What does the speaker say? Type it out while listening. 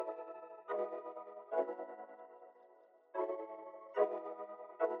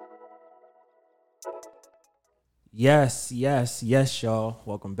Yes, y'all.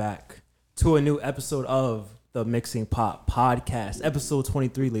 Welcome back to a new episode of the Mixing Pot Podcast, episode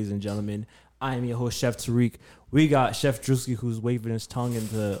 23, ladies and gentlemen. I am your host, Chef Tariq. We got Chef Drewski, who's waving his tongue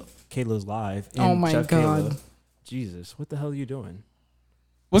into Kayla's live. And oh my Chef God. Kayla. Jesus, what the hell are you doing?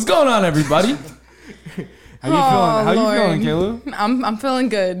 What's going on, everybody? How you feeling, Kayla? I'm feeling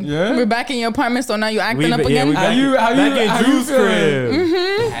good. Yeah? We're back in your apartment, so now you acting up again. Back in Drew's crib.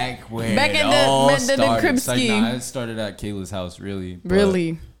 Mm-hmm. Back where Back it in all the started. crib It's like, scheme. it started at Kayla's house, really. but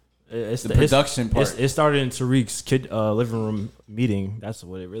Really? It's The production part. It started in Tariq's kid living room meeting. That's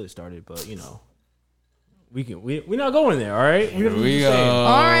what it really started. But you know, we're not going there. All right. Here we go.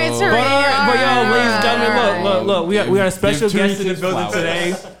 All right, Tariq. But yo, ladies and gentlemen, look. We got a special Give guest in the Tariq building his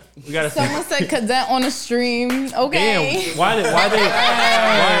today. We got a Someone said cadet on the stream. Okay. damn. Why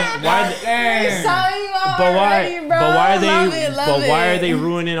Sorry, But why are they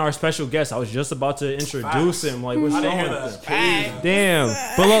ruining our special guest? I was just about to introduce him. Like, what's wrong with this? Damn.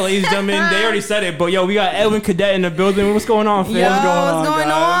 But look, ladies and gentlemen, they already said it. But yo, we got Edwin Cadet in the building. What's going on, fam? Yo, what's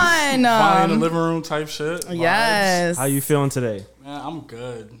going on? Finally in the living room type shit. Yes. How you feeling today? Man, I'm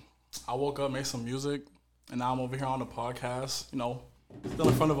good. I woke up, made some music, and now I'm over here on the podcast. You know, still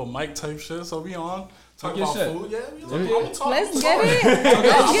in front of a mic type shit. So we on. Talk your about shit. food. Yeah, we on. I'm gonna talk. Let's get it.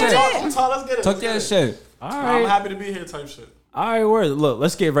 Let's get it. Tuck that shit. All I'm right. happy to be here type shit. All right, word. Look,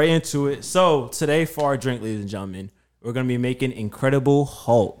 let's get right into it. So today for our drink, ladies and gentlemen, we're gonna be making Incredible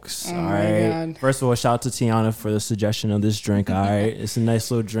Hulks. Oh all my right. God. First of all, shout out to Tiana for the suggestion of this drink. All right, it's a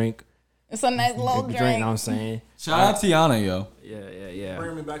nice little drink. It's a nice little Know drink. what I'm saying? Shout out Tiana, yo. Yeah.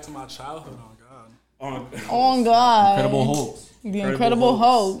 Bringing me back to my childhood. Oh God. Oh God. Incredible Hulks. The Incredible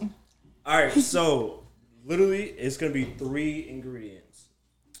Hulk. All right, so literally, it's gonna be 3 ingredients.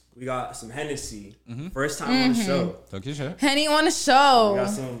 We got some Hennessy, first time on the show. Tuck your shit. Henny on the We show. got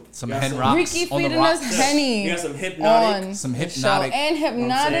Some we got hen some- rocks Ricky on the feeding rocks. us Henny. We got some Hypnotic. On Some the show. Hypnotic. And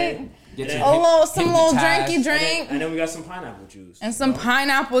Hypnotic. Get And your A hip- little, some little hypnotized. drinky drink. And then we got some pineapple juice. And some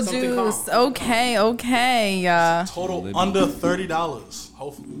pineapple Something juice. calm. Okay. Total Libby. under $30.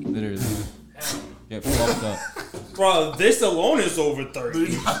 Hopefully. Literally. Get fucked up. Bro, this alone is over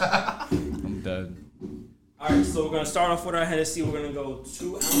 30. I'm dead. All right, so we're gonna start off with our Hennessy. We're gonna go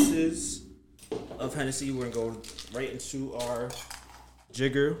 2 ounces of Hennessy. We're gonna go right into our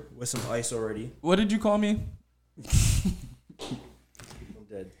jigger with some ice already. What did you call me? I'm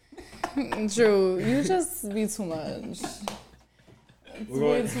dead. Drew, you just be too much. We're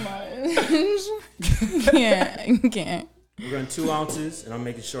Way going, too much. Can't. we're going 2 ounces, and I'm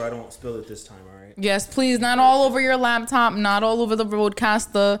making sure I don't spill it this time. All right. Yes, please. Not all over your laptop. Not all over the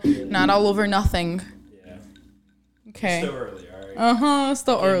roadcaster. Not all over nothing. Yeah. Okay. Still early. All right.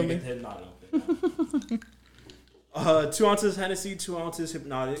 Still Yeah, you early. get the Hypnotic. 2 ounces Hennessy, 2 ounces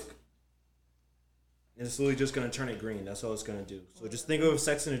Hypnotic. And it's literally just gonna turn it green. That's all it's gonna do. So just think of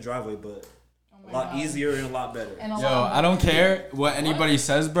Sex in the Driveway, but a lot easier and a lot better. Yo, I don't care what anybody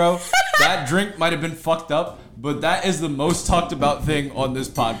says, bro. That drink might have been fucked up, but that is the most talked about thing on this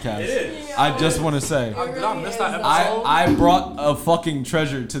podcast. It is. I just want to say. Did I miss that episode? I brought a fucking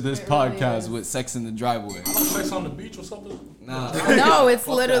treasure to this podcast with Sex in the Driveway. I don't sex on the beach or something. Nah. No, it's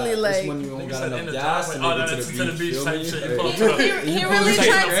literally like. when you Nigga said in the driveway. Oh, that's to the beach type shit. You pull up to the He really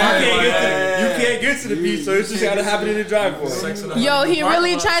tried You can't get to the beach, so it's just gotta happen in the driveway. sex in the Yo, he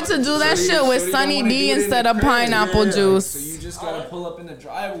really tried to do that shit with Sunny D instead of pineapple So juice. you just gotta pull up in the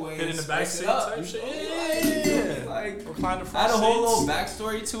driveway. Hit in and the back spice seat it up. type shit. Yeah. Like, Recline the front add a whole seats. little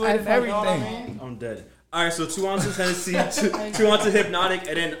backstory to I it and everything. I'm dead. All right, so 2 ounces Hennessy, 2 ounces Hypnotic,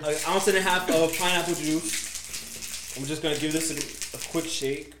 and then an ounce and a half of pineapple juice. I'm just gonna give this a quick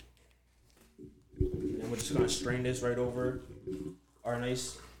shake. And we're just gonna strain this right over our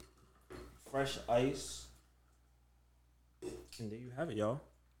nice fresh ice. And there you have it, y'all.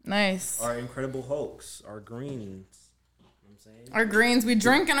 Nice. Our Incredible Hulks, our greens. You know what I'm saying? Our greens. We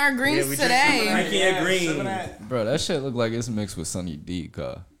drinking our greens we today. drinking a green. Bro, that shit look like it's mixed with Sunny D,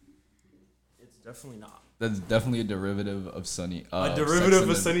 cuz. It's definitely not. That's definitely a derivative of Sunny. A derivative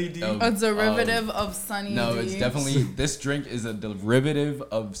of Sex Sunny in D? the- A derivative of Sunny No, D. it's definitely, this drink is a derivative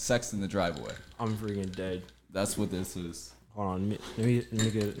of Sex in the Driveway. I'm freaking dead. That's what this is. Hold on, let me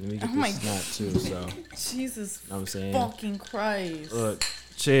get Oh my this snap too. So, Jesus know what I'm saying. fucking Christ. Look,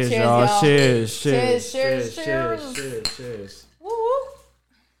 cheers, Cheers, y'all. y'all. Cheers. Woo woo.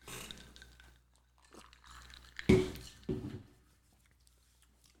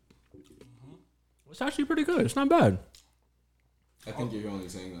 It's actually pretty good. It's not bad. I think you're only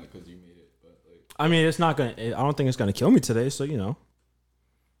saying that because you made it, but like. I mean, it's not gonna. I don't think it's gonna kill me today. So you know.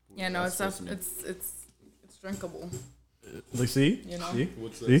 Yeah, no, That's it's supposed to it's drinkable. Like, see? You know? See?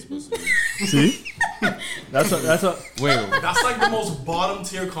 What's See? that supposed to mean? See? That's a. Wait, That's like the most bottom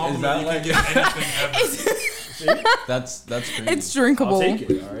tier compliment that you like- can give anything ever. that's crazy. It's drinkable. I'll take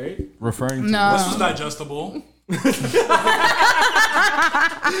it. All right. referring to No. This was digestible.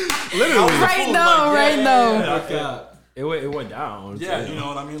 Literally. Right though, right though. Yeah, okay. It went down. Yeah, you know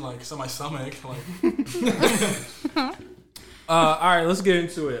what I mean? Like, it's in my stomach. Like, All right, let's get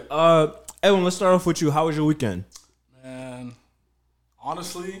into it. Edwin, let's start off with you. How was your weekend? man,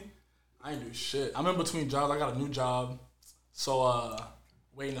 honestly, I ain't do shit. I'm in between jobs. I got a new job. So,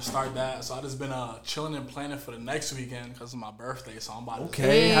 waiting to start that. So, I just been chilling and planning for the next weekend because it's my birthday. So, I'm about to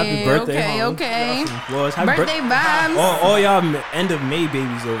Okay, happy birthday. Okay, hon. okay. Well, happy Birthday vibes. all y'all end of May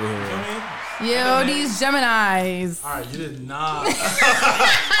babies over You know here. what I mean? Yo, these Geminis. All right, you did not.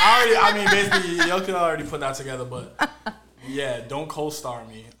 Basically, y'all could already put that together, but yeah, don't co-star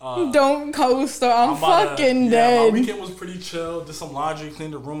me. Don't coaster. I'm about to- fucking My dead. weekend was pretty chill. Did some laundry,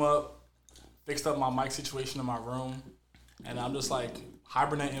 cleaned the room up, fixed up my mic situation in my room, and I'm just like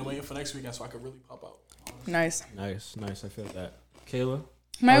hibernating, waiting for next weekend so I could really pop out. Nice. Nice. I feel that. Kayla?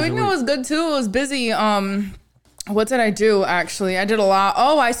 My How was your weekend week? was good too. It was busy. What did I do actually? I did a lot.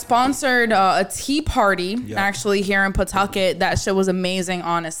 Oh, I sponsored a tea party actually here in Pawtucket. That shit was amazing,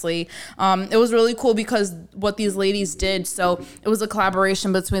 honestly. It was really cool because what these ladies did. So it was a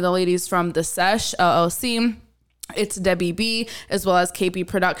collaboration between the ladies from The Sesh LLC. It's Debbie B as well as KP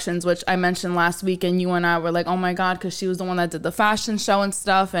Productions, which I mentioned last week, and you and I were like, oh my god, because she was the one that did the fashion show and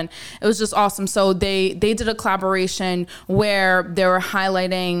stuff, and it was just awesome. So they did a collaboration where they were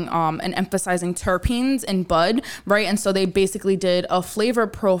highlighting and emphasizing terpenes in bud, right? And so they basically did a flavor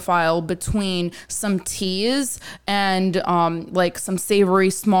profile between some teas and like some savory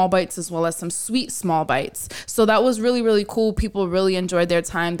small bites as well as some sweet small bites. So that was really, really cool. People really enjoyed their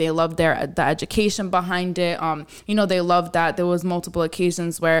time. They loved the education behind it. They loved that there was multiple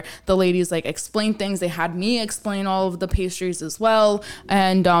occasions where the ladies like explained things. They had me explain all of the pastries as well,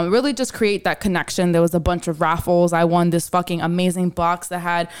 and really just create that connection. There was a bunch of raffles. I won this fucking amazing box that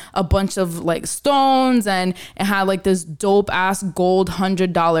had a bunch of like stones, and it had like this dope ass gold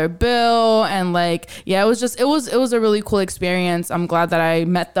 $100 bill, and like it was a really cool experience. I'm glad that I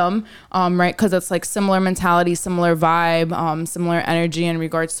met them, right? Because it's like similar mentality, similar vibe, similar energy in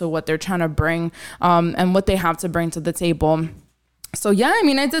regards to what they're trying to bring, and what they have to bring to the table. So yeah, I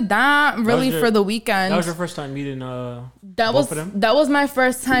mean, I did that really for the weekend. That was your first time meeting That both of them? that was my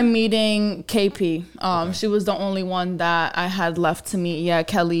first time meeting KP. She was the only one that I had left to meet. Yeah,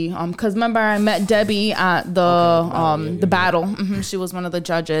 Kelly. Cause remember I met Debbie at the battle. Mm-hmm. She was one of the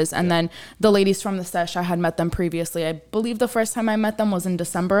judges, and then the ladies from The Sesh, I had met them previously. I believe the first time I met them was in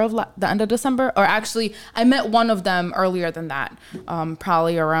December of the end of December, or actually I met one of them earlier than that.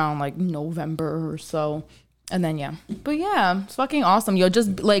 Probably around like November or so. And then but yeah, it's fucking awesome.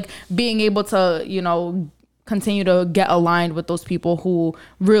 Just like being able to continue to get aligned with those people who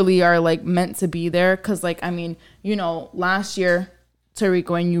really are like meant to be there. Cause like, I mean, last year, Tariq,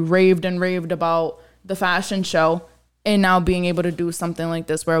 when you raved about the fashion show, and now being able to do something like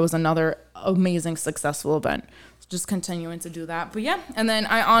this where it was another amazing successful event. Just continuing to do that. But yeah, and then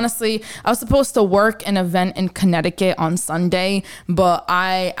I was supposed to work an event in Connecticut on Sunday, but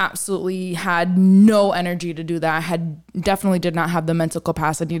I absolutely had no energy to do that. I definitely did not have the mental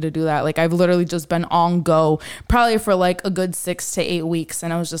capacity to do that. Like I've literally just been on go probably for like a good 6 to 8 weeks,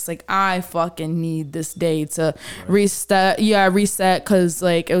 and I was just like, I fucking need this day to reset because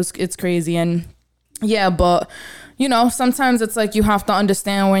like it's crazy. And yeah, but sometimes it's like you have to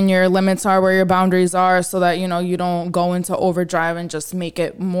understand when your limits are, where your boundaries are, so that, you don't go into overdrive and just make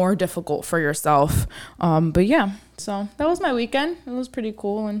it more difficult for yourself. But yeah, so that was my weekend. It was pretty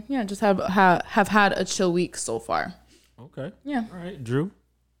cool. And yeah, just have had a chill week so far. Okay. Yeah. All right. Drew?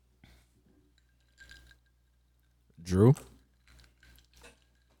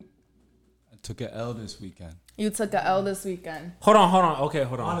 I took an L this weekend. You took a L this weekend. Hold on. Okay,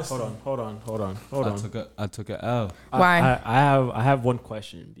 hold on. Honestly. Hold on. I took an L. Why? I have one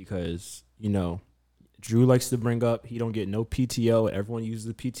question because, Drew likes to bring up he don't get no PTO. Everyone uses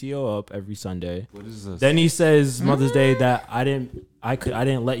the PTO up every Sunday. What is this? Then he says Mother's Day that I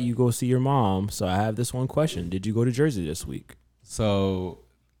didn't let you go see your mom. So I have this one question. Did you go to Jersey this week? So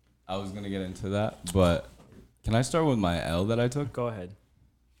I was gonna get into that, but can I start with my L that I took? Go ahead.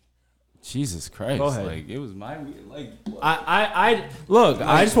 Jesus Christ! Go ahead. Like it was my like. I look.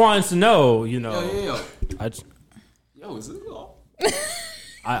 I just wanted to know. Yo. I just, Yo, is it all?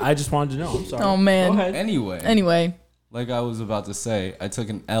 I just wanted to know. I'm sorry. Oh, man. Go ahead. Anyway. Like I was about to say, I took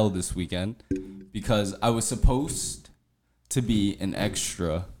an L this weekend because I was supposed to be an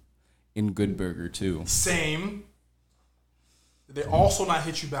extra in Good Burger 2. Same. did they also not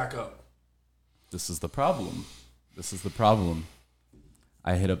hit you back up? This is the problem.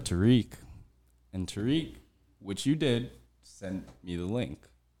 I hit up Tariq, and Tariq, which you did, sent me the link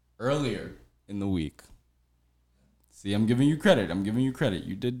earlier in the week. See, I'm giving you credit.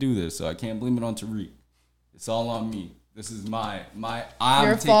 You did do this, so I can't blame it on Tariq. It's all on me. This is I'm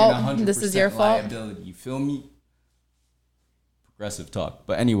Your taking fault. 100% This is your fault. liability. You feel me? Progressive talk.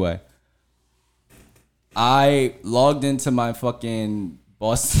 But anyway, I logged into my fucking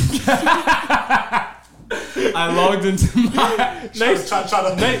Boston. I logged into my nice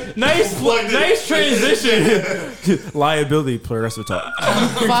transition. Liability, progressive talk.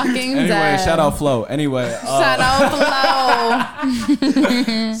 Fucking anyway. dead. Shout out Flo. Anyway, Shout out Flo.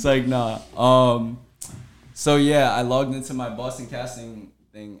 it's like nah. So yeah, I logged into my Boston casting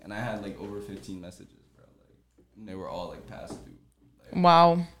thing, and I had like over 15 messages, bro. Like, and they were all like past due. Like,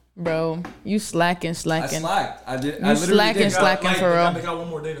 Wow, bro, you slacking. I slacked. I did. You I literally did. slacking for real. They got one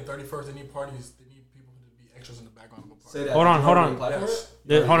more day, the 31st. They need parties. They need people to be extras in the background. Say that. Hold on. Yes.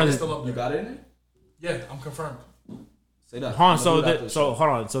 Hold on. It's still up You there. got it in it? Yeah, I'm confirmed. Say that. Hold on. I'm So gonna do that hold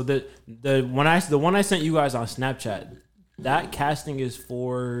on. So the one I sent you guys on Snapchat, that casting is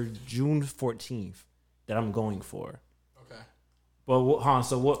for June 14th that I'm going for. Okay. But hold on.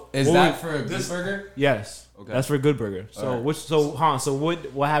 So what Is what that we- for a Good Burger? Yes. Okay. That's for Good Burger. So Alright. So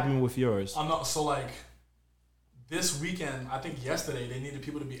what happened with yours? I'm not so like this weekend. I think yesterday they needed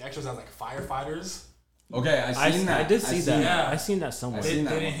people to be extras as like firefighters. Okay, I seen that. I did see seen that. that. I seen that somewhere. I They seen that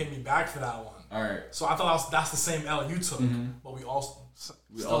didn't one. hit me back for that one. All right. So I thought that's the same L you took, but we all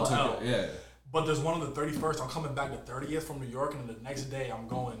We still all took L. it. Yeah. But there's one on the 31st. I'm coming back the 30th from New York, and then the next day I'm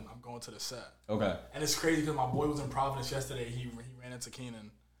going to the set. Okay. And it's crazy because my boy was in Providence yesterday. He ran into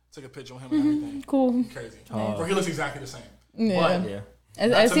Keenan, took a picture of him and everything. Cool. Crazy. Bro, he looks exactly the same. Yeah. But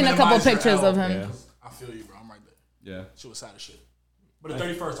Yeah. I've seen a couple minimize your pictures L, of him. Yeah. I feel you, bro. I'm right there. Yeah. Shit was sad as shit. But the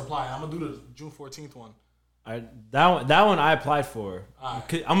 31st apply. I'm gonna do the June 14th one. That one I applied for.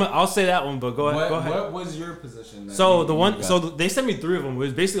 Alright. I'll say that one, but go ahead. What was your position? that So you- the you one, got? so they sent me 3 of them. It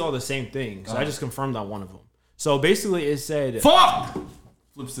was basically all the same thing. So I just confirmed on one of them. So basically, it said, Fuck!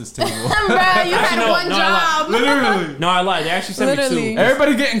 Flips this table. Bruh, you had one job. Literally. no, I lied. They actually sent me Literally. 2.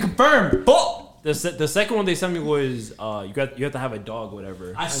 Everybody getting confirmed. Fuck! The second one they sent me was you have to have a dog, or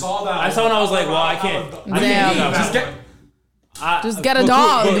whatever. I saw that. I saw it and I was like, well, I can't. I Damn. can't do that Just one. get. Just get a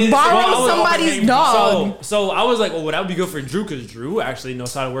dog. Borrow somebody's dog. So I was like, well, that would be good for Drew because Drew actually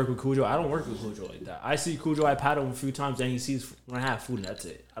knows how to work with Cujo. I don't work with Cujo like that. I see Cujo, I pat him a few times, and he sees when I have food, and that's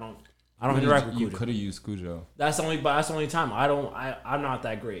it. I don't interact with You Cujo. could have used Cujo. That's the only time. I'm not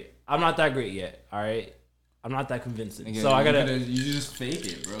that great. I'm not that great yet. All right. I'm not that convincing. Again, So I gotta. You just fake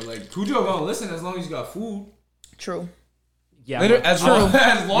it, bro. Like Cujo gonna listen as long as you got food. True. Yeah. Literally, as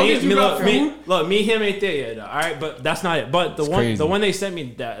long as you got food. Look, me and him ain't there yet. All right, but that's not it. But the crazy. one they sent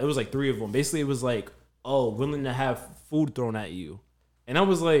me, that it was like 3 of them. Basically, it was like, oh, willing to have food thrown at you, and I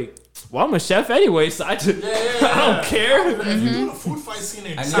was like, well, I'm a chef anyway, so I just I don't care. If you do the food fight scene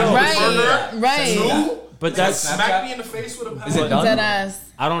in I South know. Right. Right. Two, But that's smack me in the face with a Is it pebble. done? Dead ass.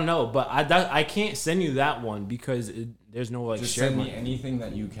 I don't know, but I can't send you that one because there's no like Just shared send me one. anything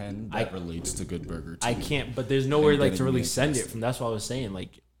that you can that relates to Good Burger. I can't, but there's nowhere like to getting really me send it exhausted. from. That's what I was saying.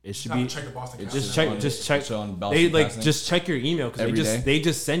 Like it should Have be to check the Boston just Casting. check. It's on They Boston like Casting. just check your email because Every day? they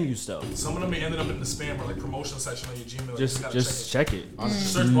just send you stuff. Some of them may ended up in the spam or like promotion section of your Gmail. Like, Just you gotta check it.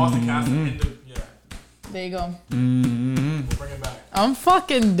 Honestly. Search Boston Casting. In the, yeah, There you go. we'll bring it back. I'm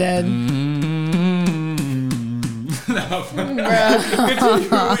fucking dead.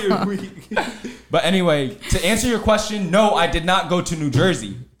 Bruh. But anyway, to answer your question, no, I did not go to New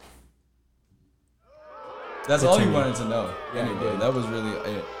Jersey. That's all you wanted to know. Anyway, that was really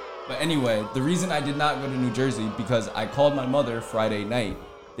it. But anyway, the reason I did not go to New Jersey because I called my mother Friday night.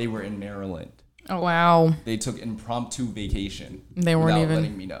 They were in Maryland. Oh, wow. They took impromptu vacation. They weren't without even-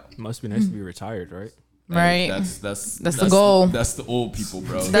 letting me know. Must be nice to be retired, right? Right. That's the goal. That's the old people,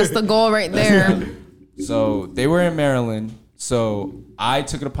 bro. That's the goal right there. So they were in Maryland. So I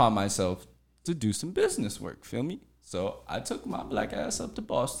took it upon myself to do some business work. Feel me? So I took my black ass up to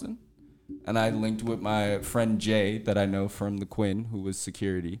Boston, and I linked with my friend Jay that I know from the Quinn, who was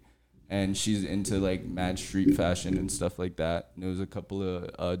security, and she's into like mad street fashion and stuff like that. Knows a couple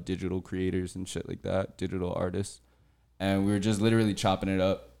of digital creators and shit like that, digital artists, and we were just literally chopping it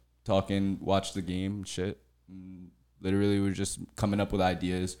up, talking, watch the game and shit. And literally, we were just coming up with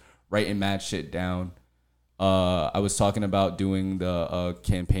ideas, writing mad shit down. I was talking about doing the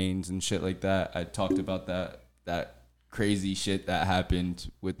campaigns and shit like that. I talked about that crazy shit that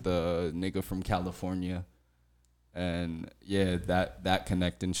happened with the nigga from California, and yeah, that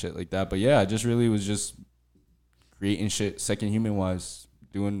connect and shit like that. But yeah, I just really was just creating shit, Second Human wise,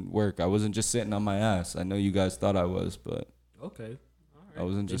 doing work. I wasn't just sitting on my ass. I know you guys thought I was, but Okay. All right. I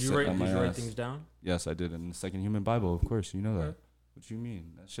wasn't just Did sitting you on my write ass. things down? Yes, I did in the Second Human Bible, of course. You know that. Okay. What you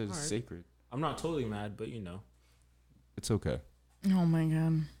mean? That shit is Alright. sacred. I'm not totally mad, but you know. It's okay. Oh my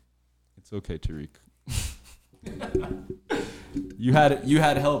god. It's okay, Tariq. you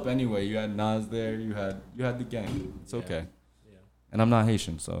had help anyway. You had Nas there. You had the gang. It's Yeah. okay. Yeah. And I'm not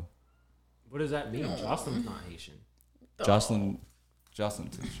Haitian, so What does that mean? Jocelyn's not Haitian. Jocelyn's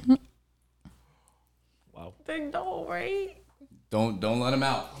Haitian. Wow. They know, right? Don't let him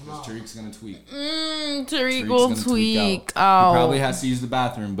out. 'Cause Tariq's gonna tweak. Tariq Tariq's will gonna tweak. He Oh. probably has to use the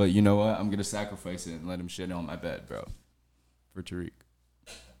bathroom, but you know what? I'm gonna sacrifice it and let him shit on my bed, bro. For Tariq.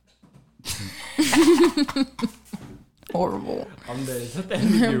 Horrible. I'm dead. Is that the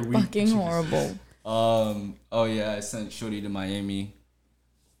end of your week? Fucking horrible. Oh yeah, I sent Shorty to Miami.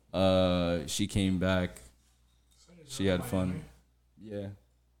 She came back. She had fun. Yeah. It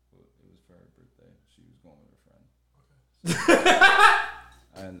was for her birthday. She was going with her friend.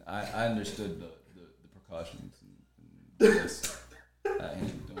 And I understood the precautions and this. Andrew,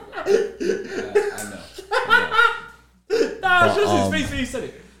 don't worry. I know. Nah, it's just his face when you said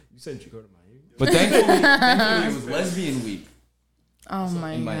it. You said you go to Miami. But thankfully it was lesbian week Oh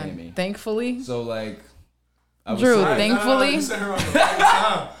my in god. Miami. Thankfully. So like, I was Drew, so- thankfully. You sent her on the right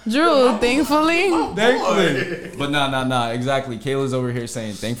time. Drew, thankfully. Thankfully. But nah. Exactly. Kayla's over here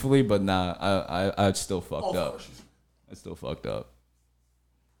saying thankfully, but nah, I still fucked Oh, of up. course she's- I still fucked up.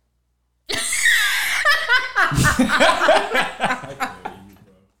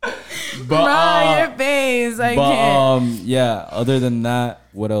 But, Bro, your face. I but can't. yeah, other than that,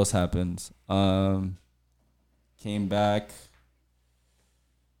 what else happens? Came back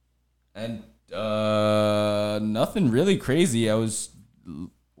and nothing really crazy. I was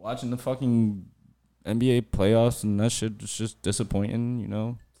watching the fucking NBA playoffs and that shit was just disappointing, you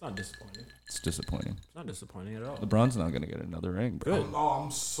know? It's not disappointing. It's disappointing. It's not disappointing at all. LeBron's not gonna get another ring, bro. Good. Oh,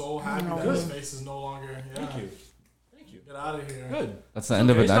 I'm so happy that his face is no longer. Yeah. Thank you. Thank you. Get out of here. Good. That's the end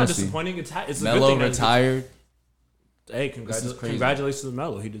of a It's not dynasty. disappointing. It's a good Melo thing. that- retired. Hey, This is crazy. congratulations to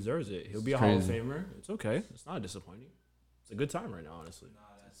Melo. He deserves it. He'll be a Hall of crazy. Famer. It's okay. It's not disappointing. It's a good time right now, honestly.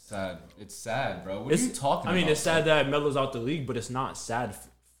 Sad. It's sad, bro. What are you talking about? I mean, it's sad that Melo's out the league, but it's not sad.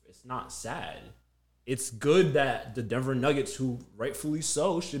 It's not sad. It's good that the Denver Nuggets, who rightfully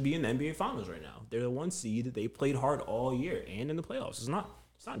so, should be in the NBA Finals right now. They're the one seed. They played hard all year and in the playoffs. It's not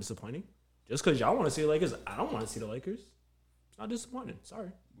disappointing. Just because y'all want to see the Lakers, I don't want to see the Lakers. It's not disappointing.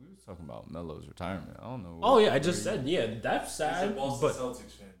 Sorry. We was talking about Melo's retirement. I don't know. Oh yeah, I just said that's sad. Boston But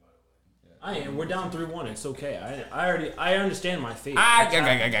Celtics fan, by the way. I am. We're down 3-1. It's okay. I understand my fate.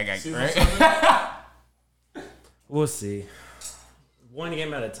 Season 7? We'll see. One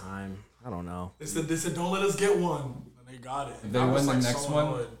game at a time. I don't know. They said don't let us get one. And they got it. If they I was win the like next so one,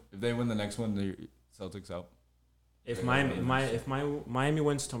 annoyed. the Celtics out. If Miami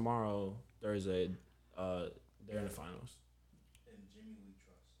wins tomorrow, Thursday, they're in the finals. And Jimmy Lee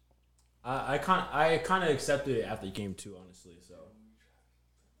Trust. I kind of accepted it after game 2, honestly. So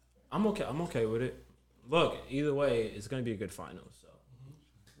I'm okay. I'm okay with it. Look, either way, it's gonna be a good final. So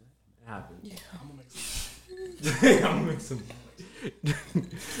it happens. Yeah. I'm gonna make some.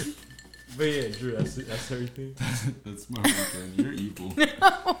 But yeah, Drew, that's everything. That's my weekend. You're evil.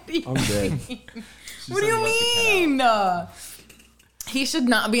 I'm dead. What do you mean? He should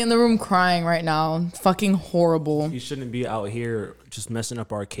not be in the room crying right now. It's fucking horrible. He shouldn't be out here just messing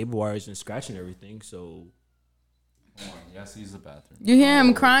up our cable wires and scratching everything. So, Yes, he's the bathroom. You hear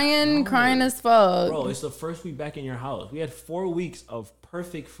him crying as fuck. bro, it's the first week back in your house. We had 4 weeks of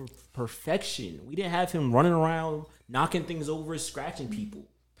perfection. We didn't have him running around, knocking things over, scratching people.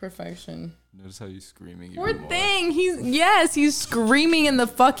 Perfection. Notice how he's screaming. Poor even more. thing. He's screaming in the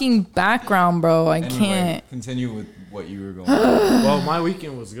fucking background, bro. I Anyway, can't. continue with what you were going. Well, my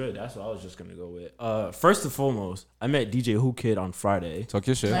weekend was good. That's what I was just gonna go with. First and foremost, I met DJ Who Kid on Friday Talk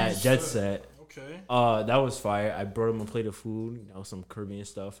your shit. at Jet Set. Okay. That was fire. I brought him a plate of food, some Caribbean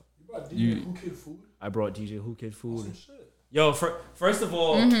stuff. You brought DJ You- Who Kid food? I brought DJ Who Kid food. Some shit. Yo, first of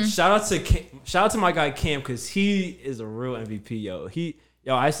all, shout out to my guy Cam, because he is a real MVP.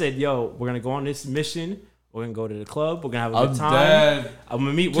 Yo, I said, we're gonna go on this mission. We're gonna go to the club. We're gonna have a good time. Dead. I'm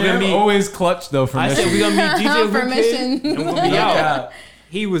gonna meet. We're Cam gonna meet. always clutch though for I mission. said we're gonna meet DJ Who Kid, Permission. and we'll be out.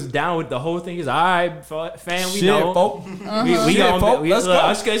 He was down with the whole thing. He's all right, fam. We Shit, know. folk. We Shit, gonna folk, let's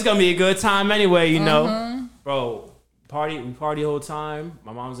go. It's gonna be a good time anyway, you know. Bro, we party the whole time.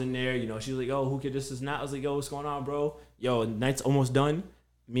 My mom's in there, she's like, yo, Who Kid, this is not. I was like, yo, what's going on, bro? Yo, night's almost done.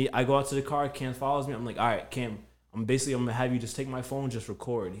 I go out to the car, Cam follows me. I'm like, all right, Cam, I'm gonna have you just take my phone, just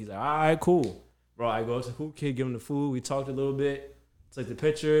record. He's like, all right, cool. Bro, I go up to Hoop Kid, give him the food. We talked a little bit. Took the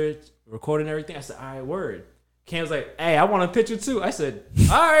picture, recording everything. I said, all right, word. Cam's like, hey, I want a picture too. I said,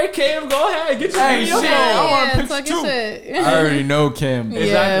 all right, Cam, go ahead, get your video. shit, I want a picture talking too. shit. I already know Kim. Yeah.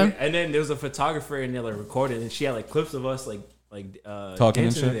 Exactly. And then there was a photographer in there like recording, and she had like clips of us like Talking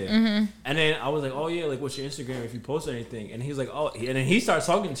and dancing shit? there. And then I was like, oh yeah, like what's your Instagram if you post anything? And he's like, oh, and then he starts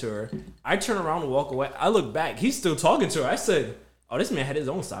talking to her. I turn around and walk away. I look back, he's still talking to her. I said, oh, this man had his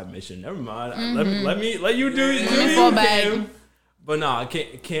own side mission. Never mind. Let you do it. me fall back. Cam. But nah,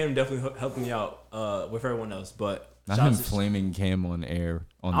 Cam definitely helped me out with everyone else. But Not him flaming Cam on air.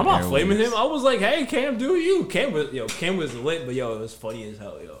 I'm not flaming him. I was like, hey, Cam, do you? Cam was lit, but yo, it was funny as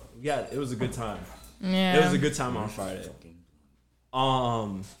hell, yo. Yeah, it was a good time. Yeah. It was a good time on Friday.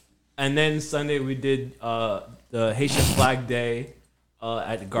 And then Sunday we did the Haitian Flag Day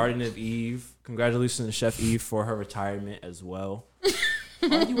at the Garden of Eve. Congratulations to Chef Eve for her retirement as well.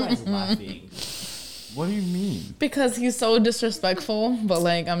 Why are you guys laughing? What do you mean? Because he's so disrespectful, but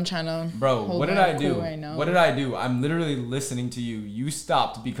like I'm trying to. Bro, hold what did my I do? cool right now. What did I do? I'm literally listening to you. You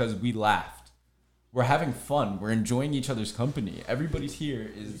stopped because we laughed. We're having fun. We're enjoying each other's company. Everybody's here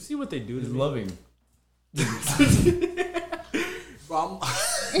You see what they do to is me? loving. Bro,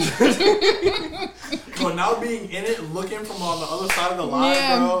 bro, now being in it, looking from on the other side of the line,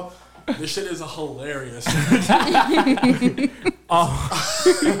 Yeah. bro. This shit is hilarious.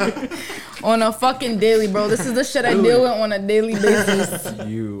 On a fucking daily, bro. This is the shit I deal with on a daily basis.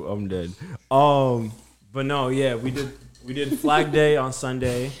 I'm dead. But no, yeah, we did Flag Day on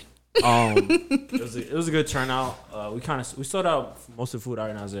Sunday. It was a good turnout. We sold out most of the food out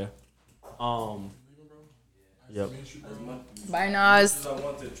in there. Yep. Bye, Nas. I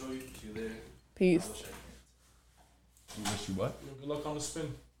want to enjoy you there. Peace. You wish you what? Good luck on the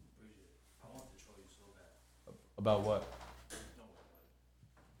spin. I want to show you so bad. About what?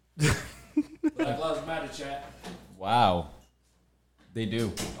 Black Lives Matter, chat. Wow. They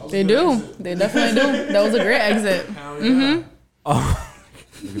do. They do. They definitely do. That was a great exit. Hell yeah. Oh,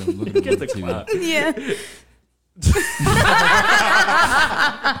 Look at him. Look at him. get the on TV. clap. Yeah.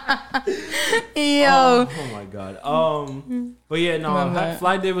 Yo. Oh my god. But yeah, no, Love that.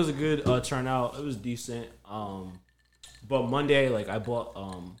 Flag Day was a good turnout. It was decent. But Monday, like I bought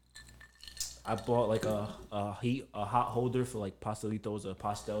like a hot holder for like pastelitos or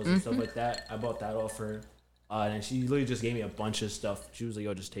pastels and stuff like that. I bought that off her. And then she literally just gave me a bunch of stuff. She was like,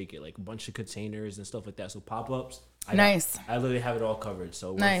 yo, just take it. Like a bunch of containers and stuff like that. So pop-ups. Nice. I literally have it all covered.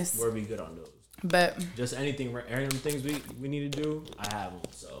 So Nice. we're be good on those. Bet. Just anything, random things we need to do, I have them.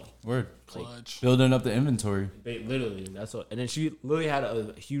 So Word. Clutch. Building up the inventory. literally, that's all. And then she literally had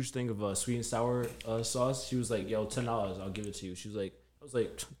a huge thing of sweet and sour sauce. She was like, yo, $10, I'll give it to you. She was like, I was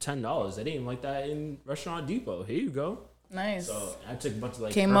like, $10. They didn't even like that in Restaurant Depot. Here you go. Nice. So I took a bunch of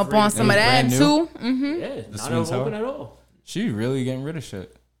like Came up on some of that brand new? too. Mm-hmm. yeah, The not sweet and sour? open at all. She really getting rid of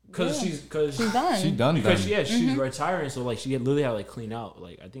shit. Cause Yeah. She's done. She done. because done. she's retiring, so like she literally had like clean out.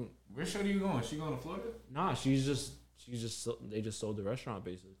 Like I think Where should you going? She going to Florida? nah, they just sold the restaurant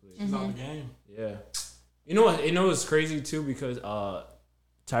basically. She's out the game. Yeah. You know what? It's crazy too because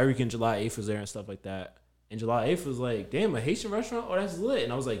Tyreek and July 8th was there and stuff like that. And July 8th was like, damn, a Haitian restaurant? Oh, that's lit.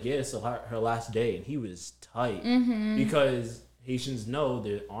 And I was like, yeah, it's her last day. And he was tight. Because Haitians know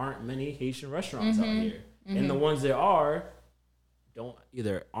there aren't many Haitian restaurants out here. And the ones there are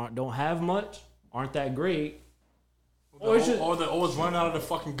don't have much, aren't that great. Or it's just, Or they're always running out of the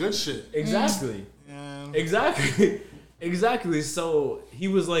fucking good shit. exactly. Yeah. Exactly. Exactly. So he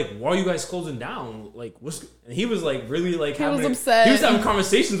was like, why are you guys closing down? Like, what's... And he was like, really like He was having... upset. He was having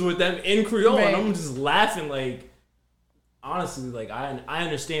conversations with them in Creole. Right. And I'm just laughing like... Honestly, like, I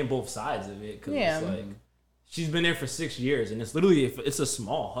understand both sides of it. Because Yeah. it's like... She's been there for 6 years. And it's literally... It's a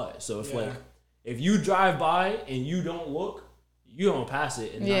small hut. So if Yeah. like... If you drive by and you don't look... You don't pass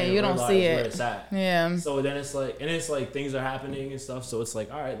it. And Yeah, not even you don't realize see where it. it's at. Yeah. So then it's like... And it's like things are happening and stuff. So it's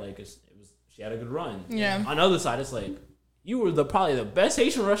like, all right, like... She had a good run. Yeah. On the other side, it's like... You were probably the best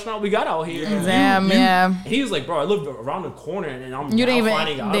Haitian restaurant we got out here. Damn, yeah. He was like, bro, I lived around the corner and I'm You didn't now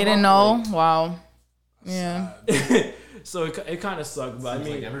finding even. out They didn't about know. Wow. Yeah. it. So it kind of sucked, but I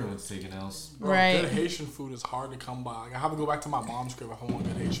mean, everyone's taking else. Bro, Right. Good Haitian food is hard to come by. Like, I have to go back to my mom's crib if I want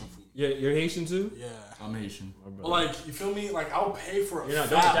good Haitian food. you're Haitian too? Yeah. I'm Haitian. But like, you feel me? Like, I'll pay for a You're not.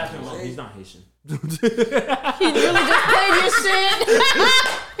 Don't fat attack him. plate. He's not Haitian. He really just played your shit.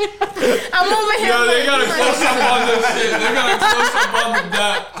 I'm over here. Yo, they got a close up on this shit. They got a close up on the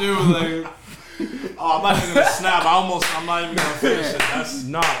dap too. Like, Oh, I'm not even gonna snap. I'm not even gonna finish it. That's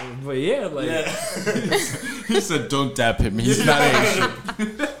Nah, but yeah, like he said, "Don't dap him. He's not Haitian."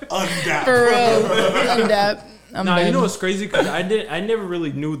 undapped. For real. Love that. I'm Nah, you dead. know what's crazy? Because I never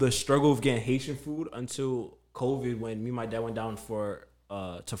really knew the struggle of getting Haitian food until COVID, when me and my dad went down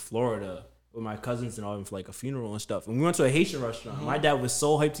to Florida with my cousins and all them for like a funeral and stuff. And we went to a Haitian restaurant. My dad was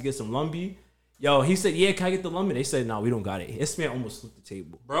so hyped to get some lumbi. Yo, he said, "Yeah, can I get the lumbi?" They said, "No, we don't got it." This man almost flipped the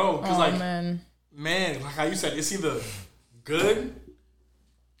table. Bro, because Oh, like, man. like how you said, it's either good,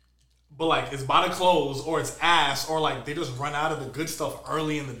 but like it's about to close, or it's ass, or like they just run out of the good stuff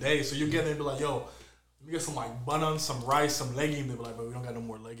early in the day. So you get there and be like, yo, let me get some like bun, some rice, some legume. They be like, bro, we don't got no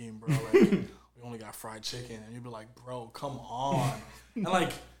more legume, bro. Like, we only got fried chicken. And you be like, bro, come on. And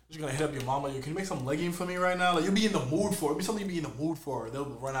like, you're gonna hit up your mama, yo, can you make some legume for me right now? Like, you'll be in the mood for it. It'll be something you'll be in the mood for. They'll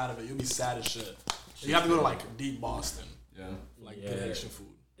run out of it. You'll be sad as shit. You have to go to like deep Boston. Yeah. Like, Yeah. get Haitian food.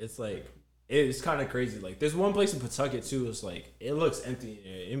 It's like, it's kind of crazy. Like, there's one place in Pawtucket too. It's like, it looks empty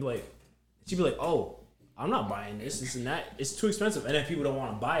in there. And be like, she'd be like, "Oh, I'm not buying this and that. It's too expensive." And then people don't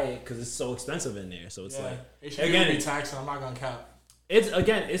want to buy it because it's so expensive in there. So it's like, Haitian again, food be taxing. I'm not gonna cap.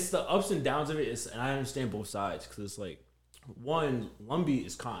 it's the ups and downs of it. And I understand both sides, because it's like, one, lumbi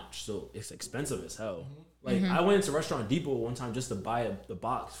is conch, so it's expensive as hell. Like, I went into Restaurant Depot one time just to buy the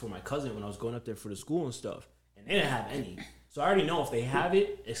box for my cousin when I was going up there for the school and stuff, and they didn't have any. So I already know if they have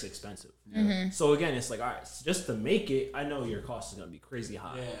it, it's expensive. So again, it's like, all right, so just to make it, I know your cost is gonna be crazy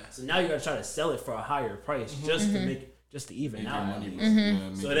high. Yeah. So now you gotta try to sell it for a higher price just to even Make out. your money, at bro. least.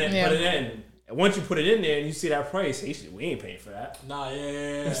 Yeah, So make then Yeah. put it in. And once you put it in there and you see that price, hey, shit, we ain't paying for that. Nah,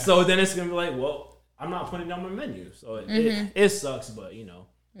 yeah. So then it's gonna be like, well, I'm not putting it on my menu. So it sucks, but you know,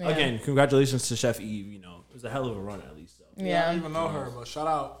 again, congratulations to Chef Eve. You know, it was a hell of a run at least. So I Yeah. don't even know her, but shout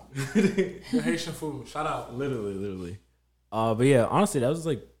out. Good Haitian food. Shout out. literally. But yeah, honestly, that was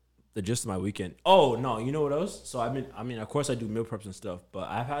like the gist of my weekend. Oh no, you know what else? So of course I do meal preps and stuff, but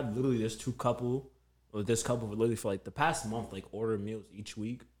I've had literally this couple literally for like the past month, like order meals each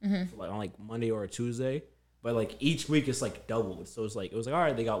week, for like on like Monday or a Tuesday. But like each week it's like doubled. So it was like all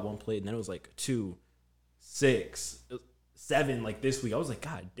right, they got one plate, and then it was like 2, 6, 7 like this week. I was like,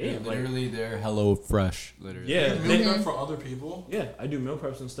 God Yeah, damn, like, literally, they're Hello Fresh. Literally. yeah, Meal prep for other people. yeah, I do meal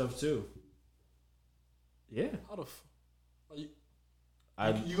preps and stuff too. Yeah, How the I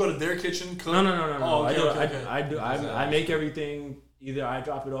you go to their kitchen, cook? no. Oh, okay, I make everything. Either I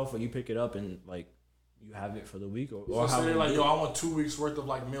drop it off or you pick it up, and like you have it for the week, or So how they're like, yo, I want 2 weeks worth of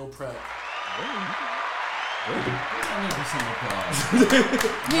like meal prep. He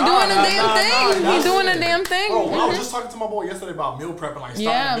doing a damn thing. He doing a damn thing. Bro, I was just talking to my boy yesterday about meal prep and like starting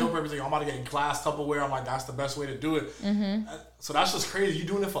Yeah. meal prep. He's like, I'm about to get glass Tupperware. I'm like, that's the best way to do it. So that's just crazy. You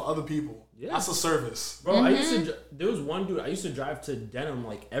doing it for other people. Yeah. That's a service. Bro, I used to. There was one dude I used to drive to Denham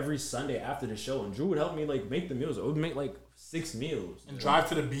like every Sunday after the show, and Drew would help me like make the meals. I would make like 6 meals. And drive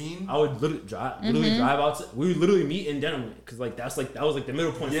to the bean. I would literally drive out. We would literally meet in Denham because like that was like the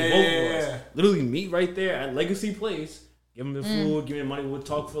middle point for both of us. Yeah. Literally meet right there at Legacy Place. Give him the food. Give me the money. We'll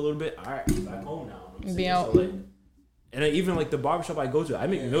talk for a little bit. All right, back home now. I'm Be saying? out. So, like, and then even like the barbershop I go to, I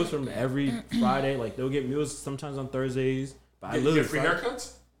make meals for them every Friday. Like they'll get meals sometimes on Thursdays. But I You literally get free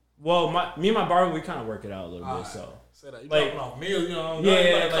haircuts? Well, me and my barber, we kind of work it out a little bit. So Say that. You Like- talking about meal, you know? Yeah,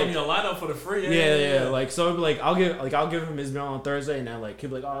 like, like- come in your lineup for the free. yeah. Like so, it'd be like I'll give him his meal on Thursday, and then like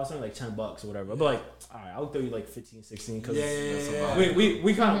he'll be like, oh, it's only like $10 or whatever. But like, all right, I'll throw you like 15, 16 because Yeah.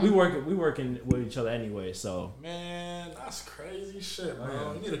 we kind of we working with each other anyway. So Man, that's crazy shit, bro.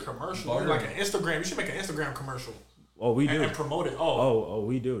 yeah. You need a commercial. Barter. Like an Instagram. You should make an Instagram commercial we do. and promote it. Oh,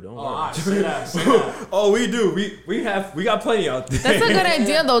 We do. Don't all worry. right. Say that. Say that. Oh, we do. We got plenty out there. That's a good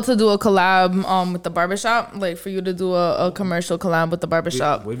idea though to do a collab with the barbershop. Like for you to do a commercial collab with the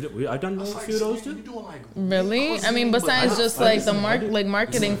barbershop. I've done a It's like, few of those you too. doing like Really? I mean, cuisine, besides but- just like the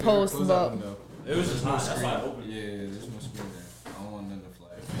marketing posts, but It was just no screen. Yeah, there's no screen there. I don't want them to fly.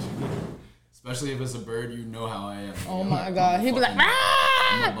 Especially if it's a bird, you know how I am. oh my god, he'd be like, I'm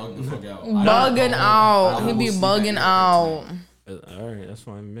ah, gonna bug the fuck out. bugging out. I He'd be will sleep bugging at out. All right, that's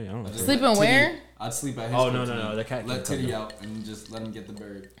fine, man. I don't know. Sleeping where? I'd sleep at his Oh, no, crib no, tonight. the cat Let can come Titty down. out and just let him get the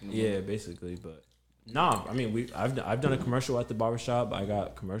bird. Yeah, basically, but nah. I mean, I've done a commercial at the barbershop. We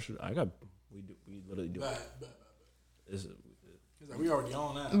literally do. Bet. It's, He's like, we already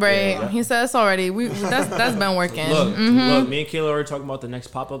on that. Right. Yeah. He said it's already. That's been working. look, me and Kayla are talking about the next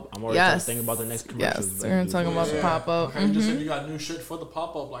pop up. I'm already Yes. thinking about the next commercial. Yes, we're talking about the Yeah. pop up. Okay, you just said you got new shit for the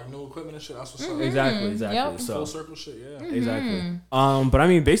pop up, like new equipment and shit. That's what's up. Exactly. Yep. So Full circle shit, yeah. exactly. But I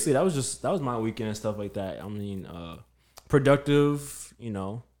mean, basically, that was my weekend and stuff like that. I mean, productive. You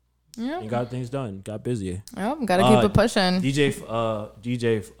know, Yeah. and got things done. Got busy. Yep. Gotta keep it pushing. DJ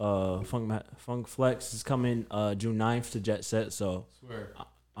Funk Flex is coming June 9th to Jet Set. So Swear.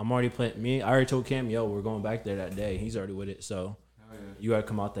 I'm already planning. I already told Cam, yo, we're going back there that day. He's already with it. So Hell You gotta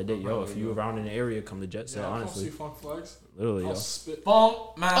come out that day, yo. If you around in the area, come to Jet Set. Honestly, see Funk Flex. Literally, yo. I'll spit.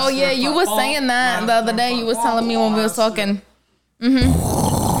 Funk master. Oh yeah, you was saying that the other day. You was telling me when we was talking. Good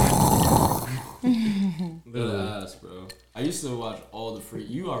ass, bro. I used to watch all the free.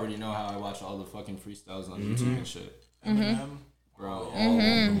 You already know how I watch all the fucking freestyles on YouTube and shit. Eminem. Bro, all Old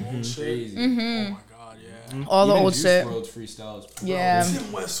crazy. shit. Oh my god, yeah. All the Even old Juice shit. WRLD's freestyles. Yeah.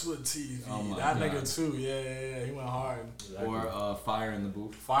 Tim Westwood TV. Oh my that God. nigga too. Yeah. He went hard. Or Fire in the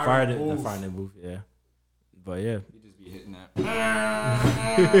Booth. Fire in the the booth. fire in the booth, yeah. But yeah, You just be hitting that.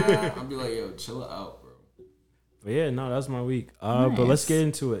 I'll be like, yo, chill out, bro. but yeah, no, that's my week. But let's get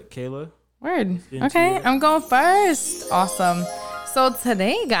into it, Kayla. Word. into Okay, it. I'm going first. Awesome. So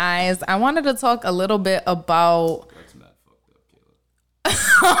today, guys, I wanted to talk a little bit about. That's mad fucked up, Kayla.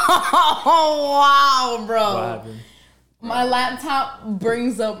 Oh wow, What bro! happened? My laptop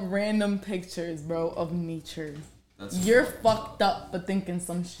brings up random pictures, bro, of nature. That's You're fucked up for thinking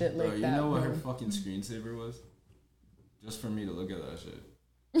some shit like Bro, you that, know what bro. her fucking screensaver was? Just for me to look at that shit.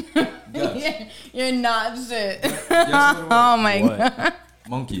 Yes. You're not shit. Guess what it was? Oh my What? god.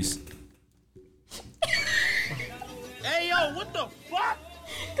 Monkeys. Hey, yo, what the fuck?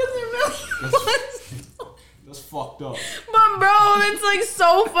 Cause it really was. That's fucked up. But bro, it's like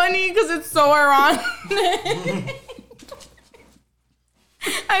so funny because it's so ironic.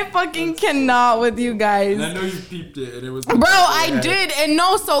 I fucking cannot with you guys. And I know you peeped it, and it was. Bro, I did, and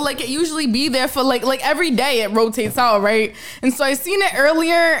no, so like it usually be there for like every day it rotates out, right? And so I seen it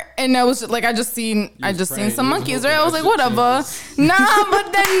earlier, and I was just, like, I just seen some monkeys, right? I was like, whatever. Nah,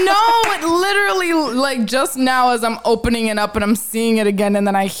 but then no, it literally like just now as I'm opening it up and I'm seeing it again, and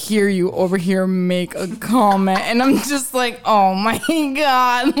then I hear you over here make a comment, and I'm just like, oh my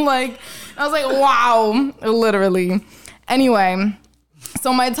god, like I was like, wow, literally. Anyway.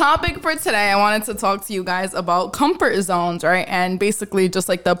 So my topic for today, I wanted to talk to you guys about comfort zones, right? And basically just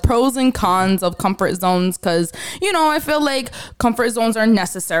like the pros and cons of comfort zones, because, you know, I feel like comfort zones are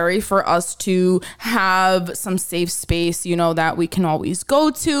necessary for us to have some safe space, you know, that we can always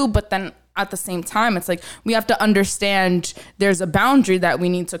go to. But then at the same time, it's like we have to understand there's a boundary that we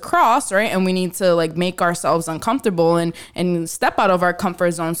need to cross, right? And we need to like make ourselves uncomfortable and step out of our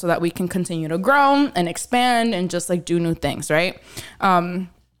comfort zone so that we can continue to grow and expand and just like do new things, right?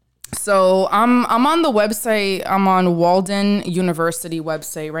 So I'm on the website. I'm on Walden University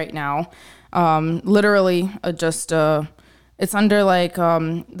website right now. Literally it's under like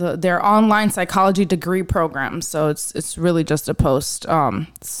their online psychology degree program. So it's really just a post.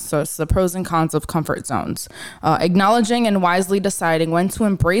 So it's the pros and cons of comfort zones. Acknowledging and wisely deciding when to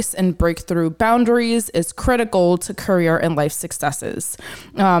embrace and break through boundaries is critical to career and life successes.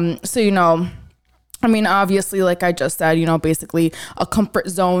 So, you know, I mean, obviously, like I just said, you know, basically a comfort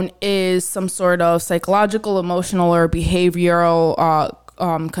zone is some sort of psychological, emotional, or behavioral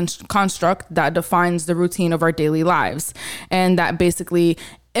construct that defines the routine of our daily lives. And that basically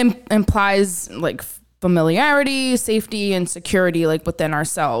implies like familiarity, safety, and security like within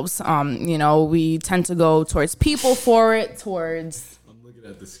ourselves. You know, we tend to go towards people for it, towards... I'm looking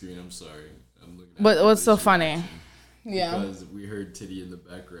at the screen. I'm sorry. I'm looking at But what's so this funny? reaction Yeah. Because we heard Titty in the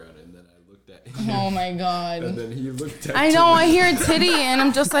background, and then I looked at him. Oh my God. And then he looked at I know, I hear titty and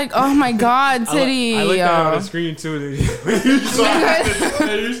I'm just like, oh my God, titty. I looked at it on the screen too. And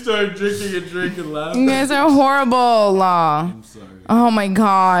you started drinking and drinking, You laughing. guys are horrible. I'm sorry. Oh my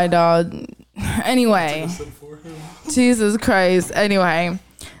God. Anyway, Jesus Christ. Anyway,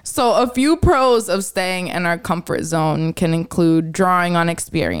 so a few pros of staying in our comfort zone can include drawing on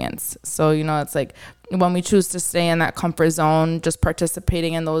experience. So, you know, it's like when we choose to stay in that comfort zone, just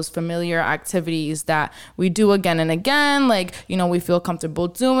participating in those familiar activities that we do again and again, like, you know, we feel comfortable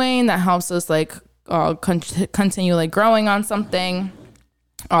doing, that helps us like continue like growing on something.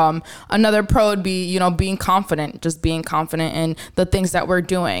 Another pro would be, you know, being confident, just being confident in the things that we're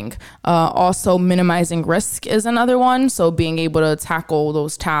doing. Also minimizing risk is another one. So being able to tackle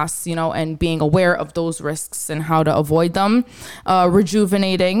those tasks, you know, and being aware of those risks and how to avoid them.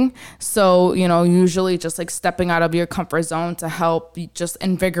 Rejuvenating. So, you know, usually just like stepping out of your comfort zone to help just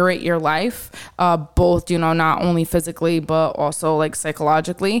invigorate your life, both, you know, not only physically, but also like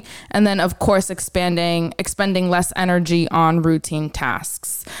psychologically. And then of course, expending less energy on routine tasks.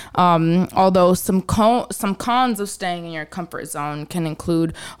 Although some cons of staying in your comfort zone can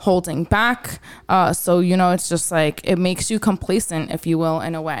include holding back. So, you know, it's just like it makes you complacent, if you will,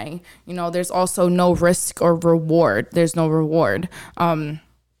 in a way. You know, there's also no risk or reward. There's no reward.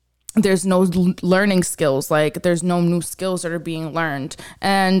 there's no learning skills, like there's no new skills that are being learned.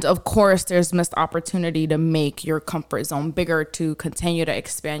 And of course there's missed opportunity to make your comfort zone bigger, to continue to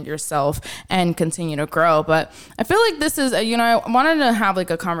expand yourself and continue to grow. But I feel like this is, you know, I wanted to have like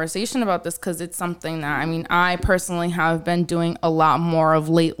a conversation about this because it's something that, I mean, I personally have been doing a lot more of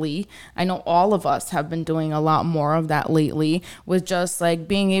lately. I know all of us have been doing a lot more of that lately, with just like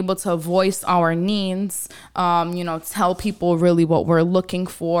being able to voice our needs, you know, tell people really what we're looking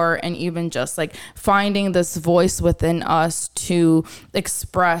for, and even just like finding this voice within us to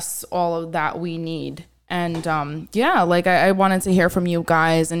express all of that we need. And yeah, like I wanted to hear from you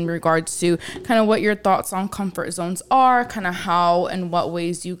guys in regards to kind of what your thoughts on comfort zones are, kind of how and what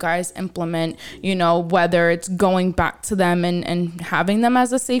ways you guys implement, you know, whether it's going back to them and having them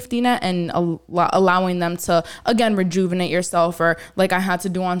as a safety net and allowing them to, again, rejuvenate yourself, or like I had to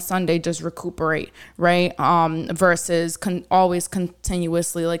do on Sunday, just recuperate, right? Versus always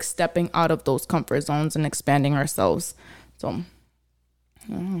continuously like stepping out of those comfort zones and expanding ourselves. So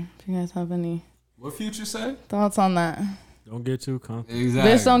I don't know if you guys have any What Future say? thoughts on that. Don't get too comfortable.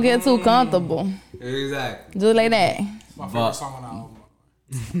 Exactly. Just don't get too comfortable. Exactly. Do it like that. It's my favorite song on the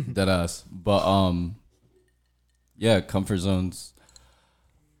album. That ass. But yeah, comfort zones.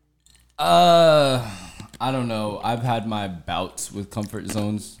 I don't know. I've had my bouts with comfort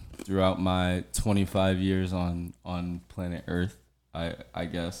zones throughout my 25 years on planet Earth, I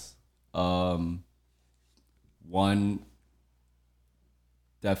guess. One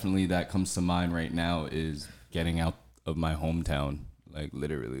definitely that comes to mind right now is getting out of my hometown. Like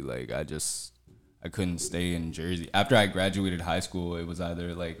literally, like I couldn't stay in Jersey. After I graduated high school, it was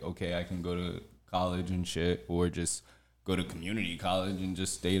either like, okay, I can go to college and shit, or just go to community college and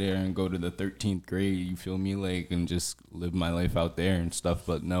just stay there and go to the 13th grade, you feel me? Like, and just live my life out there and stuff.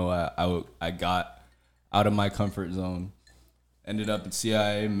 But no, I got out of my comfort zone. Ended up at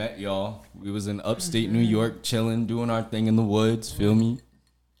CIA, met y'all. We was in upstate New York, chilling, doing our thing in the woods, feel me?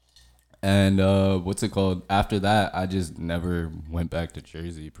 And what's it called? After that, I just never went back to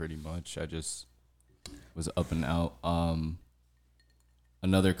Jersey, pretty much. I just was up and out.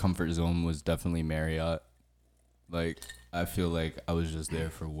 Another comfort zone was definitely Marriott. Like, I feel like I was just there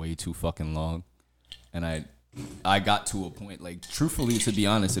for way too fucking long. And I got to a point, like, truthfully, to be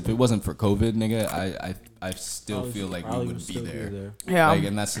honest, if it wasn't for COVID, nigga, I still feel like we would be there. Yeah. Like,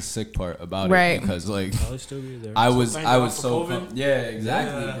 and that's the sick part about Right. it, because like Probably still be there. I was thank God so for COVID? yeah,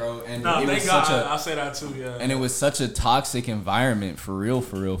 exactly, Yeah. bro. And No, it was thank God. such I say that too, yeah. and it was such a toxic environment for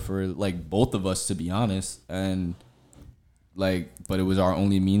like both of us, to be honest. And like, but it was our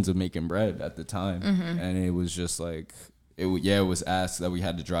only means of making bread at the time. And it was just like, it was asked that we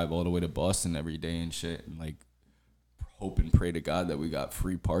had to drive all the way to Boston every day and shit, and like hope and pray to God that we got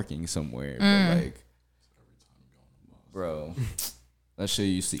free parking somewhere. But like, bro, that shit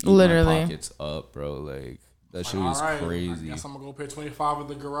used to eat Literally. my pockets up, bro. Like, that shit was Alright, crazy. I guess I'm gonna go pay 25 at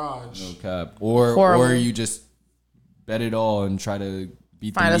the garage. No cap. Or Horrible. you just bet it all and try to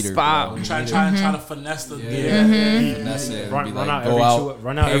beat Find the a meter. spot. bro. Try to finesse the And that's it. And Run, be run like, out go out,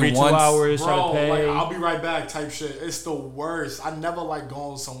 run out pay every 2 once. hours. Try to Bro, pay. like I'll be right back type shit. It's the worst. I never like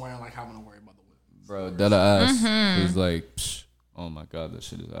going somewhere and like having to worry about the weather. Bro, dead ass. It was like, psh, oh my God, that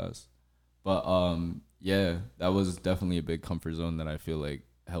shit is ass. But yeah, that was definitely a big comfort zone that I feel like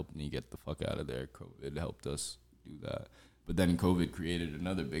helped me get the fuck out of there. COVID helped us do that. But then COVID created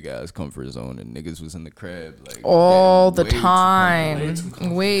another big ass comfort zone, and niggas was in the crib like All the getting way too time.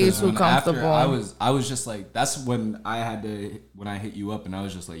 comfortable. Way 'Cause too when after comfortable. I was just like, that's when I hit you up, and I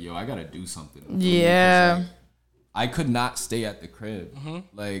was just like, yo, I gotta do something. Yeah. Because, like, I could not stay at the crib.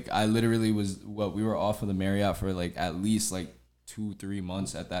 Like, I literally we were off of the Marriott for like at least like 2-3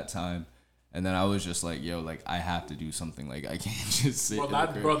 months at that time. And then I was just like, yo, like, I have to do something. Like, I can't just sit in the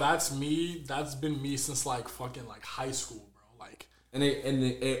crib. Bro, that's me. That's been me since like fucking like high school, bro. Like, And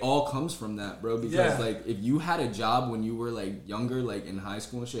it all comes from that, bro. Because like, if you had a job when you were like younger, like in high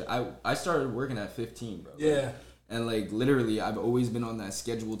school and shit, I started working at 15, bro. yeah. Like, and like literally, I've always been on that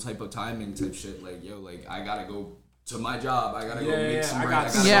schedule type of timing type shit. Like, yo, like I gotta go to my job. I gotta go make some bread.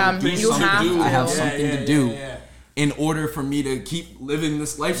 I gotta Yeah, go do you something. have to. I have Yeah, something to do in order for me to keep living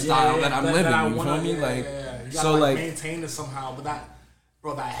this lifestyle that I'm living. You feel me? Like, you gotta so like maintain it somehow. But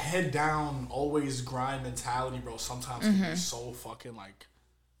that head down, always grind mentality, bro. Sometimes can be so fucking like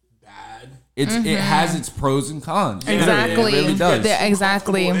bad. it has its pros and cons. Exactly. It really does. Yeah,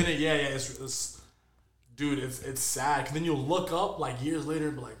 exactly. In it. Yeah. It's dude, it's sad. Cause then you'll look up like years later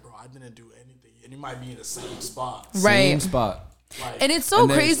and be like, bro, I didn't do anything, and you might be in the same spot. Right. Same spot. Like, And it's so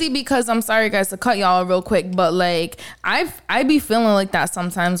crazy because I'm sorry guys to cut y'all real quick, but like I be feeling like that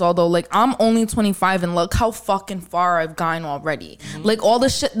sometimes, although like I'm only 25 and look how fucking far I've gone already. Like all the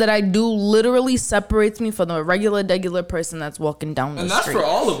shit that I do literally separates me from the regular person that's walking down the And that's street. for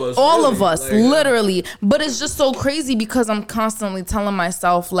all of us. All really. of us, Like, literally. But it's just so crazy because I'm constantly telling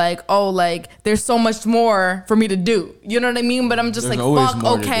myself like, oh, like there's so much more for me to do. You know what I mean? But I'm just There's like, always fuck,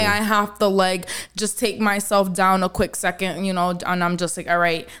 more to okay, do. I have to like just take myself down a quick second, you know, and I'm just like, all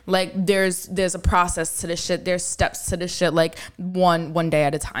right, like there's a process to this shit. There's steps to this shit, like one day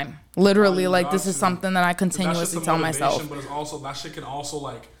at a time. Literally, like this is something that I continuously tell myself. But it's also that shit can also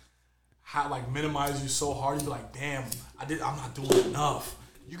like minimize you so hard. You be like, damn, I'm not doing enough.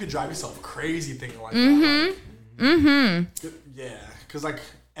 You could drive yourself crazy thinking like that. Like, yeah, because like,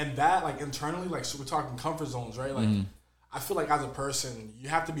 and that like internally, like, so we're talking comfort zones, right? Like, I feel like as a person, you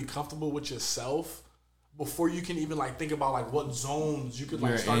have to be comfortable with yourself before you can even like think about like what zones you could like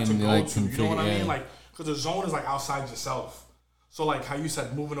You're start to in, go like, to. You know what I yeah. mean? Like, because the zone is like outside yourself. So like how you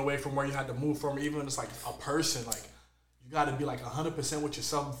said, moving away from where you had to move from, even just like a person, like you got to be like 100% with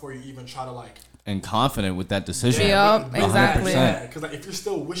yourself before you even try to like. And confident with that decision. Yup, with that, exactly. Yeah, because like if you're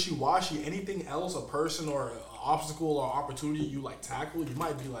still wishy-washy, anything else, a person or an obstacle or opportunity you like tackle, you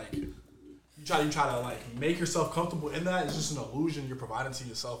might be like, you try to like make yourself comfortable in that. It's just an illusion you're providing to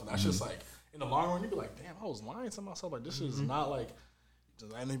yourself, and that's just like in the long run, you'd be like, damn, I was lying to myself. Like this is not like.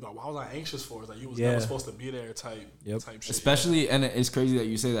 Like, why was I anxious for? It's like you was never supposed to be there, type shit. Especially, and it's crazy that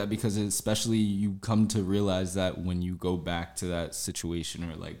you say that because especially you come to realize that when you go back to that situation,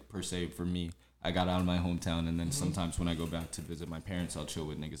 or like per se for me, I got out of my hometown, and then sometimes when I go back to visit my parents, I'll chill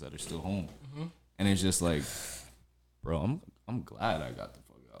with niggas that are still home, and it's just like, bro, I'm glad I got the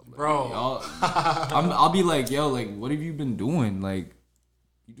fuck out, like, Bro. I'll be like, yo, like, what have you been doing, like?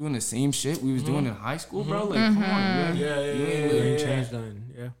 You doing the same shit we was doing in high school, bro? Like, come on, you ain't changed nothing.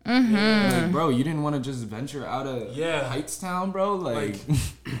 Yeah. like, bro, you didn't want to just venture out of Heightstown, bro? Like,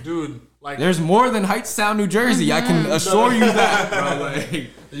 Dude, like there's more than Heightstown, New Jersey. I can assure you that, bro. Like,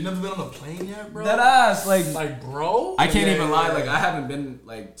 you never been on a plane yet, bro? that ass, like, bro. I can't even lie. Like, I haven't been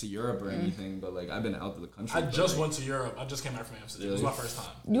like to Europe or anything, but like, I've been out of the country. I but, just like, went to Europe. I just came back from Amsterdam. It was my first time.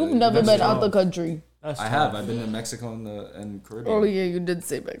 You've never been out the country. I have. I've been to Mexico and Caribbean. Oh yeah, you did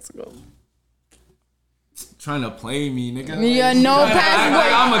say Mexico. Trying to play me, nigga. Yeah, no passport.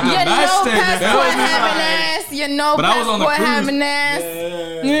 Like I'm a domestic. passport having ass. You know But I was on the passport cruise. having ass.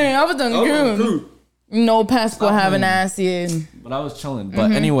 Yeah, I was on the cruise. No passport having ass. Yeah. But I was chilling.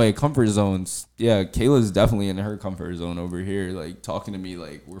 But anyway, comfort zones. Yeah, Kayla's definitely in her comfort zone over here, like talking to me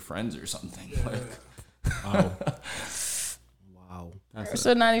like we're friends or something. Like, Wow.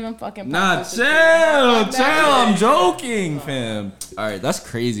 So not even fucking. nah, chill. I'm joking, fam. All right, that's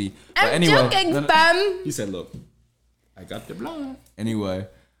crazy. But I'm anyway, joking, fam. He said, "Look, I got the blood." Anyway,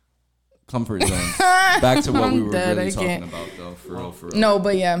 comfort zones. Back to what we were dead, really I talking can't. about, though. For real, for real. No,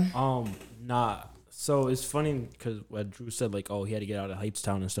 but yeah. Nah. So it's funny because what Drew said, like, oh, he had to get out of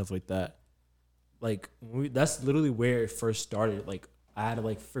Hypestown and stuff like that. Like, that's literally where it first started. Like, I had to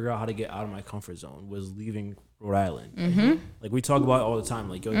like figure out how to get out of my comfort zone. Was leaving Rhode Island. Like we talk about it all the time.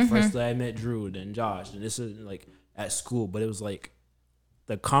 Like, yo, the first day I met Drew, then Josh, and this is like at school. But it was like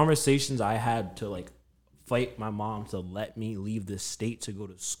the conversations I had to like fight my mom to let me leave the state to go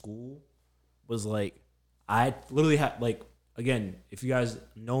to school was like I literally had like. Again, if you guys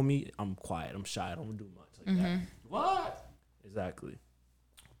know me, I'm quiet. I'm shy. I don't do much like that. What? Exactly.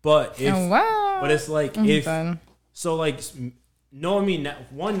 But if, but it's like if done. so, like knowing me now.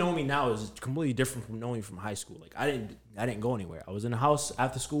 Knowing me now is completely different from knowing me from high school. Like I didn't go anywhere. I was in the house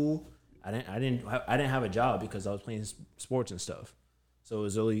after school. I didn't have a job because I was playing sports and stuff. So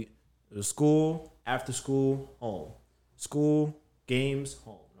it was school, after school, home, school, games,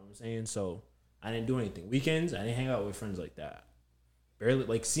 home. You know what I'm saying? So. I didn't do anything. Weekends, I didn't hang out with friends like that. Barely,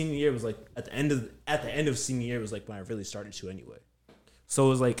 like senior year was like at the end of senior year was like when I really started to anyway. So it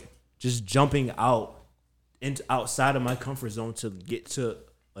was like just jumping outside of my comfort zone to get to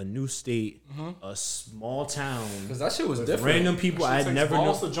a new state, a small town. Because that shit was different. Random people I had never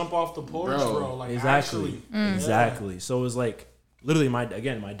known. To jump off the porch, bro. Like Exactly. actually. Exactly. So it was like literally my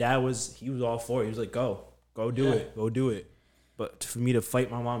dad was all for it. He was like, go do it. But for me to fight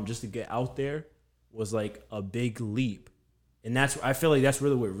my mom just to get out there was like a big leap. And I feel like that's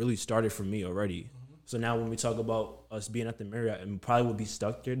really where it really started for me already. So now when we talk about us being at the Marriott and probably would be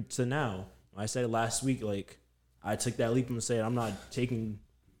stuck there to now, I said last week, like I took that leap and said, I'm not taking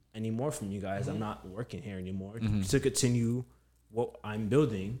any more from you guys. I'm not working here anymore to continue what I'm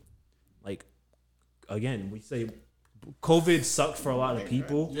building. Like, again, we say COVID sucked for a lot of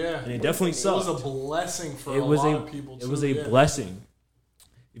people. Yeah, and it definitely sucked. It was a blessing for a lot of people. Too. It was a blessing.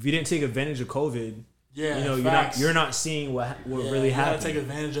 If you didn't take advantage of COVID, you're not seeing what really happened. You gotta take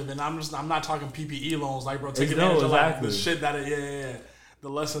advantage of it. And I'm not talking PPE loans, like bro. Take advantage of like the shit that the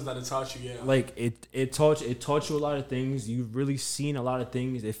lessons that it taught you. Yeah, like it taught you a lot of things. You've really seen a lot of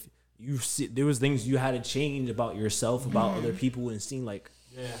things. If you see, there was things you had to change about yourself, about other people, and seen like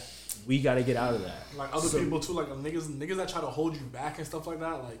we got to get out of that. Like other people too, like niggas that try to hold you back and stuff like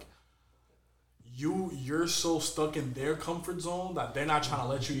that, like. You're so stuck in their comfort zone that they're not trying to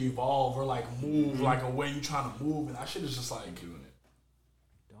let you evolve or like move like a way you trying to move, and that shit is just like I'm doing it.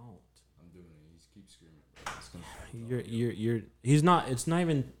 I'm doing it. He keeps screaming. He's not. It's not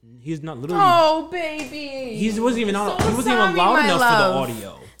even. He's not literally. Oh baby. He wasn't even loud enough for the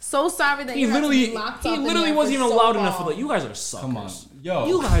audio. So sorry that he literally wasn't even loud enough for the. You guys are suckers. Come on, yo.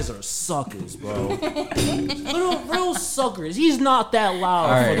 You guys are suckers, bro. real suckers. He's not that loud.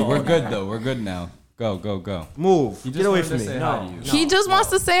 All right, for the we're audio. good though. We're good now. Go. Move. He just Get away wanted from to me. say hi to you. He just wants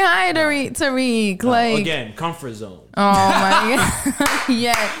to say hi to Tariq. Like again, comfort zone. Oh my god.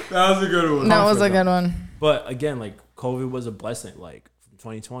 Yeah. That was a good one. That was a good one. But again, like COVID was a blessing. Like from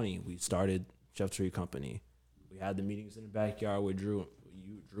 2020, we started Chef Tariq Company. We had the meetings in the backyard with Drew.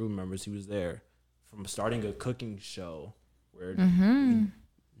 Drew remembers, he was there. From starting a cooking show where none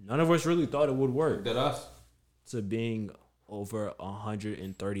of us really thought it would work. Did us? To being over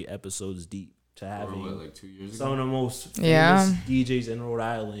 130 episodes deep. To having like 2 years some ago? of the most famous DJs in Rhode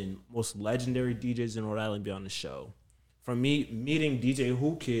Island, most legendary DJs in Rhode Island be on the show. From me meeting DJ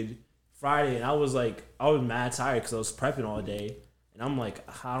Who Kid Friday, and I was mad tired because I was prepping all day. And I'm like,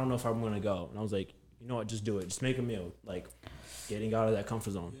 I don't know if I'm going to go. And I was like, you know what, just do it. Just make a meal. Like, getting out of that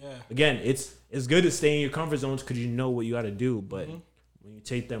comfort zone. Yeah. Again, it's good to stay in your comfort zones because you know what you got to do. But when you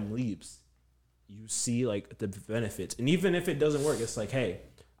take them leaps, you see like the benefits. And even if it doesn't work, it's like, hey,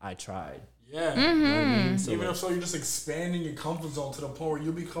 I tried. Yeah. You know what I mean? So even if so, you're just expanding your comfort zone to the point where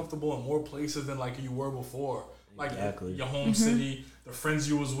you'll be comfortable in more places than like you were before. Like your home city, the friends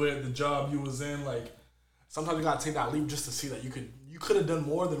you was with, the job you was in. Like sometimes you gotta take that leap just to see that you could have done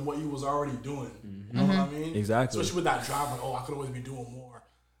more than what you was already doing. You know what I mean? Exactly. Especially with that drive, like, I could always be doing more.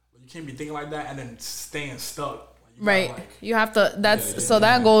 But you can't be thinking like that and then staying stuck. Right. You have to.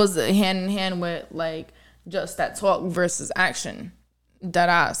 That goes hand in hand with like just that talk versus action. That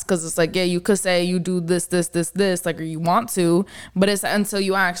ass, because it's like, yeah, you could say you do this, like, or you want to, but it's until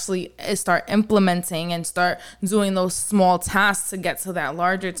you actually start implementing and start doing those small tasks to get to that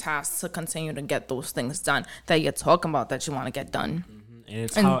larger task to continue to get those things done that you're talking about that you want to get done. And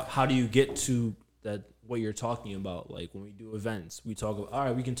it's how do you get to that what you're talking about? Like when we do events, we talk about, all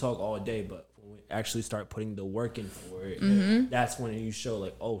right, we can talk all day, but when we actually start putting the work in for it, that's when you show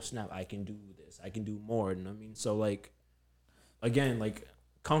like, oh snap, I can do this, I can do more. And I mean, so like. Again, like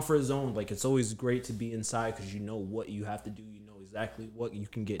comfort zone, like it's always great to be inside because you know what you have to do. You know exactly what you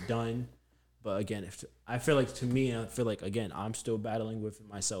can get done. But again, I feel like again, I'm still battling with it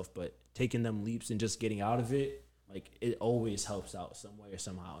myself. But taking them leaps and just getting out of it, like it always helps out some way or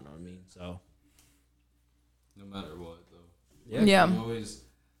somehow. You know what I mean? So no matter what, though. Yeah. You always.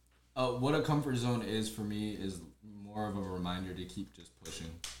 What a comfort zone is for me is more of a reminder to keep just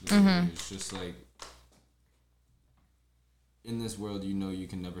pushing. It's just like. In this world, you know you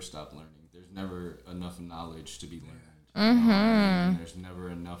can never stop learning. There's never enough knowledge to be learned. There's never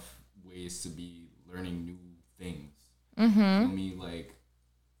enough ways to be learning new things. For me, like,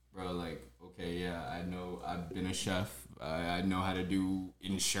 bro, like, okay, yeah, I know I've been a chef. I know how to do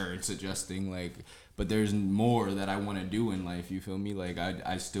insurance adjusting, like, but there's more that I want to do in life. You feel me? Like,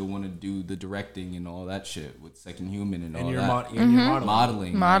 I still want to do the directing and all that shit with Second Human and all that.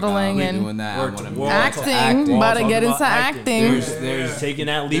 Modeling. Modeling like, and doing that. I want to acting. About to get into acting. There's taking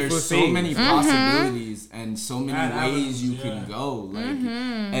that leap of faith. There's so many possibilities and so many ways you can go. Like,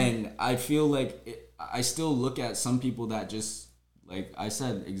 and I feel like I still look at some people that just. Like I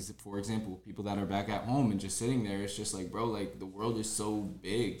said, for example, people that are back at home and just sitting there, it's just like, bro, like the world is so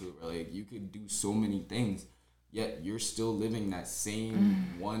big. Like you could do so many things, yet you're still living that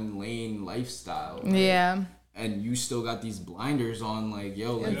same one lane lifestyle. Like, yeah. And you still got these blinders on, like,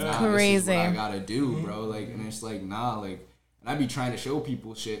 yo, like, nah, crazy. This is what I gotta do, bro. Like, and it's like, nah, like, and I be trying to show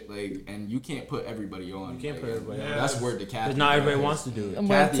people shit, like, and you can't put everybody on. You can't put everybody on. That's word to Kathy. Because not everybody wants to do it.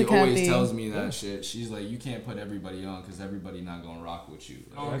 Kathy always tells me that shit. She's like, you can't put everybody on because everybody not gonna rock with you.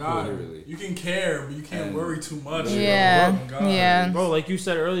 Like, oh God, literally. You can care, but you can't worry too much. Yeah, Bro, like you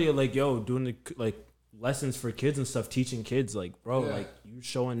said earlier, like yo, doing the like lessons for kids and stuff, teaching kids, like, bro, Yeah. like, you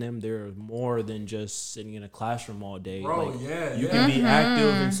showing them they're more than just sitting in a classroom all day. Bro, like, yeah, you yeah. can be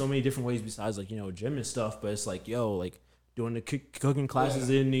active in so many different ways besides, like, gym and stuff. But it's like, yo, like, doing the cooking classes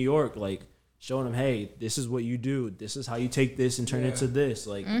in New York, like, showing them, hey, this is what you do. This is how you take this and turn it to this.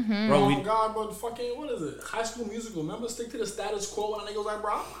 Like, bro, Oh God, bro, fucking what is it? High School Musical. Remember, stick to the status quo. And they goes like,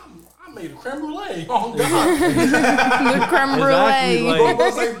 bro, I made a creme brulee. Oh God, The creme Exactly, brulee. like- bro,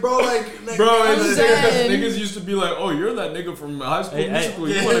 it's like, bro, like, Bro, I'm it's dead. niggas used to be like, "Oh, you're that nigga from High School Hey, Musical.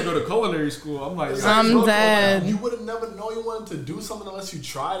 yeah. You want to go to culinary school?" I'm like, I'm bro, dead. You would have never known you wanted to do something unless you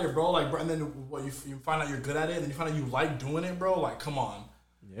tried it, bro. Like, bro, and then what you find out you're good at it, and you find out you like doing it, bro. Like, come on.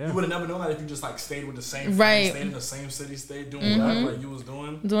 yeah. You would have never known that if you just like stayed with the same friends, Right. stayed in the same city, stayed doing whatever like you was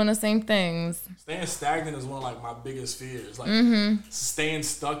doing. Doing the same things. Staying stagnant is one of like my biggest fears. Like staying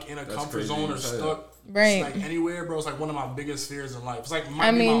stuck in a comfort crazy zone or you say stuck Right. like anywhere, bro. It's like one of my biggest fears in life. It's like might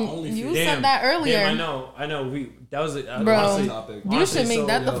I be my mean, only you fear. said that earlier. Damn, I know. That was it. Bro, Honestly, topic. you should make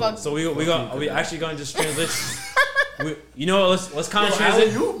that the fuck. So we actually gonna just transition. Let's kind of Bro,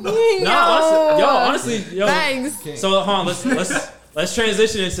 transition. you know. Yo, honestly, yo. Thanks. So hold on, let's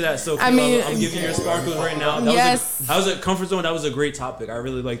transition into that. So I mean, I'm giving you your sparkles right now. Yes. That was a comfort zone. That was a great topic. I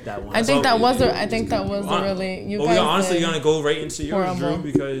really like that one. I think So- that was a really. You But guys we are honestly did. gonna go right into yours, Horrible.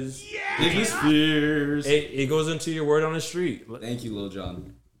 Drew, because biggest fears. it goes into your word on the street. Thank you, Lil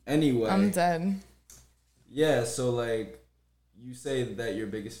Jon. Anyway, I'm dead. yeah. So like, you say that your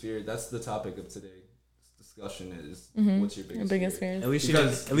biggest fear. That's the topic of today's discussion. Is what's your biggest, Your biggest fear? fears. At least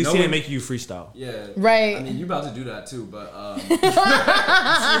Because he no didn't one- make you freestyle. Yeah. Right. I mean, you about to do that too, but It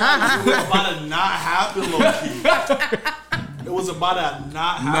was about to not happen, low key. It was about to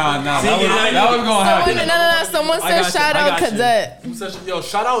not happen. nah. See, That was yeah, that was gonna happen. No. Someone I said got you, shout I out got you. Cadet. Who said, yo,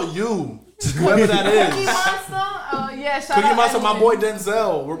 shout out you, whoever that Cookie is. Monster? Oh yeah, shout Cookie out. Monster, my Edwin. boy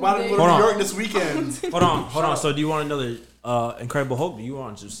Denzel. We're about to go to Hold New on. York this weekend. Hold on. So do you want another Incredible Hulk? Do you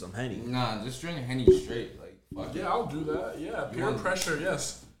want just some Henny? Nah, just drink Henny straight. Like, fuck Yeah, I'll do that. Yeah, peer want- pressure.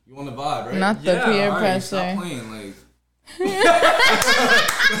 Yes. You want the vibe, right? Not the Yeah, peer All right, pressure. stop playing. Like,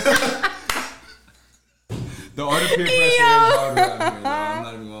 the art of peer pressure is hard around here.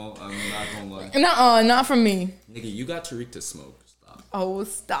 Though. I'm not gonna lie. No, not from me. Nigga, you got Tariq to smoke. Stop. Oh,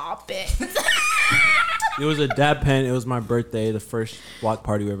 stop it. It was a dab pen. It was my birthday, the first block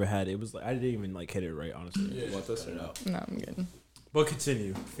party we ever had. It was like I didn't even like hit it right, honestly. Yeah. Want this or no? No, I'm good. But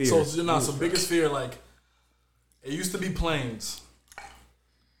continue. Fear. So biggest fear, like, it used to be planes.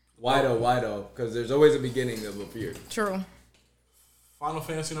 Why though? Because there's always a beginning of a fear. True. Final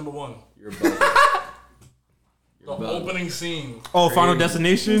Fantasy #1. You're above. The opening scene. Oh, Final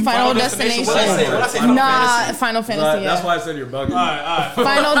Destination. Final Destination. What I say? Final Nah, Fantasy? Final Fantasy. That's Yeah. why I said you're bugging. Alright.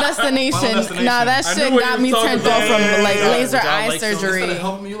 Final Destination. Destination. Nah, that I shit knew what got you me was turned talking off from about. like Yeah. laser Y'all eye like so surgery. Instead of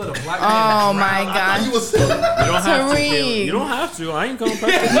helping me, you let a black man Oh drown. my I thought God. you was You don't have to. Tariq. Caleb. You don't have to. I ain't gonna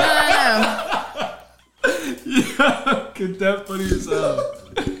press No. Could that funny as hell?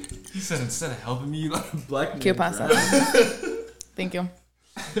 He said instead of helping me, you let a black man. ¿Qué pasa? drown. Thank you.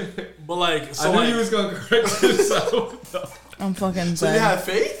 But like, so I knew like, you was gonna correct yourself. I'm fucking so you dead. had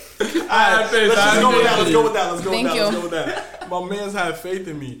faith? had faith. Let's I just go had with that. faith. Let's go with that. Let's go Thank with that. you. Let's go with that. My man's had faith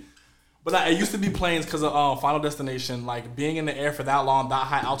in me. But like, it used to be planes because of Final Destination. Like being in the air for that long, that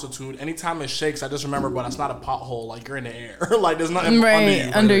high altitude. Anytime it shakes, I just remember, but it's not a pothole. Like you're in the air. Like there's nothing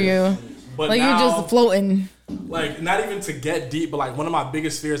Right under you. you. But Like now, you're just floating. like not even to get deep, but like one of my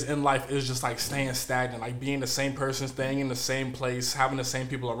biggest fears in life is just like staying stagnant, like being the same person, staying in the same place, having the same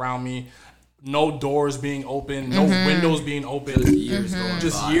people around me, no doors being open, no windows being open, Years going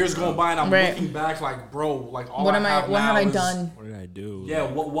just by, years bro. going by, and I'm Right. looking back like, bro, like all What I am I? have What have now I is- done? What did I do? Yeah,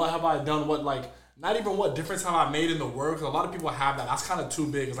 what have I done? What like not even what difference have I made in the world? Because a lot of people have that. That's kind of too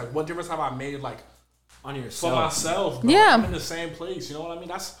big. It's like what difference have I made like On for yourself. myself? Bro? Yeah. I'm in the same place. You know what I mean?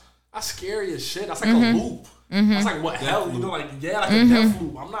 That's scary as shit. That's like a loop. That's like what hell? You know, like like a death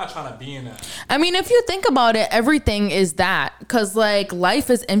loop. I'm not trying to be in that. I mean, if you think about it, everything is that, because like life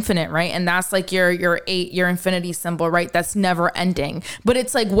is infinite, right? And that's like your infinity symbol, right? That's never ending. But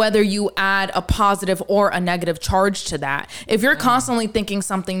it's like whether you add a positive or a negative charge to that. If you're constantly thinking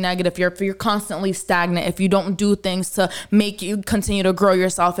something negative, if you're constantly stagnant, if you don't do things to make you continue to grow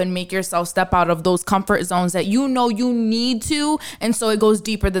yourself and make yourself step out of those comfort zones that you know you need to, and so it goes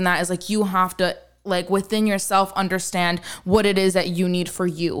deeper than that. It's like you have to like within yourself understand what it is that you need for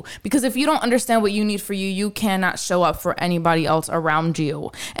you. Because if you don't understand what you need for you, you cannot show up for anybody else around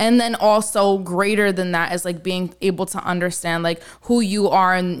you. And then also greater than that is like being able to understand like who you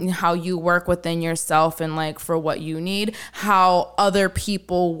are and how you work within yourself and like for what you need, how other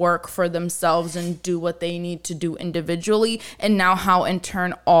people work for themselves and do what they need to do individually, and now how in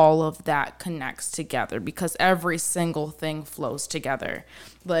turn all of that connects together because every single thing flows together.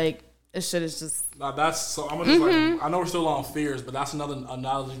 Like, this shit is just... Now that's so. I'm gonna just like. I know we're still on fears, but that's another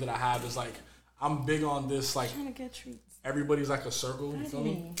analogy that I have. Is like I'm big on this. Like trying to get treats. Everybody's like a circle. You feel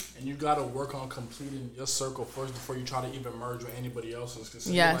me? And you gotta work on completing your circle first before you try to even merge with anybody else's. Because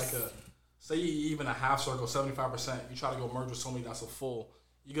say you even a half circle, 75%. You try to go merge with somebody that's a full.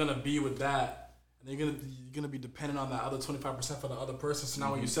 You're gonna be with that, and then you're gonna be dependent on that other 25% for the other person. So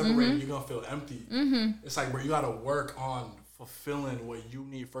now when you separate, you're gonna feel empty. It's like where you gotta work on fulfilling what you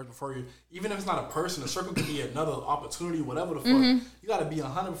need first before you, even if it's not a person, a circle could be another opportunity, whatever the fuck. You gotta be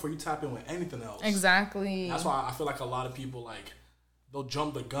 100 before you tap in with anything else. Exactly. That's why I feel like a lot of people like they'll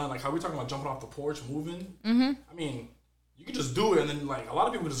jump the gun, like how we talking about jumping off the porch, moving. I mean, you can just do it, and then like a lot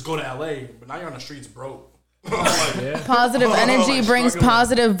of people just go to LA, but now you're on the streets broke. Like, positive energy like brings struggling.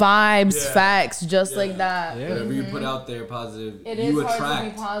 positive vibes, facts, just like that. Whatever you put out there, positive, It you is hard attract.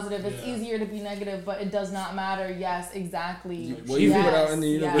 to be positive. It's easier to be negative, but it does not matter. Yes, exactly. What you put out in the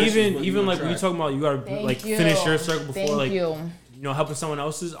universe. Even like when you talking about you gotta Thank you. finish your circle before Thank you. helping someone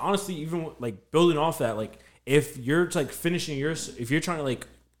else's. Honestly, even like building off that, like if you're like finishing if you're trying to like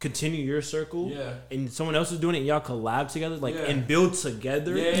continue your circle, and someone else is doing it, and y'all collab together, like and build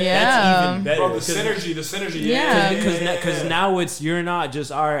together. That's even better. Bro, the synergy. Because now it's you're not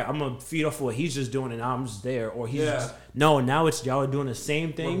just all right. I'm gonna feed off what he's just doing, and I'm just there, or he's just, no. Now it's y'all are doing the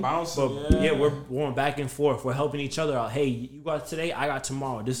same thing, we're bouncing, but we're going back and forth. We're helping each other out. Hey, you got today, I got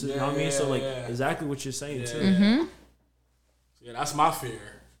tomorrow. This is you know what I mean. So like exactly what you're saying too. Yeah, that's my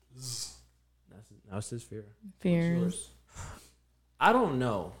fear. That's his fear. Fears. I don't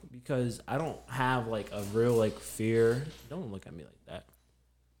know because I don't have like a real like fear. Don't look at me like that.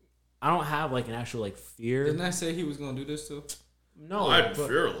 I don't have like an actual like fear. Didn't I say he was gonna do this too? No, I'm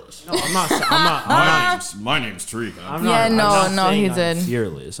fearless. No, I'm not. My name's Tariq. I'm not he saying did. I'm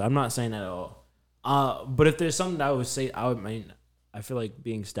fearless. I'm not saying that at all. But if there's something that I would say, I feel like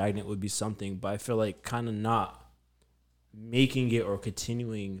being stagnant would be something, but I feel like kind of not making it or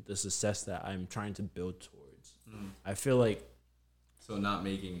continuing the success that I'm trying to build towards. I feel like. So not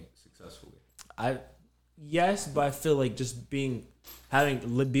making it successfully. Yes, but I feel like just being able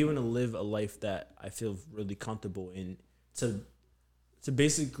to live a life that I feel really comfortable in to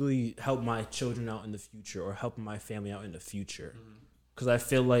basically help my children out in the future or help my family out in the future. Because I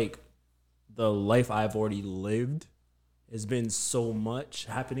feel like the life I've already lived has been so much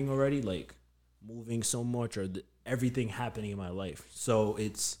happening already, like moving so much or everything happening in my life. So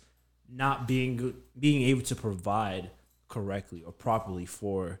it's not being able to provide correctly or properly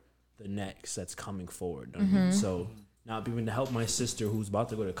for the next that's coming forward. So not being able to help my sister who's about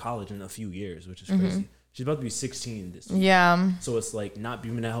to go to college in a few years, which is crazy. She's about to be 16 this week. Yeah. So it's like not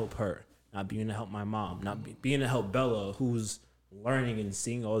being able to help her, not being able to help my mom, not being able to help Bella, who's learning and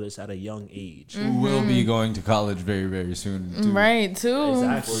seeing all this at a young age. Who will be going to college very, very soon. Too. Right, too.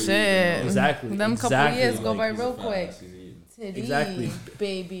 Exactly. Shit. Exactly. Them couple years go by Like, real quick. Exactly.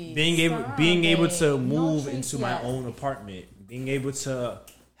 Baby. Being able to move No into my own apartment, being able to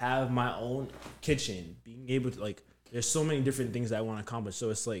have my own kitchen, being able to like, there's so many different things that I want to accomplish.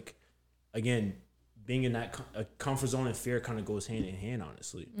 So it's like, again, being in that comfort zone and fear kind of goes hand in hand,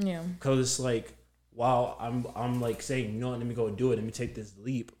 honestly. Yeah. Because it's like, while I'm like saying, you know what, let me go do it, let me take this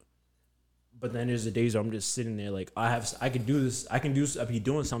leap. But then there's the days where I'm just sitting there like, I can do this, I be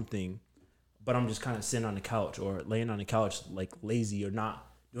doing something, but I'm just kind of sitting on the couch or laying on the couch like lazy or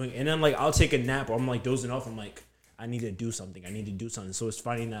not doing. And then like I'll take a nap or I'm like dozing off. I'm like, I need to do something. So it's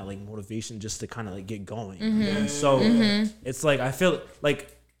finding that like motivation just to kind of like get going. And so it's like I feel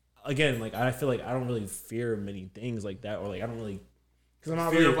like again like I feel like I don't really fear many things like that or like I don't really because I'm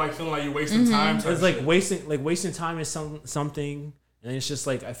not fear really of like feeling like you're wasting time. It's like wasting time is something. And it's just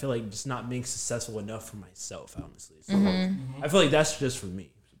like I feel like just not being successful enough for myself, honestly. So I feel like that's just for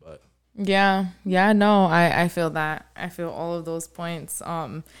me. But Yeah, no, I feel that. I feel all of those points.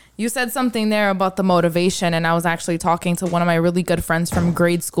 You said something there about the motivation, and I was actually talking to one of my really good friends from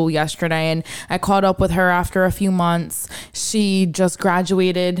grade school yesterday, and I caught up with her after a few months. She just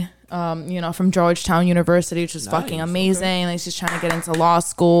graduated, from Georgetown University, which is fucking amazing. Okay. Like she's trying to get into law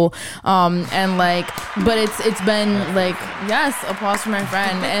school, and like, but it's been like, yes, applause for my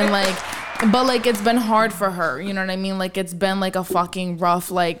friend, and like. but like it's been hard for her, you know what I mean? Like it's been like a fucking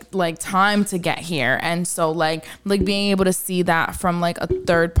rough like time to get here. And so like being able to see that from like a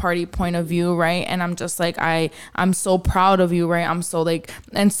third party point of view, right? And I'm just like I'm so proud of you, right? I'm so like,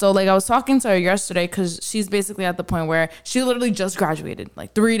 and so like I was talking to her yesterday because she's basically at the point where she literally just graduated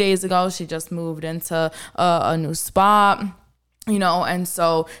like 3 days ago. She just moved into a new spot, you know, and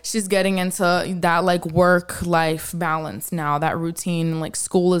so she's getting into that like work life balance now, that routine. Like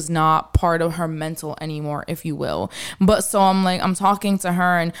school is not part of her mental anymore, if you will. But so I'm talking to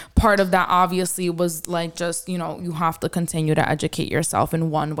her, and part of that obviously was like just, you know, you have to continue to educate yourself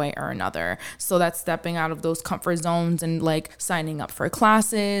in one way or another. So that's stepping out of those comfort zones and like signing up for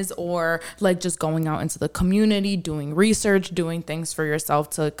classes, or like just going out into the community, doing research, doing things for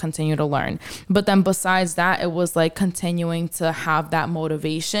yourself to continue to learn. But then besides that, it was like continuing to have that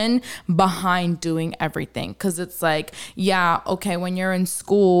motivation behind doing everything. Because it's like, yeah, okay, when you're in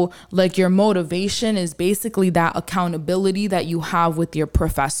school, like your motivation is basically that accountability that you have with your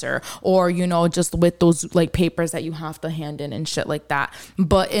professor, or, you know, just with those like papers that you have to hand in and shit like that.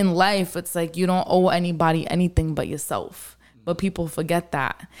 But in life, it's like you don't owe anybody anything but yourself. But people forget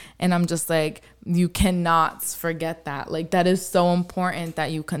that. And I'm just like, you cannot forget that. Like that is so important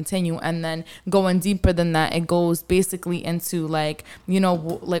that you continue. And then going deeper than that, it goes basically into like, you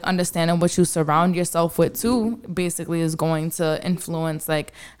know, like understanding what you surround yourself with too, basically is going to influence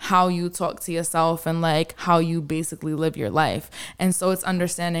like how you talk to yourself and like how you basically live your life. And so it's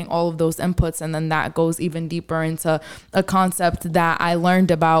understanding all of those inputs. And then that goes even deeper into a concept that I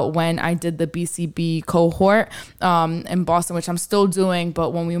learned about when I did the BCB cohort in Boston, which I'm still doing. But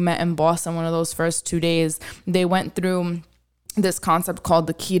when we met in Boston, one of those first 2 days, they went through this concept called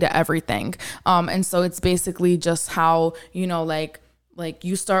the key to everything. And so it's basically just how, you know, like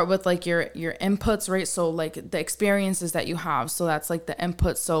you start with like your inputs, right? So like the experiences that you have. So that's like the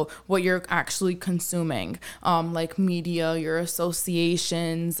input. So what you're actually consuming, like media, your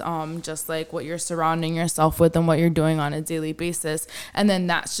associations, just like what you're surrounding yourself with and what you're doing on a daily basis. And then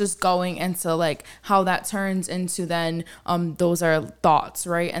that's just going into like how that turns into then, those are thoughts,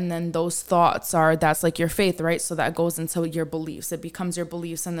 right? And then those thoughts that's like your faith, right? So that goes into your beliefs. It becomes your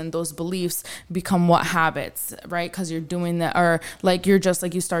beliefs. And then those beliefs become what habits, right? Because you're doing that, or like you're just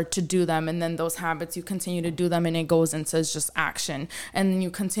like, you start to do them, and then those habits, you continue to do them, and it goes into just action. And then you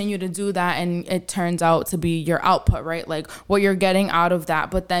continue to do that, and it turns out to be your output, right? Like what you're getting out of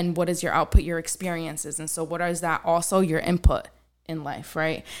that. But then what is your output? Your experiences. And so what is that? Also your input in life,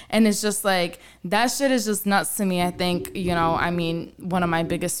 right? And it's just like, that shit is just nuts to me. I think, you know, I mean, one of my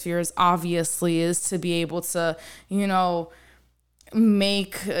biggest fears obviously is to be able to, you know,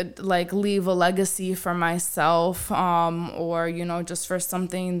 leave a legacy for myself, or, you know, just for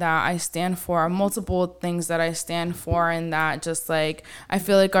something that I stand for, multiple things that I stand for, and that just like I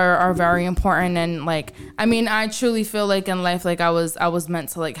feel like are very important. And like, I mean, I truly feel like in life, like I was meant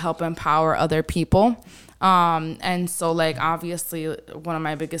to like help empower other people. And so like obviously one of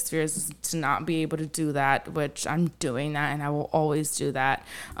my biggest fears is to not be able to do that, which I'm doing that, and I will always do that.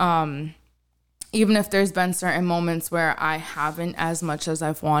 Even if there's been certain moments where I haven't as much as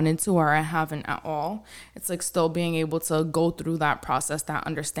I've wanted to, or I haven't at all, it's like still being able to go through that process, that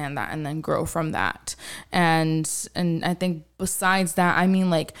understand that, and then grow from that. And I think besides that, I mean,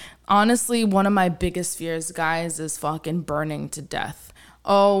 like, honestly, one of my biggest fears, guys, is fucking burning to death.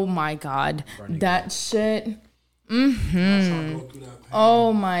 Oh my God. That shit.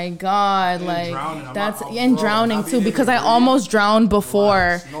 Oh my God, like that's and drowning too, because I almost drowned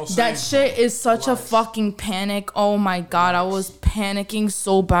before. That shit is such a fucking panic. Oh my God, I was panicking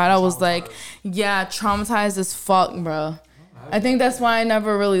so bad. I was like, yeah, traumatized as fuck, bro. I think that's why I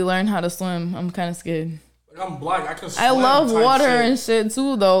never really learned how to swim. I'm kind of scared. I'm black. I can swim. I love water and shit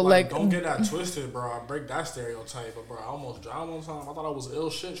too, though. Like, don't get that twisted, bro. I break that stereotype, but bro, I almost drowned one time. I thought I was ill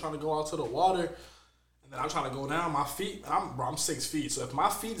shit trying to go out to the water. And I'm trying to go down, my feet, I'm 6 feet. So if my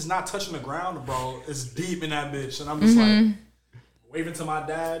feet is not touching the ground, bro, it's deep in that bitch. And I'm just like waving to my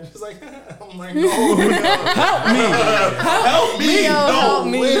dad. He's like, I'm like, no, help me. Help me. Yo, no, help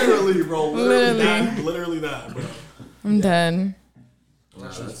me. Literally, bro. Literally that, bro. I'm dead.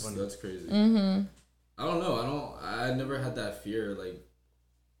 That's crazy. I don't know. I never had that fear, like,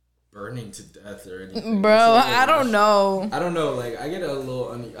 burning to death or anything. Bro, I don't know. I don't know. Like, I get a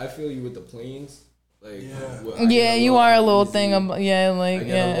little, I feel you with the planes. Like, yeah, you are a little thing about,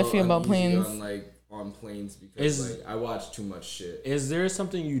 iffy about planes. On planes because I watch too much shit. Is there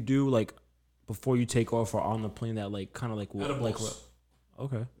something you do like before you take off or on the plane that like kind of like what?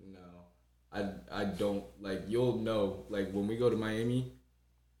 Okay. No, I don't, like, you'll know, like, when we go to Miami,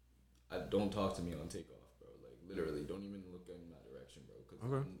 don't talk to me on takeoff, bro. Like, literally, don't even look in my direction, bro.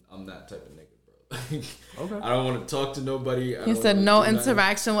 Because I'm that type of nigga, bro. Okay. I don't want to talk to nobody. He said no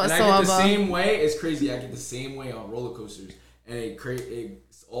interaction whatsoever. And I get the same way. It's crazy. I get the same way on roller coasters, and it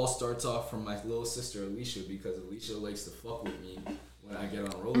all starts off from my little sister Alicia, because Alicia likes to fuck with me when I get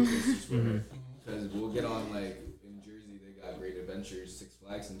on roller coasters with her. Because we'll get on, like, in Jersey, they got Great Adventures, Six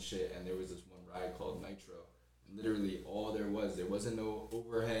Flags and shit, and there was this one ride called Nitro. Literally all there wasn't no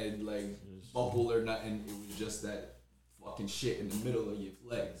overhead, like, bubble or nothing. It was just that fucking shit in the middle of your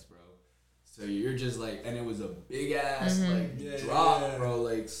legs, bro. So you're just like, and it was a big ass drop, bro.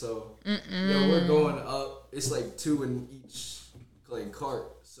 Like, so we're going up. It's like 2 in each like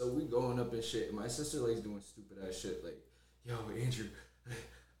cart. So we going up and shit. And my sister likes doing stupid ass shit. Like, yo, Andrew,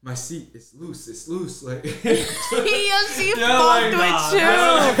 my seat is loose. It's loose. Like, she fucked with you. She fucked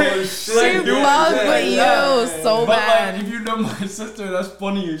with you so but bad. like, if you know my sister, that's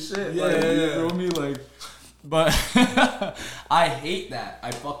funny as shit. Yeah, like, yeah. You feel me? Like, but I hate that.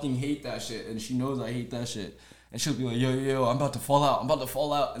 I fucking hate that shit. And she knows I hate that shit. And she'll be like, yo, I'm about to fall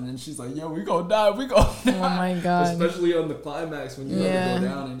out. And then she's like, yo, we gonna die. Oh my God. Especially on the climax when you let it go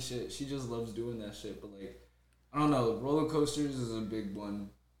down and shit. She just loves doing that shit. But like, I don't know. Roller coasters is a big one.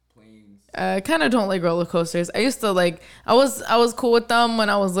 Planes. I kind of don't like roller coasters. I used to like, I was cool with them when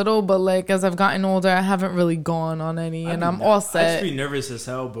I was little, but like as I've gotten older, I haven't really gone on any, and I'm all I set. just be nervous as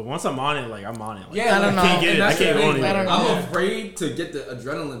hell, but once I'm on it, like I'm on it. Like, Yeah, I don't know. I can't get it. I can't go anywhere. I don't know. I'm afraid to get the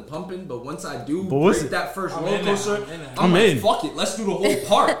adrenaline pumping, but once I do what's break it? that first I'm roller in coaster, it. I'm like, in. fuck it, let's do the whole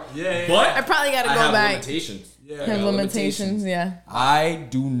park. Yeah. But I probably gotta I go have back. limitations. Yeah. Have limitations, yeah. I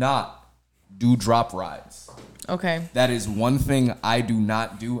do not do drop rides. Okay. That is one thing I do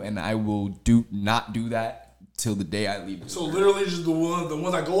not do, and I will not do that till the day I leave. So literally just the ones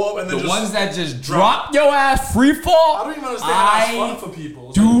that go up and then The just ones that just drop your ass free fall. I don't even understand how that's fun for people.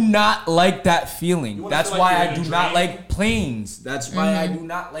 It's Do like, not like that feeling. wanna That's feel why like I you're do in a not dream? like planes. That's why I do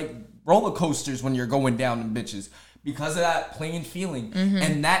not like roller coasters when you're going down them bitches. Because of that plane feeling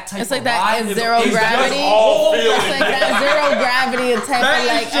and that type It's of like that ride is zero just gravity. all It's feeling. like that zero gravity type That of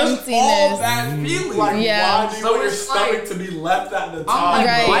like is just all emptiness. that feeling. like Yeah. why do you So want your it's stomach like- to be left at the I'm top? like,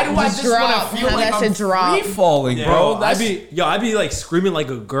 Right. why do I Just just want drop. to feel Have like that I'm shit drop. free falling, Yeah, bro? I'd be like screaming like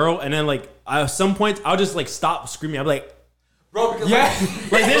a girl, and then like at some point I'll just like stop screaming. I'm like, Bro, because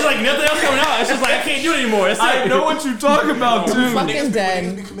like there's like nothing else coming out. It's just like I can't do it anymore. It's I like, know what you're talking about, too. Fucking niggas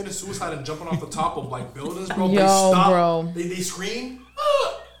dead. be committing suicide and jumping off the top of like buildings, bro. Yo, they stop, bro. They scream.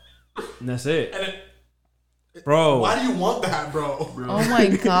 And that's it, And bro. why do you want that, bro? Oh my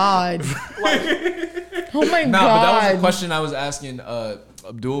God. Oh my No, but that was a God. question I was asking.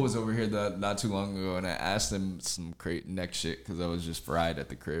 Abdul was over here not too long ago, and I asked him some neck shit because I was just fried at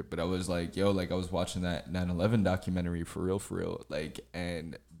the crib. But I was like, yo, like I was watching that 9/11 documentary for real, like,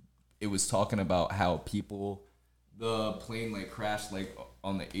 and it was talking about how the plane like crashed like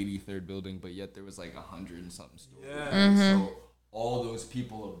on the 83rd building, but yet there was like 100 and something stories. Yeah. So all those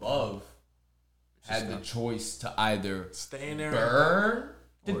people above had the choice to either Stay in there. burn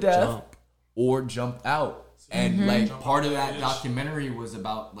to Or death jump. or jump out. And like Jump part of off that the edge. documentary was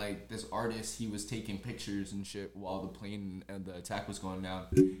about like this artist. He was taking pictures and shit while the plane and the attack was going down,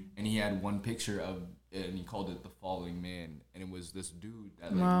 and he had one picture of it, and he called it the falling man, and it was this dude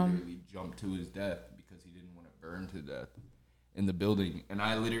that like literally jumped to his death because he didn't want to burn to death in the building. And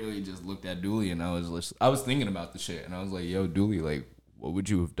I literally just looked at Dooley and I was thinking about the shit, and I was like, yo, Dooley, like, what would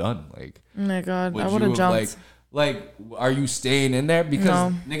you have done? Like, Oh my God. would I you would have have jumped. like, are you staying in there?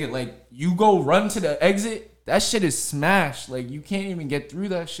 Because No. nigga, like, you go run to the exit, that shit is smashed. Like, you can't even get through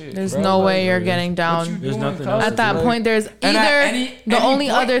that shit. There's bro. no Like, way you're what getting you down. There's doing, nothing cuz? else At that Like- point, there's and either at any the only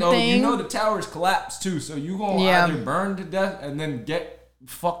point, other though, thing. you know the towers collapse too, so you gonna Yeah. either burn to death and then get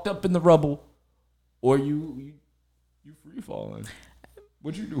fucked up in the rubble, or you free falling.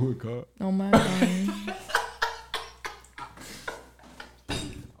 What you doing, cuz? Oh my God.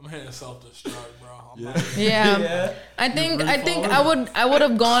 I'm hitting self-destruct, bro. Yeah. I think I would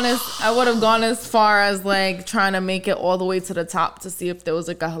have gone as far as like trying to make it all the way to the top to see if there was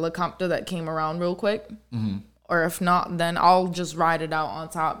like a helicopter that came around real quick. Or if not, then I'll just ride it out on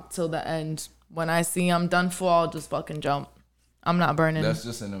top till the end. When I see I'm done for, I'll just fucking jump. I'm not burning. That's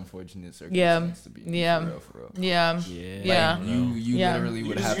just an unfortunate Yeah. circumstance to be in, Yeah. for real. Yeah. Yeah. You Yeah. literally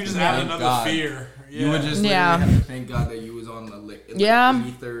would You have just to add thank another God. fear. You would just Yeah. literally have to thank God that you was on the like, Yeah.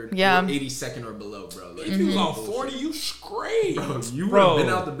 83rd, Yeah. or 82nd or below, bro. Like, If you was on 40, you straight. bro, you would Bro. have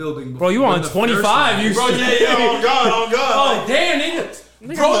been out the building. Bro, you when on the first 25? one- You Bro, yeah, on God. Oh damn, nigga.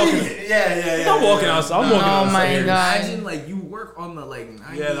 Yeah. I'm walking outside. I'm walking Oh outside. my here. God. Imagine like you work on the like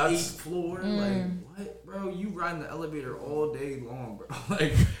 98th that's- floor. Like what, bro? bro, you riding the elevator all day long, bro.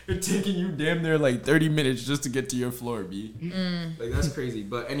 Like, it's taking you damn near like 30 minutes just to get to your floor, B. Like, that's crazy.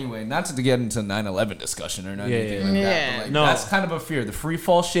 But anyway, not to get into 9/11 discussion or anything like that. But like, No. that's kind of a fear. The free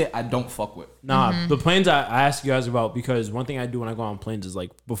fall shit, I don't fuck with. Nah, the planes I ask you guys about, because one thing I do when I go on planes is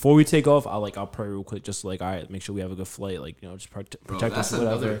like before we take off, I'll pray real quick, just like, all right, make sure we have a good flight, like, you know, just protect us, that's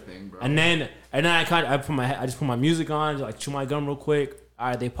whatever. another thing, bro. And then I just put my music on, like chew my gum real quick. All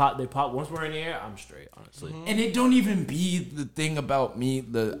right, they pop. Once we're in the air, I'm straight, honestly. And it don't even be the thing about me.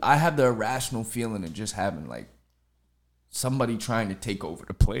 I have the irrational feeling of just having like somebody trying to take over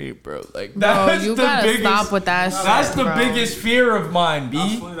the plane, bro. Like, that's you the gotta biggest, stop with that shit. That's the bro. biggest fear of mine,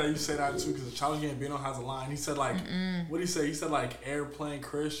 It's B. funny that you say that too, because Childish Gambino has a line. He said like, what did he say? He said like, airplane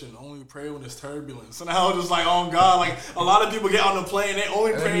Christian only pray when it's turbulence. And I was just like, oh God, like a lot of people get on the plane, they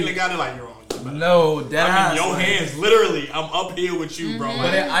only pray and they got it like, you're on. No, that your hands, literally, I'm up here with you, bro.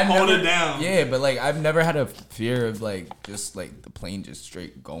 Like, I hold never, it down. Yeah, but like I've never had a fear of like just like the plane just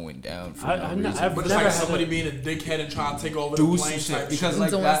straight going down for no reason. But it's like somebody being a dickhead and trying to take over the do plane some type shit because shit. like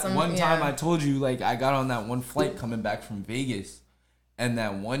Doing that some- one time yeah. I told you, like I got on that one flight coming back from Vegas, and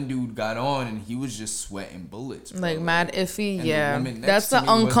that one dude got on and he was just sweating bullets, bro. Like mad iffy, And the yeah. woman next That's to an me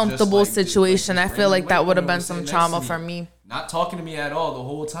was just, uncomfortable like, this, situation. like, I this feel like random that white would have woman been was some sitting trauma next to for me. Not talking to me at all the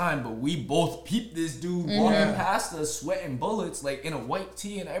whole time, but we both peeped this dude walking past us, sweating bullets, like in a white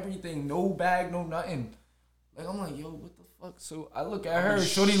tee and everything, no bag, no nothing. Like I'm like, yo, what the fuck? So I look at her,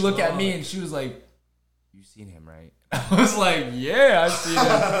 Shorty look at me, and she was like, "You seen him, right?" I was like, "Yeah, I seen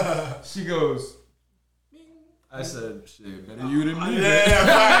him." She goes, "Bing." I said, "Shit, better you than me."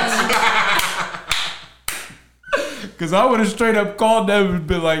 Cause I would have straight up called them and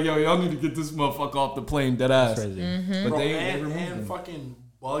been like, "Yo, y'all need to get this motherfucker off the plane, dead ass." Crazy. Mm-hmm. But Bro, they and removed him. fucking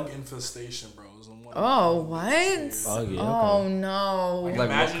bug infestation, bro. Is the one. Oh, what? Oh, yeah, Oh, no. Like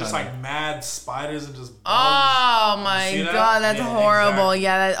Imagine what just kind like mad spiders and just bugs. Oh, my see that? God. That's Yeah, horrible. exactly.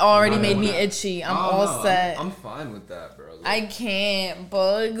 Yeah, that already Not made me doing that. itchy. I'm all set. I'm fine with that, bro. I can't.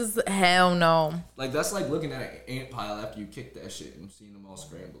 Bugs? Hell no. Like that's like looking at an ant pile after you kick that shit and seeing them all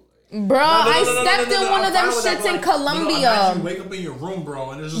scrambled. Bro, I stepped in one of them I'm fine with that, shits but, in like, Colombia. imagine you wake up in your room, bro,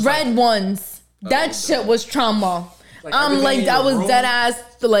 and there's just Red like, ones. That shit was trauma. Like, I'm everything like, in that your was room? dead ass,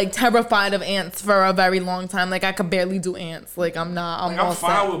 like, terrified of ants for a very long time. Like, I could barely do ants. Like, I'm not. I'm like, all I'm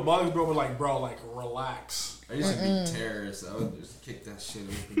fine set. with bugs, bro, but like, bro, like, relax. I used to be terrorist. I would just kick that shit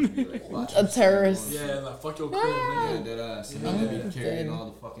open and be like, watch A terrorist. Yeah, like, fuck your crib, nigga. Yeah, dead ass. And then they'd be carrying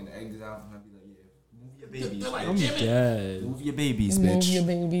all the fucking eggs out, and I'd be like, yeah, move your babies. They're like, I'm damn it. dead. Move your babies, Move bitch. your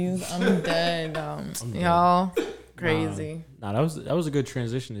babies. I'm dead. Y'all crazy. Nah, that was a good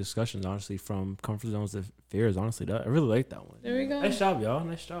transition discussion, honestly, from comfort zones to fears. Honestly, I really like that one. There we go. Nice job, y'all.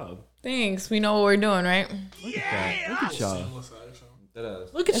 Nice job. Thanks. We know what we're doing, right? Look at y'all. Seamless action. Dead ass.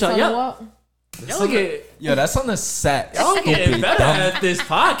 Look at It's y'all. on the Y'all, what? y'all get Yo, that's on the set. y'all getting Stupid better dumb. at this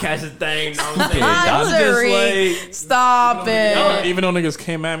podcasting thing. Know what I'm saying? Yeah, Y'all just Sponsoring. like Stop it. Even though niggas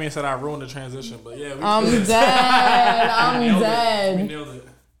came at me and said I ruined the transition, but yeah, we I'm did. dead. I'm We dead. nailed it.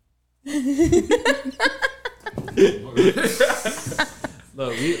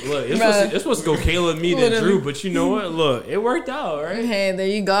 look, it's Bruh. supposed to go Kayla, me, then Literally. Drew. But you know what? Look, it worked out, right? Hey, there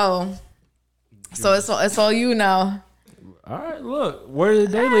you go. So it's all you now. All right, look, word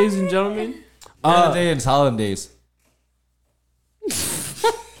of the day, ladies and gentlemen. Other day it's hollandaise.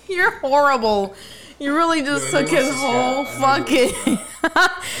 You're horrible. You really just took his whole fucking.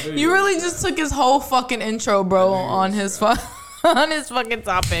 You really just took his whole fucking intro, bro, on his on his fucking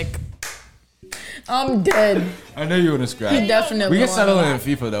topic. I'm dead. I know you want to scrap. He definitely. We can won. settle in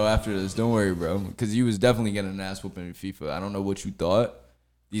FIFA though after this. Don't worry, bro. Because you was definitely getting an ass whooping in FIFA. I don't know what you thought.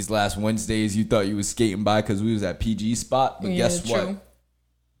 These last Wednesdays, you thought you was skating by because we was at PG spot. But Yeah, guess what? true.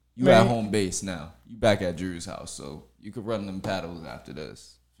 You Right. at home base now. You back at Drew's house, so you could run them paddles after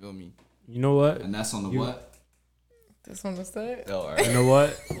this. Feel me? You know what? And that's on the You- what? This one was that. Oh, all You right. know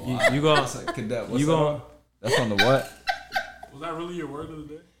what? You go. That's like, cadet. What's You that go. on? That's on the what? Was that really your word of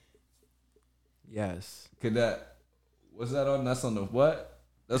the day? Yes. Cadet. What's that on? That's on the what?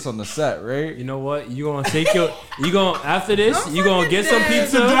 That's on the set, right? You know what? You gonna take your. You gonna after this. You gonna get some dead.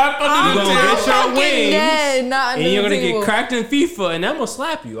 pizza. You gonna get your wings. Dead, not And you're gonna table. get cracked in FIFA, and that will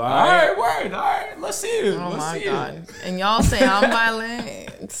slap you. All All right. right, word. All right, let's see it. Oh Let's my see god! And y'all say I'm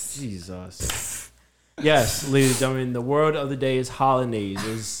violent. Jesus. Yes, ladies and gentlemen, the word of the day is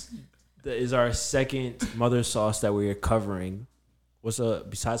hollandaise. Is our second mother sauce that we are covering.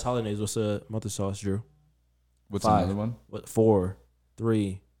 Besides hollandaise? What's a mother sauce, Drew? What's 5. another one? What? 4,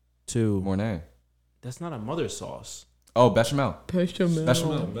 3, 2. Mornay. That's not a mother sauce. Oh, bechamel. Bechamel.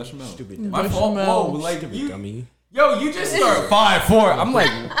 Bechamel. Bechamel. Stupid. My fault. Bechamel. Whoa, like Stupid you. dummy. Yo, you just start 5-4. I'm like,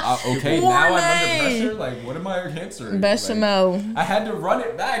 okay, now I'm under Warning. pressure. Like, what am I answering? Bechamel. Like, I had to run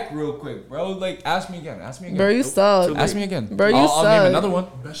it back real quick, bro. Like, ask me again. Bro, you suck. Ask me again. Bro, you I'll suck. name another one.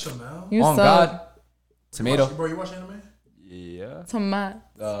 Bechamel. You On suck. God. Tomato. Bro, you watch anime? Yeah. Tomato.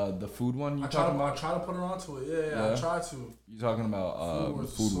 The food one you I talking about? try to put her onto it. Yeah, Yeah. I try to. You talking about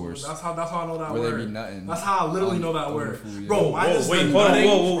Food Wars? That's how I know that Where word. they be nutting. That's how I literally know that on word. food, yeah. Bro, mine is Wait, the hold on, nutting.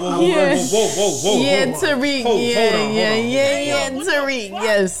 whoa, Yeah, Tariq. Hold on. Yeah, Tariq.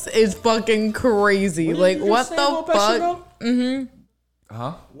 Yes, it's fucking crazy. Like, what the fuck?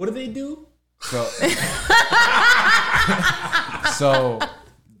 Huh? What do they do? So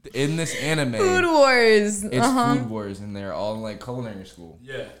in this anime, Food Wars. it's Food Wars, and they're all in like culinary school.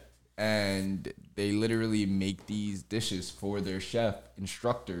 Yeah. And they literally make these dishes for their chef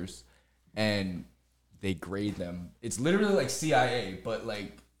instructors, and they grade them. It's literally like CIA, but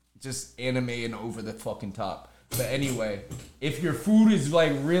like just anime and over the fucking top. But anyway, if your food is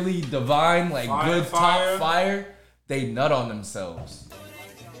like really divine, like good top fire, they nut on themselves.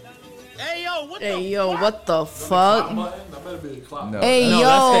 Hey, yo, what the Hey, yo, what the fuck? Button? That better be a clock. No. Hey, No, yo,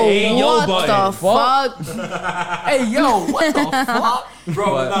 that's the hey, yo what button. the fuck? Hey yo, what the fuck? Bro,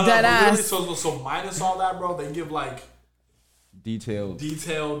 But- no, Dead literally, ass. so minus all that, bro, they give like Detailed.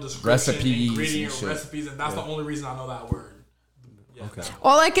 detailed description, Recipes ingredient and shit. recipes, and that's the only reason I know that word. Yeah, okay.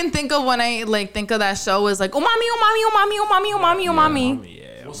 All I can think of when I like think of that show is like, umami, umami, umami, umami, umami, umami.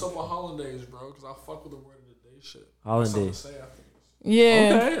 Yeah. What's up with hollandaise, bro? Because I fuck with the word of the day shit. Hollandaise. Something to say after this.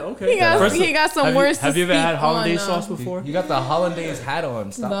 Yeah. Okay. He got some words to Have you ever speak had hollandaise on, sauce before? You got the hollandaise hat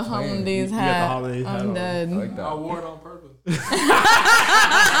on. Stop The playing. hollandaise You got the hat. hollandaise hat I'm on. dead. I like I that. wore it on purpose.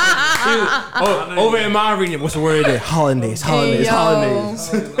 Oh, over in my region, what's the word today? Hollandaise. Hey,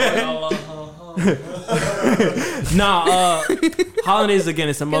 Hollandaise. yo. Nah, hollandaise again.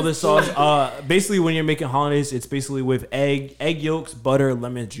 It's a mother sauce. Basically, when you're making hollandaise, it's basically with egg yolks, butter,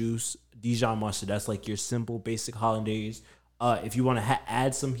 lemon juice, Dijon mustard. That's like your simple, basic hollandaise. If you want to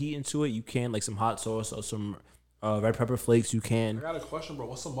add some heat into it, you can, like some hot sauce or some red pepper flakes. You I can. got a question, bro.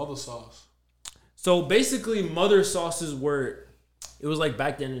 What's the mother sauce? So basically, mother sauces were. It was like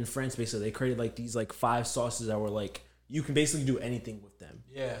back then in France. Basically, they created like these like 5 sauces that were like you can basically do anything with them.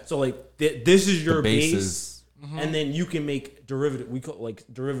 Yeah. So like this is your base. bases. And then you can make derivative. We call like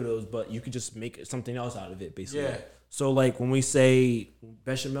derivatives, but you could just make something else out of it, basically. Yeah. So like when we say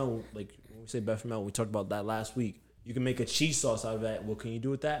bechamel, like when we say bechamel, we talked about that last week. You can make a cheese sauce out of that. What can you do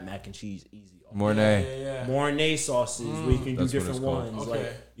with that? Mac and cheese, easy. Mornay. Yeah. Mornay sauces, where you can do That's what different it's called. ones. Okay.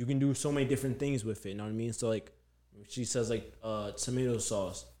 Like you can do so many different things with it. You know what I mean? So like she says like tomato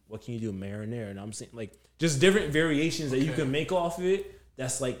sauce. What can you do? Marinara. And I'm saying like just different variations that you can make off of it.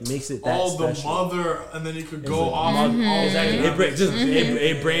 That's like makes it that All the special. mother, and then you could go Exactly. off. all Exactly.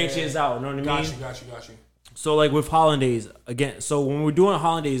 It branches out. You know what I mean? Got you. So like with hollandaise, again, so when we're doing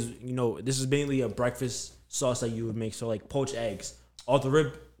hollandaise, you know, this is mainly a breakfast sauce that you would make. So like poached eggs, off the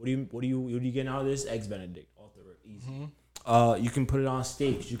rib. What do you get out of this? Eggs Benedict, off the rib, easy. You can put it on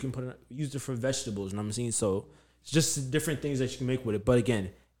steaks. You can use it for vegetables. You know what I'm saying? So it's just different things that you can make with it. But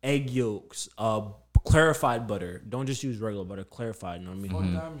again, egg yolks, clarified butter. Don't just use regular butter. Clarified. You know what I mean? What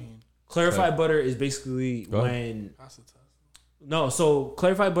does that mean? Clarified butter is basically Go ahead. when. That's the test. No, so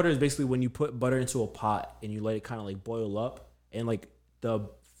clarified butter is basically when you put butter into a pot and you let it kind of like boil up and like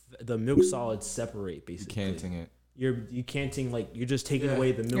the milk solids separate basically. Canting it. You canting like you're just taking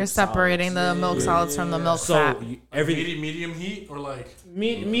away the milk. You're separating solids. the milk solids from the milk So fat. everything Medium heat or like.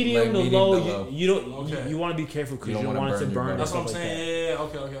 medium Like to medium low. to low. You don't Okay. you want to be careful because You you don't don't want it to wanna burn burn. your and That's what I'm stuff like that. saying.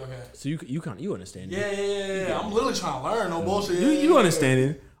 Yeah. Okay. So you understand. Yeah. I'm literally trying to learn. No bullshit. You understand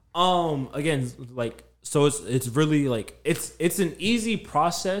it. Again, like so it's really like it's an easy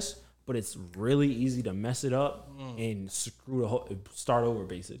process, but it's really easy to mess it up and start over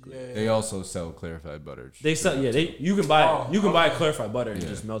basically. They also sell clarified butter. They sell you can buy clarified butter and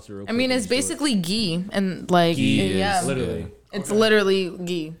just melt it real quick. I mean, it's and store it. basically ghee and like Ghee yeah, is literally. it's literally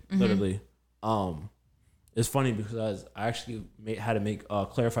ghee. Literally. It's funny because I actually had to make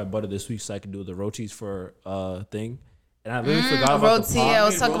clarified butter this week so I could do the rotis for thing. And I literally forgot about the Roti. I pot.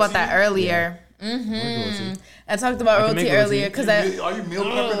 was talking about that earlier. I talked about can make roti roti. earlier because Are you meal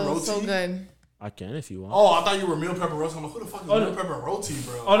prepping roti? so good. I can if you want. Oh, I thought you were meal prepping roti. I'm like, who the fuck is meal prepping roti,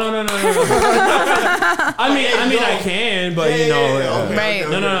 bro? Oh no. I mean I can, but you know. Okay, Right.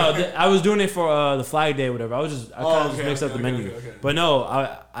 okay, No. I was doing it for the Flag Day, or whatever. I kind of just mixed up the menu. Okay. But no,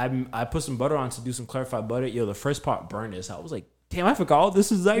 I put some butter on to do some clarified butter. Yo, the first part burned this. I was like, damn, I forgot all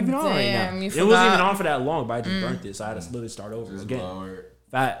this is not even on right Damn, now. you It wasn't even forgot. on for that long, but I just burnt it, so I had to literally start over Just again. lower.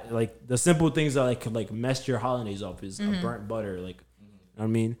 Fat, like the simple things that like could like mess your hollandaise up is a burnt butter, like you know what I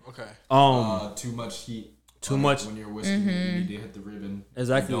mean. Okay. Um, Too much heat. Too much. When you're whisking, you need to hit the ribbon.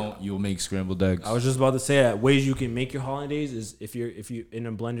 Exactly. You'll make scrambled eggs. I was just about to say that ways you can make your hollandaise is if you in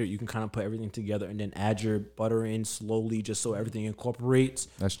a blender, you can kind of put everything together and then add your butter in slowly, just so everything incorporates.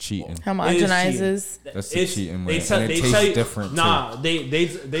 That's cheating. Homogenizes. That's the cheating way. They tell tastes you different. Nah,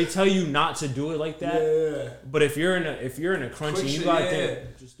 they tell you not to do it like that. Yeah. But if you're in a crunch and you gotta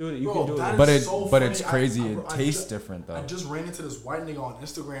think, just do it. You Bro, can do that it. is so But it's funny. crazy. Bro, It tastes just- different though. I just ran into this white nigga on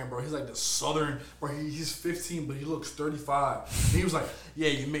Instagram, bro. He's like the southern, bro. He's 15, but he looks 35. And he was like, yeah,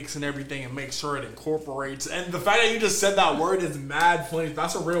 you mixing everything and make sure it incorporates. And the fact that you just said that word is mad funny.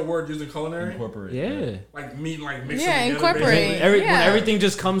 That's a real word used in culinary. Incorporate. Yeah. Like meat, like mixing Yeah, together, incorporate. basically. Yeah. When everything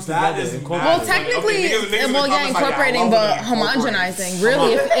just comes That together. is incorporate. Well, mad. technically, Okay, niggas in the comments like, I incorporating, love but when they incorporate. homogenizing.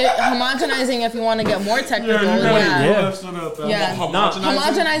 Really, homogenizing if you want to get more technical. Yeah. Yeah.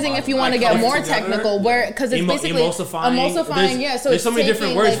 Homogenizing Homogenizing if you want to get more technical, where because it's basically emulsifying. Yeah, so there's it's so many taking,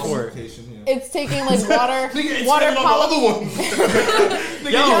 different words like, for it. It's taking like water, Nigga, it's water on the other poly. one.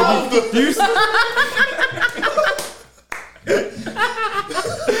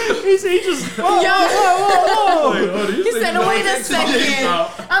 He just Whoa. He said, "Wait a second,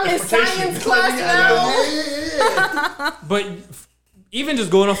 I'm in science class now." But even just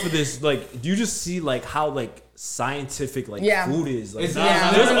going off of this, like, do you just see like how like scientific like Yeah. food is? Like, It's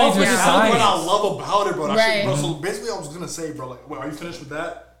Yeah. there's literally all just sorts of That's science. what I love about it, bro. That shit, bro. Right. So basically, I was gonna say, bro, like, wait, are you finished with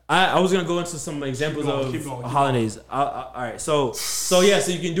that? I was gonna go into some examples keep of going. holidays. All right, so yeah,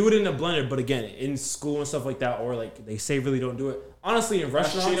 so you can do it in a blender, but again, in school and stuff like that, or like they say really don't do it. Honestly, in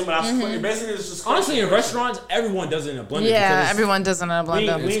That's restaurants, cheating, but that's basically it's just honestly in restaurants, everyone does it in a blender. Yeah, because everyone does it in a we ain't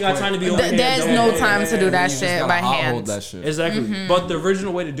blender. got time to be over here. There's doing no it. time to do that You just shit gotta by hot hold hand. that shit. Exactly. But the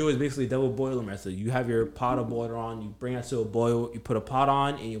original way to do it is basically double boiler method. You have your pot of water on, you bring it to a boil, you put a pot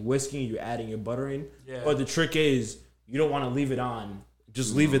on, and you're whisking, you're adding your butter in. Yeah. But the trick is you don't want to leave it on.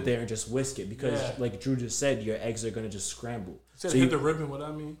 Just leave it there and just whisk it because, Yeah. like Drew just said, your eggs are gonna just scramble. So So hit you the ribbon. What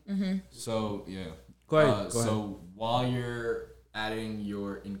I mean? So yeah. go ahead. So while you're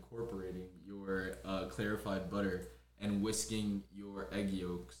incorporating your clarified butter and whisking your egg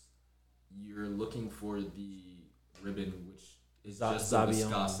yolks, you're looking for the ribbon, which is just the Zabion.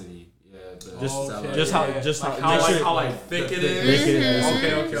 viscosity. Yeah, Just how make sure- how thick it is. Make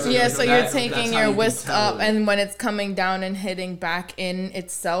it- Okay. Yeah, so you're That's taking how your you can whisk tell up, it. and when it's coming down and hitting back in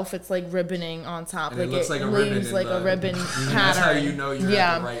itself, it's like ribboning on top. And Like it looks like a leaves ribbon in like a the- ribbon pattern. That's how you know you're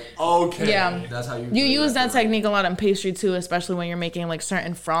Yeah. at the right. Okay. Yeah. That's how you. You know you're use at that the right- technique a lot in pastry too, especially when you're making like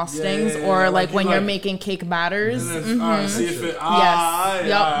certain frostings Yeah, or like like you when you're like- making cake batters. And then, alright, see if it.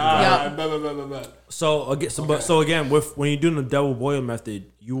 Yup. Bet. So again, so again, with when you're doing the double boil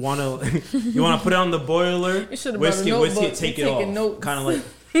method, you wanna put it on the boiler, You should've whisk brought a it, notebook. take You're it taking off, notes. kind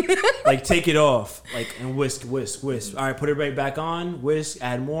of like take it off, like and whisk. All right, put it right back on, whisk,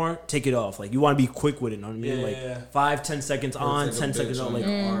 add more, take it off. Like you want to be quick with it. You know what I mean? Yeah, like yeah. 5-10 seconds on, It's like a 10 seconds bitch on. on Like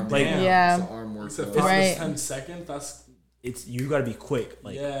your arm. like Damn. Yeah. It's the arm work. It's a though. Right. 10 seconds. That's you gotta be quick.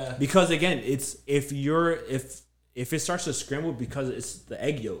 Like Yeah. because again, it's if it starts to scramble because it's the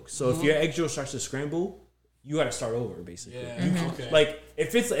egg yolk. So if your egg yolk starts to scramble, you gotta start over basically. yeah. Okay. Like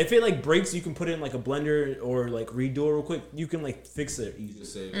if it like breaks, you can put it in like a blender or like redo it real quick. You can like fix it easily.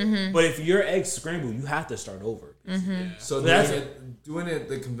 Just save it. Mm-hmm. But if your eggs scramble, you have to start over. So That's- doing it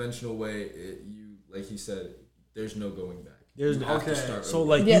the conventional way, you like he said, there's no going back. There's You have to okay. start So over.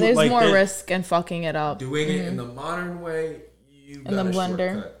 like Yeah, you, there's like, more there- risk in fucking it up. Doing it in the modern way, you In the got a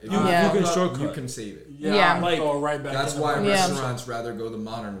blender. shortcut. If You, Yeah. you can fuck up, shortcut. You can save it. Yeah. I'm Like, throw it right back. That's in the why blender. Yeah. restaurants rather go the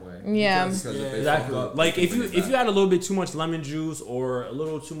modern way. Yeah. Because if they Exactly. fuck up, Like they if bring you it if you back. add a little bit too much lemon juice or a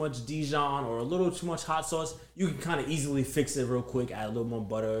little too much Dijon or a little too much hot sauce, you can kind of easily fix it real quick. Add a little more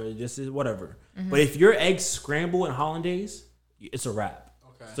butter, just whatever. But if your eggs scramble in hollandaise, it's a wrap.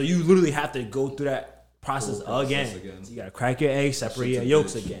 Okay. So you literally have to go through that process, Full process again. again. So you gotta crack your eggs, separate shit's your a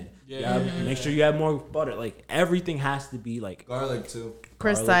yolks bitch. again. Yeah. You gotta make sure you add more butter. Like everything has to be like garlic too.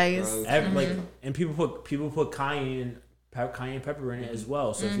 Precise. Garlic. like, and people put cayenne pepper in it as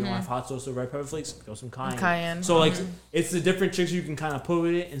well. So if you don't have hot sauce or red pepper flakes, throw some cayenne. Cayenne. So like it's the different tricks you can kind of put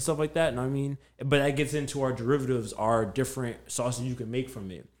with it and stuff like that. You know what I mean? But that gets into our derivatives, our different sauces you can make from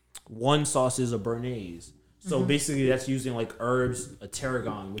it. One sauce is a béarnaise. So basically that's using like herbs, a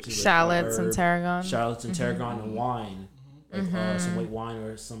tarragon, which is like Shallots a and herb, tarragon. shallots and tarragon and wine, like some white wine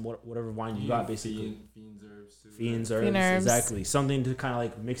or some whatever wine you got basically. Fiends herbs too. Fiends herbs, Fiend herbs. exactly. Something to kind of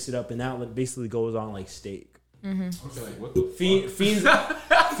like mix it up, and that basically goes on like steak. Okay, what the fuck?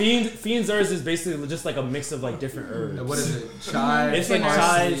 Fiends herbs is basically just like a mix of like different herbs. And what is it? Chives. It's like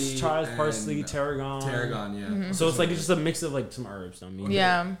parsley, chives, and parsley, tarragon. Tarragon, yeah. So it's like it's just a mix of like some herbs. I mean,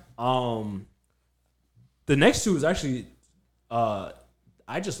 Yeah. The next two is actually, I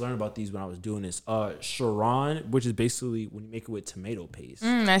I just learned about these when I was doing this. Sharon, which is basically when you make it with tomato paste.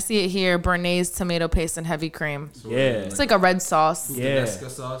 I see it here. Béarnaise tomato paste and heavy cream. So Yeah. It's like a red sauce. Yeah. Puttanesca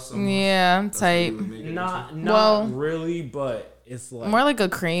sauce. almost. Yeah, That's what you type. would make it Not Well- really, but it's like More like a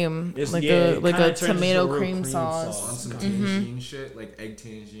cream, It's- like yeah, a it like kinda a turns into tomato a real cream cream sauce. on sauce. some Mm-hmm. tangine shit, like egg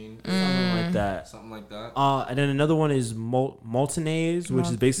tangine, something like that. something like that. And then another one is Maltanaise, which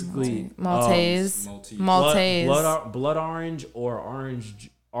is basically Maltese. Maltese. Maltese. blood orange or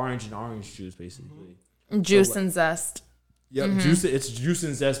orange and orange juice, basically. Juice and zest. Yep, juice. It's juice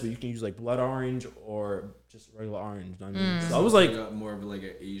and zest, but you can use like blood orange or just regular orange. You know what I mean? So I was like, more of like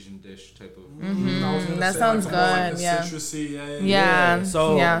an Asian dish type of. I was gonna That say, sounds like, more like good, a yeah. Citrusy, yeah. Yeah.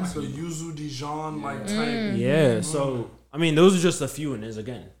 So- yeah. So yuzu Dijon like type. yeah. So I mean, those are just a few, and there's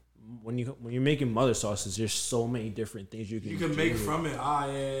again, when you're making mother sauces, there's so many different things you can You can make from it.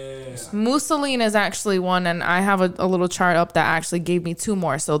 Yeah. Mousseline is actually one, and I have a little chart up that actually gave me two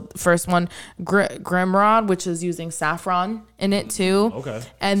more. So first one, Grimrod, which is using saffron in it too. Okay.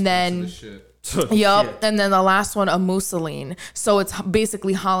 And then The shit. Yup, and then the last one, a mousseline. So it's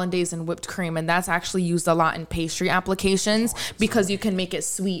basically hollandaise and whipped cream, and that's actually used a lot in pastry applications because you can make it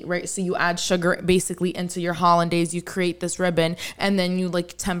sweet, right? So you add sugar basically into your hollandaise, you create this ribbon, and then you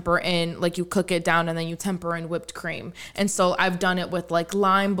like temper in, like you cook it down, and then you temper in whipped cream. And so I've done it with like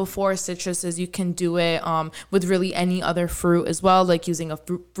lime before, citruses. You can do it with really any other fruit as well, like using a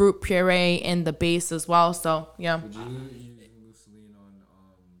fruit puree in the base as well. So yeah. Would you use mousseline on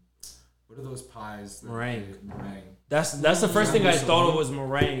what are those pies? that Meringue. they- Meringue. That's the first thing I thought of was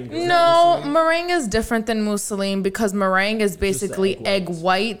meringue. No, meringue is different than mousseline because meringue is basically egg egg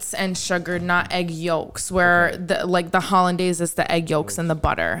whites and sugar, not egg yolks. Where the hollandaise is the egg yolks and the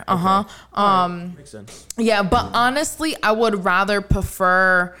butter. Makes sense. Yeah, but honestly, I would rather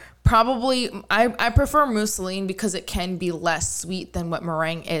prefer. I prefer mousseline because it can be less sweet than what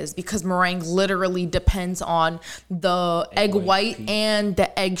meringue is, because meringue literally depends on the egg white and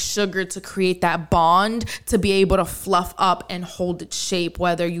the egg sugar to create that bond to be able to fluff up and hold its shape,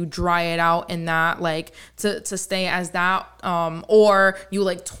 whether you dry it out in that like to stay as that or you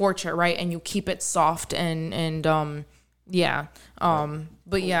like torch it, right, and you keep it soft and yeah.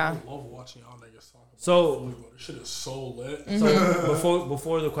 But yeah. I love watching y'all niggas talk about So- food, bro. This shit is so lit. So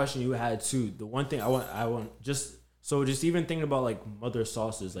before the question you had too, the one thing I want just even thinking about like mother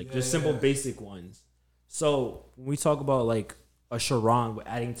sauces, like just simple basic ones. So when we talk about like a Sharon with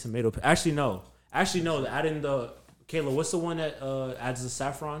adding tomato, actually no, adding the Kayla, what's the one that adds the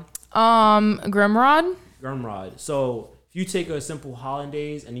saffron? Grimrod. Grimrod. So if you take a simple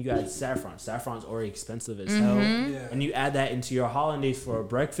hollandaise and you add saffron, saffron's already expensive as hell, and you add that into your hollandaise for a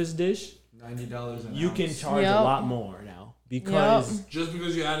breakfast dish, $90 an you ounce. can charge Yep. a lot more now because. Just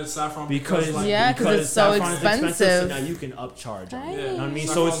because you added saffron. Because like, Yeah, 'cause it's so saffron is expensive. so now you can upcharge on it. yeah. You know what I mean?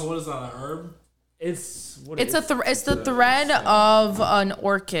 So Saffron's, what is that? An herb? it's It's the thread of an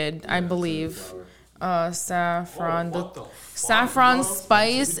orchid, I believe. Saffron. What The the fuck, saffron bro?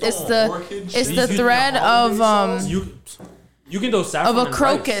 spice. You It's throwing orchid it's shit the in your thread holiday of sauce? you can throw saffron of a in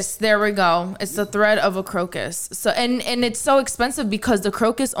crocus. rice. There we go. It's the thread of a crocus. So and it's so expensive because the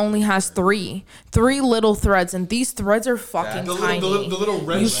crocus only has three little threads, and these threads are fucking The tiny. little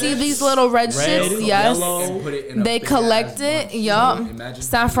red You see shits. these little red Red, shits? Yes. yellow. And put it in a They big collect ass it, bunch. yup. Imagine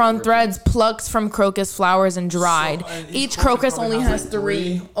Saffron how threads plucked from crocus flowers and dried. and Each crocus only has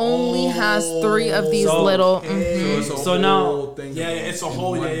three. Only has three of these So- little. So now- whole thing Yeah, in it's a one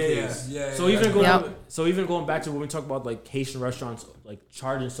whole case. yeah. So even going Yep. going back to when we talk about like Haitian restaurants like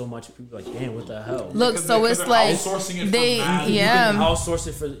charging so much, people are like, damn, what the hell? Look, Because so they're it's like outsourcing it for they, mad. You yeah. can outsource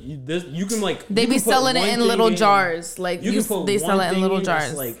it for you can like They you be can put selling one it in thing little jars. Like You can put they sell one it in thing little that's,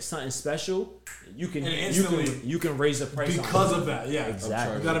 jars. like something special. You can And instantly- you can raise the price because on of that. Yeah,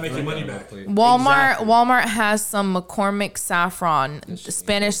 Exactly. You gotta make your money back. Walmart Exactly. Walmart has some McCormick saffron,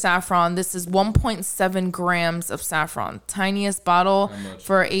 Spanish saffron. This is 1.7 grams of saffron. Tiniest bottle much?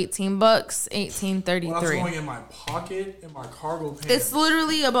 for $18, Well, that's $18.33. going in my pocket, in my cargo pants. It's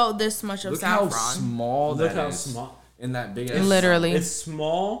literally about this much of Look how saffron. small Look that how is small. in that big ass. Literally. It's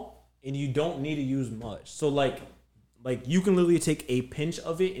small and you don't need to use much. So like you can literally take a pinch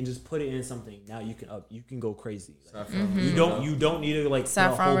of it and just put it in something. Now you can go crazy. Like, Saffron. you don't need to like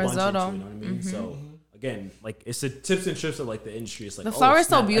Saffron put a whole risotto. bunch into it, you know what I mean? So again, like it's the tips and tricks of like the industry. It's like The flower is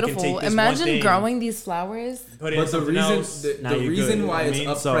so snap, I can take beautiful. this one Imagine thing, growing these flowers. put it in But the something reason else, the, now the you're reason good, you know why what I it's mean?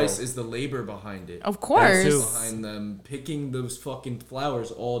 up So- price is the labor behind it. Of course. too. Behind them picking those fucking flowers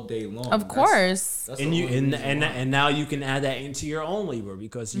all day long. Of course. That's and the you only and reason why. and now you can add that into your own labor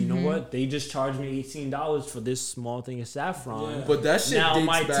because you know what, they just charged me $18 for this small thing of saffron. Yeah. But that shit Now dates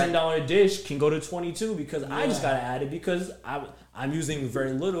my back. $10 dish can go to $22 because I just gotta add it because I'm using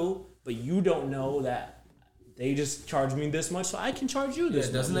very little, but you don't know that they just charge me this much, so I can charge you this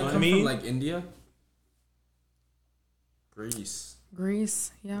much. Doesn't You that know come what I mean? from like India?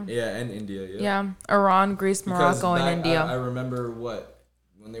 Greece, yeah. Yeah, and India, Yeah, Iran, Greece, Morocco, and India. I remember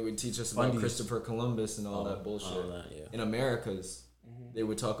when they would teach us about Fundies. Christopher Columbus and all that bullshit. all that, yeah. In Americas, they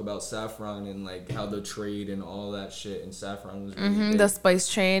would talk about saffron and like how the trade and all that shit. And saffron was really big. The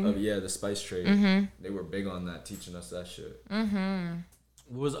spice trade. The spice trade. They were big on that, teaching us that shit.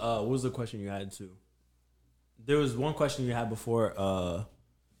 What was the question you had too? There was one question you had before.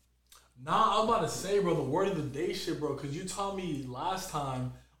 Nah, I was about to say, bro, the word of the day shit, bro, because you told me last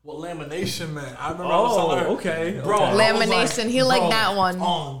time what lamination meant. I remember I was telling her, okay, bro. okay. I was Lamination, he liked that one.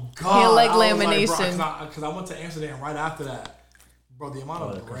 Oh, God. He liked I was lamination. Because I went to Amsterdam right after that. Bro, the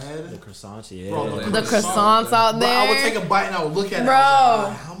amount of bread. The croissants, yeah. Bro, The croissants out Bro, I would there. take a bite and I would look at it. Bro. I was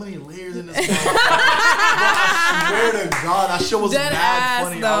like, how many layers in this motherfucker? Bro, I swear to God, that shit was Dead mad ass,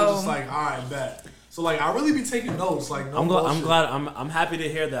 funny. I was though. just like, all right, bet. So like, I really be taking notes. Like, no I'm bullshit. glad. I'm happy to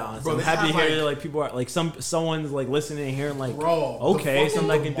hear that. Honestly. Bro, I'm they happy to have, hear like people are like someone's like listening and hearing like, Bro, okay, something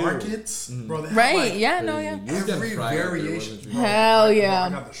I can do. markets, bro, they have, Right, like, yeah, no, yeah. You was getting every fried out there, variation. wasn't you? Bro, Hell I yeah.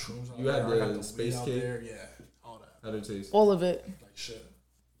 got the shrooms out You there. had I got the weed space out cake? there. Yeah, all that. How'd it taste? All of it. Like shit.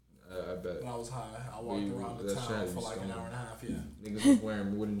 I bet. When I was high, I walked around the that shit town had for you like an stoned. hour and a half. Yeah. Niggas was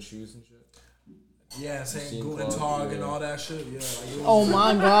wearing wooden shoes and shit. Yeah, saying Seen Guten Claude, Tag and yeah. all that shit. Yeah. Like, it was, Oh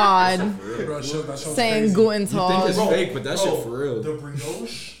my God. bro, that shit was Saying crazy. Guten You think Tag. it's fake, but that shit for real. The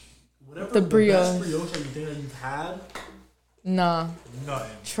brioche, whatever The the brioche. best brioche that you think that you've had, Nah.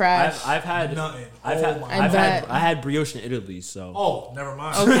 nothing. Trash. I've had Nothing. I've Oh had my I I've bet. had I had brioche in Italy, so Oh, never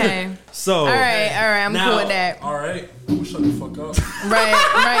mind. Okay. so All right. I'm Now- cool with that. All right. Shut the fuck up.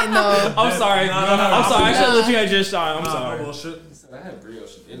 Right, no. I'm sorry. No, I'm sorry. I should have let you guys just shot. I'm Nah, sorry. no bullshit. I had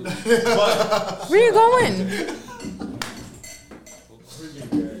brioche in Italy. Where you going?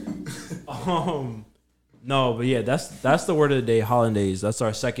 No, but yeah, that's the word of the day. Hollandaise. That's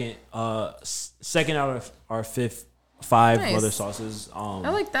our second second out of our five Nice. other sauces. I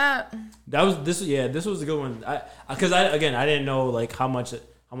like that. That was this. Yeah, this was a good one. Because I didn't know like how much of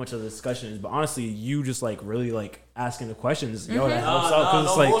the discussion is, but honestly, you just like really like asking the questions. Yo, that helps out because no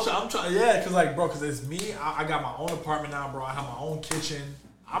it's like bullshit. I'm trying. Yeah, because like, bro, because it's me. I got my own apartment now, bro. I have my own kitchen.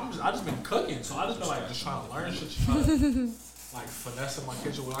 I just been cooking, so I just been like just trying to learn shit, just trying to like finesse in my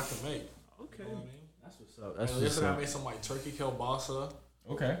kitchen what I can make. okay, You know what I mean? that's what's up. Like, That's what's yesterday I up. made some like turkey kielbasa.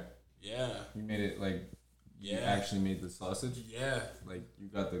 Okay. Yeah, You made it like you Yeah. actually made the sausage. yeah. Like you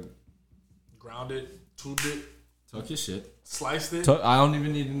got the Ground it, tubed it, talk your shit. sliced it. I don't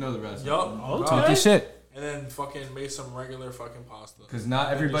even need to know the rest. Yup. Talk your shit. And then fucking made some regular fucking pasta. Cause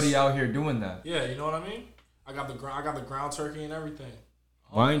not everybody out here doing that. Yeah, you know what I mean. I got the ground turkey and everything.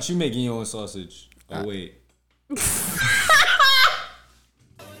 Why ain't you making your own sausage? Oh wait.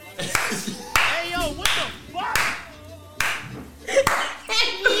 Hey, yo, what the fuck?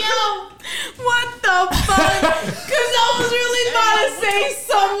 Yo, what the fuck? Cause I was really about to say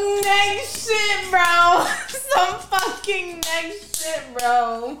some next shit, bro. Some fucking next shit,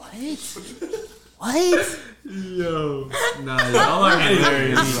 bro. What? Yo, Nah, y'all are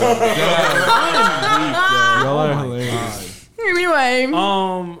hilarious. Y'all are hilarious. Anyway.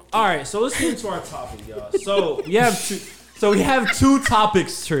 all right. So let's get into our topic, y'all. So we have two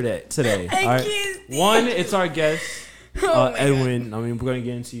topics today. I All right. can't see. One, it's our guest. Oh my Edwin. I mean, we're gonna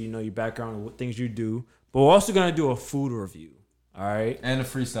get into your background and what things you do, but we're also gonna do a food review. All right. And a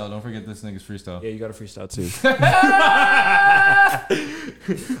freestyle. Don't forget this nigga's freestyle. Yeah, you got a freestyle too.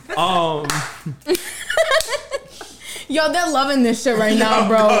 Yo, they're loving this shit right now,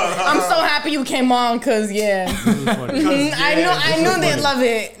 bro. I'm so happy you came on, cause yeah. I knew they'd love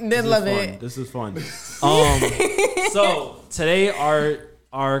it. They'd love it. This is fun. So today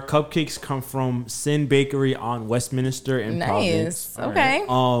our cupcakes come from Sin Bakery on Westminster in Nice. Providence. Okay.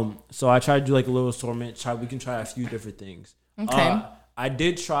 So I tried to do like a little assortment. We can try a few different things. Okay. I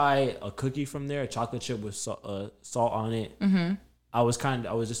did try a cookie from there, a chocolate chip with salt on it. Mm-hmm. I was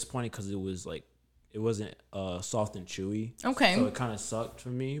disappointed because it wasn't soft and chewy. Okay. So it kind of sucked for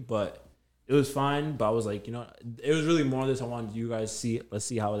me, but it was fine. But I was like, it was really more of this. I wanted you guys see. Let's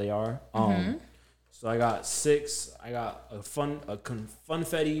see how they are. So I got 6. I got a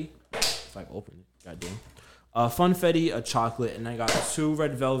funfetti. If I can open it, goddamn. A funfetti, a chocolate, and I got 2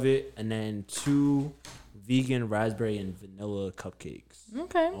 red velvet, and then 2 vegan raspberry and vanilla cupcakes.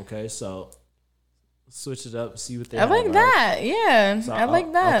 Okay. Okay, so switch it up, see what they I have, like right? that. Yeah. So I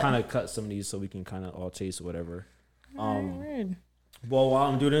like that. I'll kind of cut some of these so we can kind of all taste whatever. Word. Well, while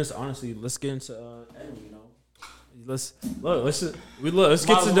I'm doing this, honestly, let's get into Edwin. let's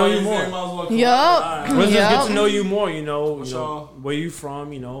get to know you more. Yup. Let's just get to know you more. y'all? Where you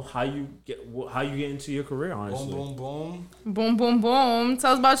from. How you get into your career. Honestly. Boom, boom, boom. Boom, boom, boom.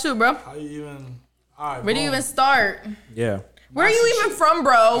 Tell us about you, bro. How you even? All right. Where do you even start? Yeah. Where are you even from,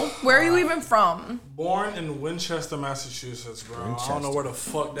 bro? Where are you even from? Born in Winchester, Massachusetts, bro. I don't know where the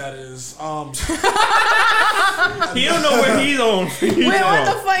fuck that is. He don't know where he's on. Wait, what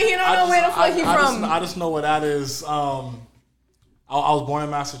the fuck? He don't know where the fuck he from. I just know where that is. I was born in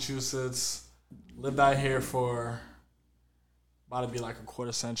Massachusetts. Lived out here for about to be like a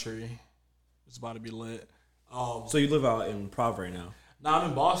quarter century. It's about to be lit. So you live out in Prov right now? Now I'm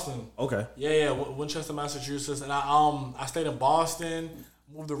in Boston. Okay. Yeah, Winchester, Massachusetts, and I stayed in Boston.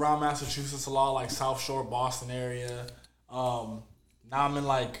 Moved around Massachusetts a lot, like South Shore, Boston area. Now I'm in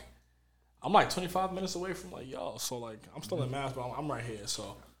I'm 25 minutes away from y'all, so I'm still in Mass, but I'm right here.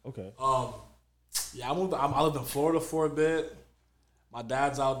 So Okay. yeah, I lived in Florida for a bit. My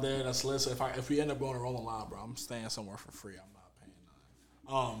dad's out there. That's lit. So if we end up going to Rolling Loud, bro, I'm staying somewhere for free. I'm not paying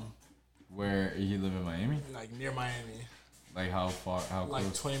nothing. Where he live in Miami? Like near Miami. Like how far? How Like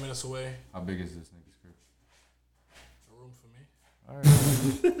close? 20 minutes away. How big is this nigga's crib? A room for me. All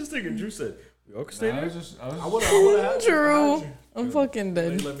right. This nigga Drew said, "We all can stay I there." was just. I would have True. I'm fucking They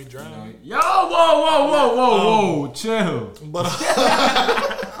dead. let me drown. Yo, whoa, chill. But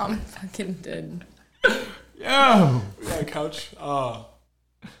I'm fucking dead. Yo. we got a couch.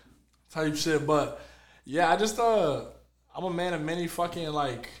 Type shit. But yeah, I just I'm a man of many fucking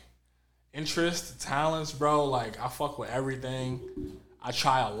interests, talents, bro. I fuck with everything. I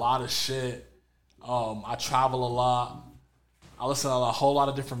try a lot of shit. I travel a lot. I listen to a whole lot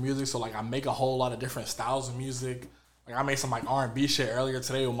of different music, so I make a whole lot of different styles of music. I made some R&B shit earlier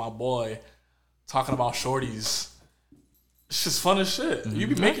today with my boy, talking about shorties. It's just fun as shit. You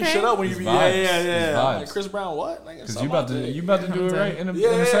be making shit up when you be vibes. yeah. Vibes. Like Chris Brown, what? Because you about to do it right in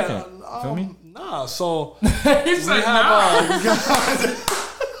a second. Feel me? Nah. So He said,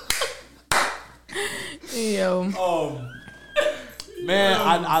 Yo. man,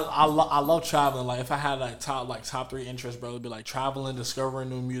 I love traveling. If I had top 3 interests, bro, it'd be traveling, discovering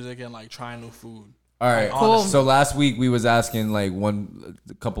new music, and trying new food. All right. Cool. So last week we was asking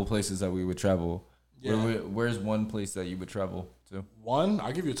a couple places that we would travel. Yeah. Where's one place that you would travel to? One?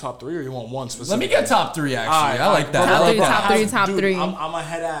 I'll give you a top 3, or you want one specific? Let me get top 3 actually. All right, I like that. Top I like three, that. top three, top Dude, three. I'm a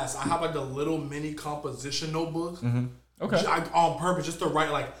head ass. I have a little mini composition notebook. Okay. On purpose, just to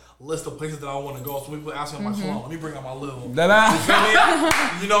write list of places that I want to go. So when people ask me, I'm like, hold on, let me bring out my little. You know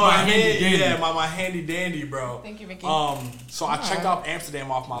what I mean? handy Yeah, my handy dandy, bro. Thank you, Vicky. So I checked off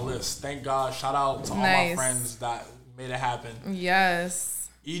Amsterdam off my list. Thank God. Shout out to all my Nice. friends that made it happen. Yes.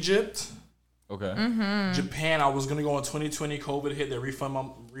 Egypt, Okay. Japan. I was gonna go in 2020. COVID hit. They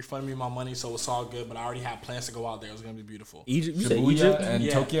refund me my money, so it's all good. But I already had plans to go out there. It was gonna be beautiful. Egypt. You said Shibuya Egypt. and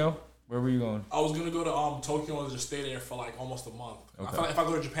Yeah. Tokyo. Where were you going? I was gonna go to Tokyo and just stay there for almost a month. I Okay. feel like if I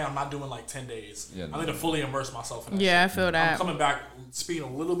go to Japan, I'm not doing 10 days. Yeah, I need to fully immerse myself in that. Yeah, I shit. feel I'm that. coming back speaking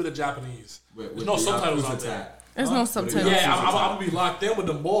a little bit of Japanese. There's no subtitles out there. There's no subtitles. Yeah, I'm gonna be locked in with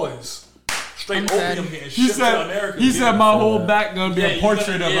them boys. Straight I'm opium dead. getting He shipped to America. said. He said my whole back gonna be Yeah, a you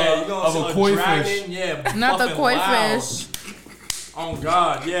portrait gonna- yeah, you gonna of see a koi dragon, fish. Yeah, Not the buffing koi loud. fish. Oh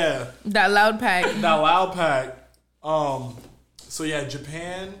God, yeah, That loud pack. that loud pack. So yeah,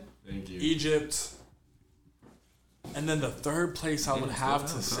 Japan, Thank you. Egypt, and then the third place I would have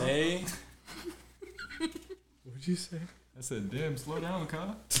to say. What'd you say? I said, damn, slow down,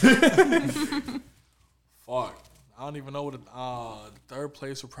 Kyle. Fuck, I don't even know what the third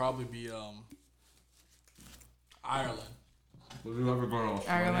place would probably be. Ireland. Would you ever go to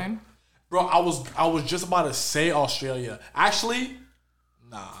Australia? Ireland. Bro, I was just about to say Australia. Actually,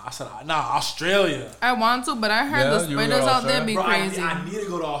 Australia. I want to, but I heard Yeah, the you would go spiders to out there be Bro, crazy. I need to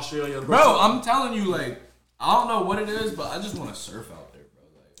go to Australia, Bro, I'm telling you, I don't know what it is, but I just want to surf out there,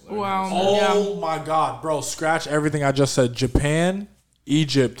 bro. Wow. Oh my God, bro! Scratch everything I just said. Japan,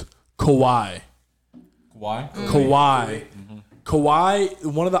 Egypt, Kauai. Why? Kauai. Kauai,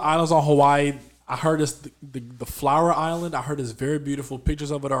 one of the islands on Hawaii. I heard it's the flower island. I heard it's very beautiful. Pictures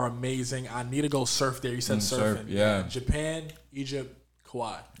of it are amazing. I need to go surf there. You said surfing. surf, yeah. Japan, Egypt,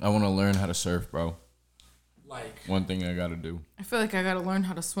 Kauai. I want to learn how to surf, bro. Like, One thing I gotta do. I feel like I gotta learn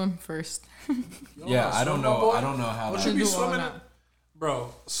how to swim first. Yeah, I don't know. I don't know how. What that- you be do all swimming, that.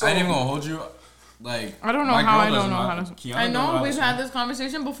 bro? So, I ain't even gonna hold you. Like I don't know my how girl I don't doesn't know how to swim. Kiana I don't how know to we've swim. had this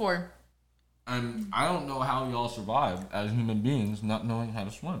conversation before. And I don't know how y'all survive as human beings not knowing how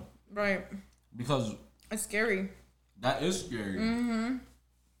to swim. Right. Because It's scary. that is scary. Mm-hmm.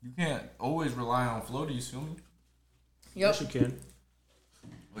 You can't always rely on floaties, feel me? Yep. Yes, you can.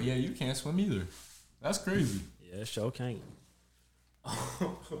 But yeah, you can't swim either. That's crazy. Yeah, show can't.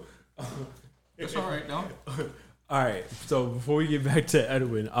 It's all right, no. All right. So before we get back to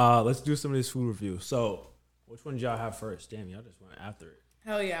Edwin, let's do some of this food review. So, which one did y'all have first? Damn, y'all just went after it.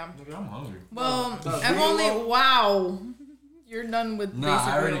 Hell yeah. Nigga, I'm hungry. Well, I've only wow. You're done with. Nah, I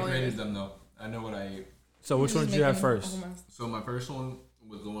basically already all graded yours. them though. I know what I ate. So which one did you have first? So my first one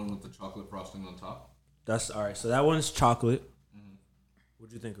was the one with the chocolate frosting on top. That's all right. So that one's chocolate.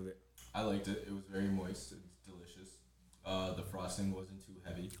 What'd you think of it? I liked it. It was very moist. It was delicious. The frosting wasn't too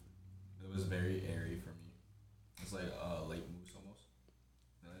heavy. It was very airy for me. It's like light mousse almost.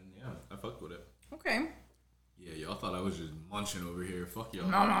 And yeah, I fucked with it. Okay. Yeah, y'all thought I was just munching over here. Fuck y'all.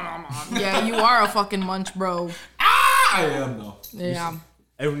 No. Yeah, you are a fucking munch, bro. I am though. Yeah.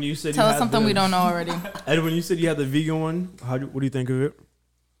 Edwin, you said Tell you us had something the, we don't know already. Edwin, you said you had the vegan one. What do you think of it?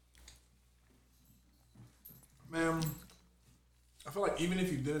 Man, I feel like even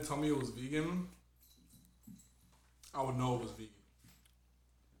if you didn't tell me it was vegan, I would know it was vegan.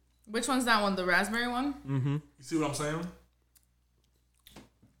 Which one's that one? The raspberry one? Mm-hmm. You see what I'm saying?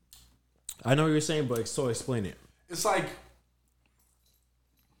 I know what you're saying, but explain it. It's like,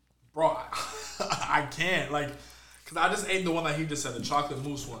 bro, I can't. Like, because I just ate the one that he just said, the chocolate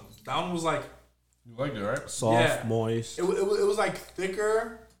mousse one. That one was like... You liked it, right? Soft, moist. It was like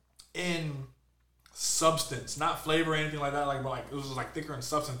thicker in substance, not flavor or anything like that. Like, but like it was like thicker in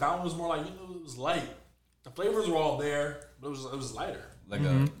substance. That one was more like, it was light. The flavors were all there, but it was lighter. Like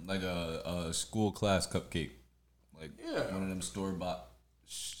a school class cupcake. Like one of them store bought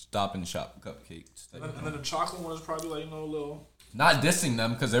Stop and Shop cupcakes. And then the chocolate one is probably like, a little... Not dissing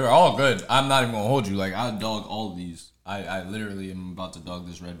them because they were all good. I'm not even gonna hold you. Like I dog all of these. I literally am about to dog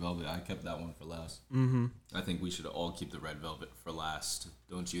this red velvet. I kept that one for last. Mm-hmm. I think we should all keep the red velvet for last.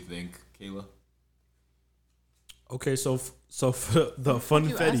 Don't you think, Kayla? Okay, so for the funfetti.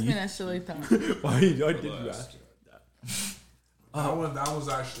 You asked me that shit like that. Why did you ask me that? That was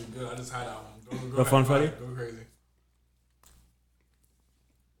actually good. I just had that one. Go The funfetti? Go crazy.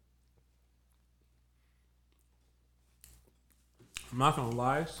 I'm not gonna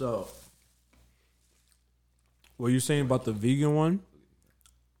lie. So, what you're saying about the vegan one,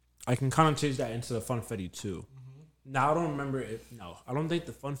 I can kind of change that into the funfetti too. Mm-hmm. Now I don't remember if I don't think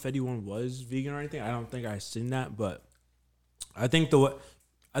the funfetti one was vegan or anything. I don't think I seen that, but I think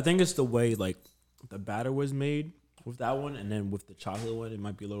it's the way like the batter was made with that one, and then with the chocolate one, it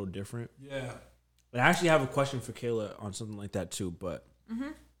might be a little different. Yeah. But I actually have a question for Kayla on something like that too. But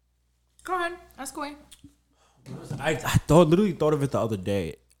Go ahead. Ask away. I literally thought of it the other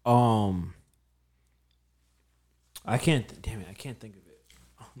day. I can't think of it.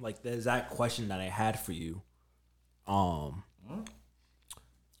 Like the exact question that I had for you. I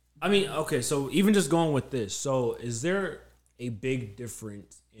mean, okay, so even just going with this, so is there a big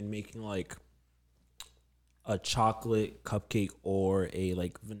difference in making like a chocolate cupcake or a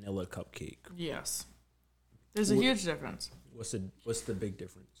like vanilla cupcake? Yes. There's a huge difference. What's the big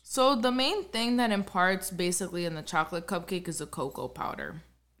difference? So the main thing that imparts basically in the chocolate cupcake is the cocoa powder.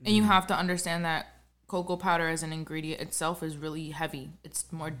 And you have to understand that cocoa powder as an ingredient itself is really heavy.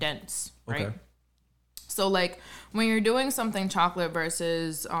 It's more dense, right? Okay. So like when you're doing something chocolate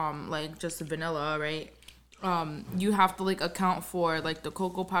versus like just vanilla, right? You have to like account for like the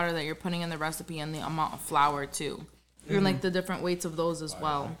cocoa powder that you're putting in the recipe and the amount of flour too. And like the different weights of those as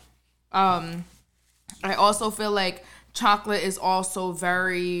well. I also feel like chocolate is also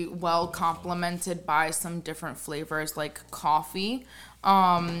very well complemented by some different flavors like coffee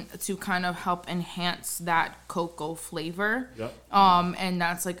to kind of help enhance that cocoa flavor. Yep. And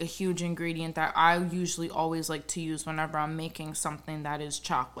that's like a huge ingredient that I usually always like to use whenever I'm making something that is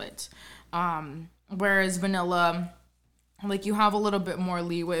chocolate. Whereas vanilla, like you have a little bit more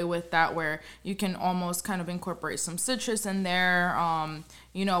leeway with that where you can almost kind of incorporate some citrus in there,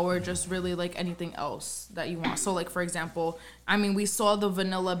 or just really like anything else that you want. So like, for example, I mean, we saw the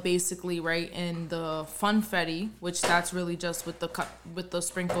vanilla basically right in the funfetti, which that's really just with the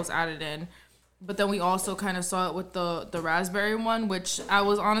sprinkles added in. But then we also kind of saw it with the raspberry one, which I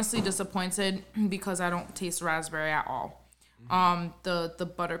was honestly disappointed because I don't taste raspberry at all. The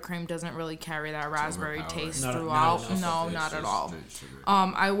buttercream doesn't really carry that raspberry taste throughout. No, not at all.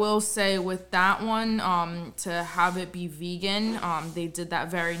 I will say with that one, to have it be vegan, they did that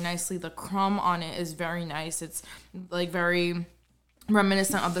very nicely. The crumb on it is very nice. It's like very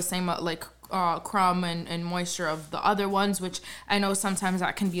reminiscent of the same crumb and moisture of the other ones, which I know sometimes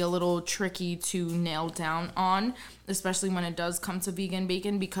that can be a little tricky to nail down on, especially when it does come to vegan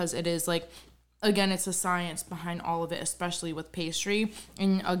bacon, because it is like again, it's a science behind all of it, especially with pastry.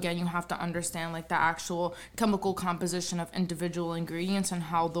 And again, you have to understand like the actual chemical composition of individual ingredients and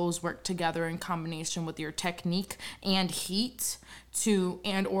how those work together in combination with your technique and heat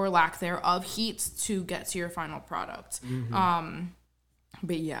or lack thereof heat to get to your final product.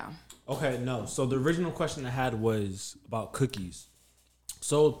 But yeah. Okay, no. So the original question I had was about cookies.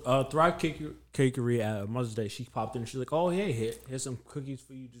 So Thrive Cakery at Mother's Day, she popped in. She's like, "Oh, hey, here's some cookies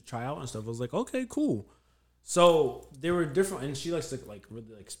for you to try out and stuff." I was like, "Okay, cool." So they were different, and she likes to like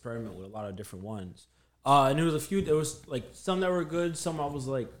really experiment with a lot of different ones. And there was a few. There was like some that were good, some I was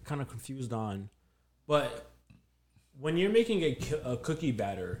like kind of confused on. But when you're making a cookie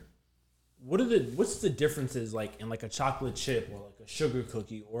batter, what's the differences like in like a chocolate chip or like a sugar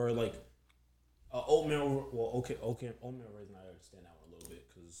cookie or like a oatmeal? Well, okay, oatmeal raisin. I understand that one a little bit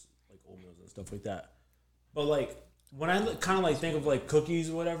because like oatmeals and stuff like that. But like when I kind of like think of like cookies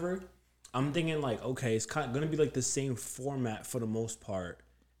or whatever, I'm thinking like, okay, it's kind of gonna be like the same format for the most part,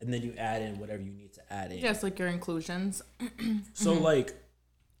 and then you add in whatever you need to add in. Yes, like your inclusions. So like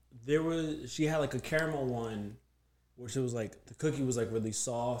she had like a caramel one, which it was like the cookie was like really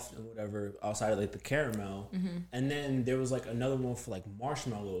soft and whatever outside of like the caramel, and then there was like another one for like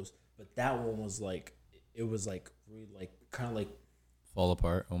marshmallows, but that one was like it was like really like kind of like fall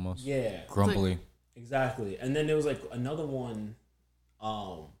apart almost. Yeah, Crumbly. Exactly. And then there was like another one,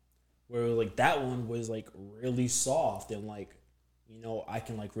 where like that one was like really soft and like, you know, I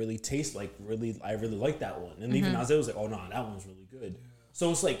can like really taste like I really like that one. And even Isaiah was like, "Oh no, that one's really good." Yeah.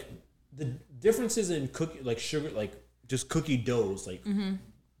 So it's like the differences in cookie like sugar like just cookie doughs like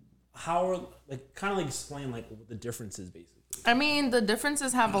how are like kind of like explain like what the differences basically. I mean, the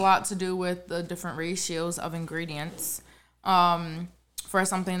differences have a lot to do with the different ratios of ingredients. For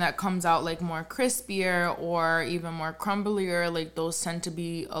something that comes out like more crispier or even more crumblier, like those tend to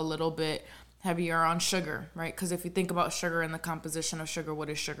be a little bit heavier on sugar, right? Because if you think about sugar and the composition of sugar, what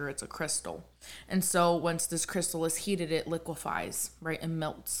is sugar? It's a crystal. And so once this crystal is heated, it liquefies, right? And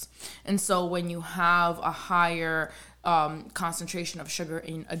melts. And so when you have a higher concentration of sugar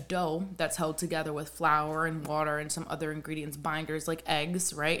in a dough that's held together with flour and water and some other ingredients, binders like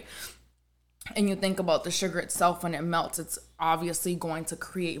eggs, right? And you think about the sugar itself, when it melts, it's obviously going to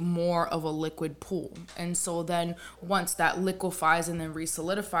create more of a liquid pool. And so then once that liquefies and then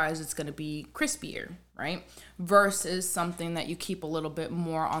resolidifies, it's going to be crispier, right? Versus something that you keep a little bit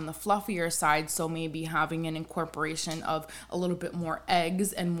more on the fluffier side. So maybe having an incorporation of a little bit more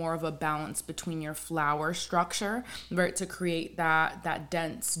eggs and more of a balance between your flour structure, right? To create that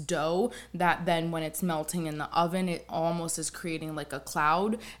dense dough that then when it's melting in the oven, it almost is creating like a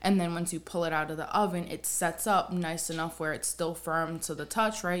cloud. And then once you pull it out of the oven, it sets up nice enough where it's still firm to the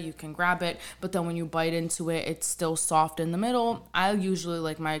touch, right? You can grab it, but then when you bite into it, it's still soft in the middle. I usually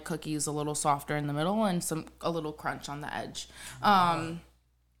like my cookies a little softer in the middle and a little crunch on the edge.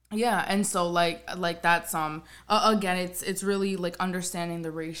 Yeah, and so like that's again, it's really like understanding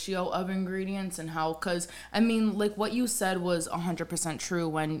the ratio of ingredients and how, because I mean, like what you said was 100% true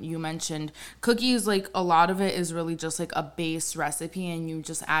when you mentioned cookies. Like a lot of it is really just like a base recipe and you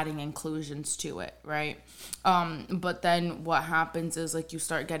just adding inclusions to it, right? But then what happens is like you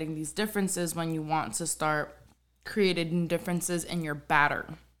start getting these differences when you want to start creating differences in your batter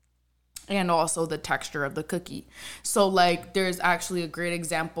and also the texture of the cookie. So like there's actually a great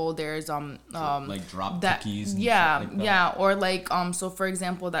example. There's like drop cookies and yeah, shit like that. yeah, or like so for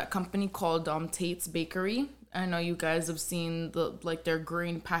example, that company called Tate's Bakery. I know you guys have seen their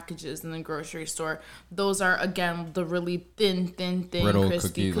green packages in the grocery store. Those are again the really thin, brittle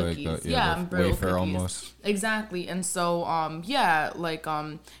crispy cookies. Like brittle wafer cookies. almost. Exactly. And so all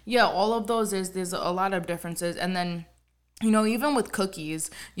of those there's a lot of differences. And then, you know, even with cookies,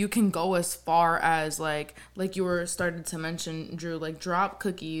 you can go as far as like you were started to mention, Drew, like drop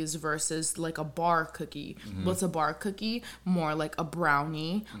cookies versus like a bar cookie. What's a bar cookie? More like a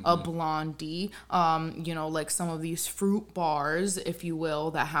brownie, a blondie, you know, like some of these fruit bars, if you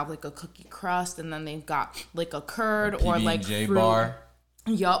will, that have like a cookie crust and then they've got like a curd or like PB&J fruit bar.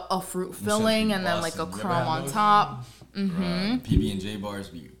 Yup, a fruit filling and then like a crumb on top. Right. PB&J bars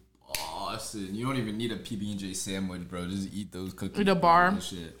be awesome. You don't even need a PB&J sandwich, bro. Just eat those cookies. The bar.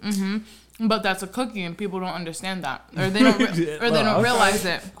 Shit. But that's a cookie, and people don't understand that, or they don't, they don't realize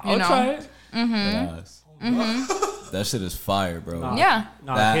it. You know. Try it. Yes. That shit is fire, bro. Yeah.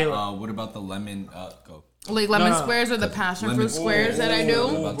 What about the lemon? Go. Like lemon squares or the passion fruit squares that I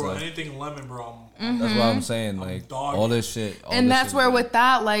do. Bro, anything lemon, bro. That's what I'm saying. Like all this shit. And that's where with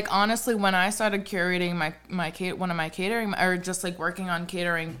that, like honestly, when I started curating one of my catering, or just like working on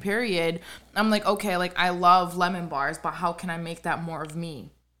catering period, I'm like, okay, like I love lemon bars, but how can I make that more of me?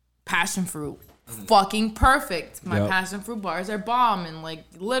 Passion fruit. fucking perfect. My Yep. passion fruit bars are bomb, and like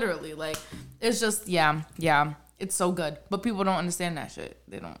literally, like it's just yeah, it's so good. But people don't understand that shit.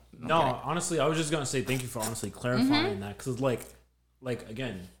 They don't. No, get it. honestly, I was just gonna say thank you for honestly clarifying that, because like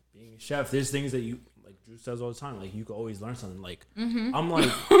again, being a chef, there's things that you like Drew says all the time. Like you can always learn something. Like I'm like,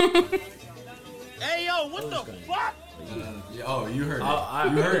 Hey, yo, what the fuck? Oh, you heard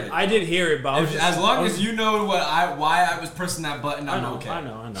it. you heard it. I did hear it, but I was just, as long as you know why I was pressing that button, I'm okay. I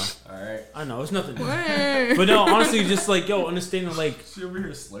know. All right. I know. It's nothing. But no, honestly, just like understanding like. She over here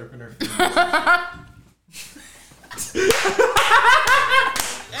slurping her fingers.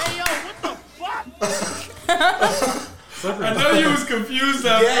 Hey, yo, what the fuck? I know you was confused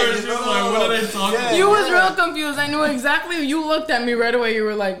at first. You was like, what are they talking about? You was real confused. I knew exactly. You looked at me right away. You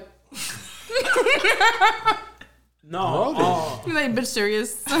were like, No, you're like, bitch,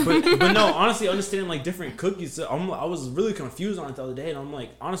 serious. but no, honestly, understanding like different cookies, I was really confused on it the other day, and I'm like,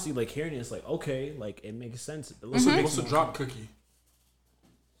 honestly, like hearing it, it's like okay, like it makes sense. It looks What's a drop cookie?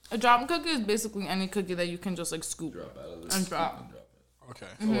 A drop cookie is basically any cookie that you can just like scoop and drop. Okay.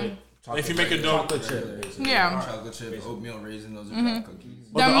 Like If you make a dough, chocolate chip. Yeah. Chocolate chip, oatmeal raisin, those are drop cookies.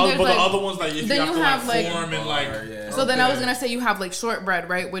 but Then the there's, like- other ones like if you then have you to have, like like- form and like. So then I was gonna say you have like shortbread,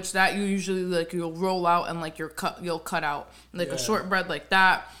 right? Which that you usually like you'll roll out and like you'll cut out like a shortbread like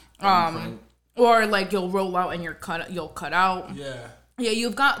that. Or like you'll roll out and you'll cut out. Yeah. Yeah,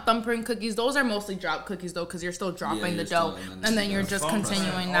 you've got thumbprint cookies. Those are mostly drop cookies though, because you're still dropping the you're still- dough, and and then then you're just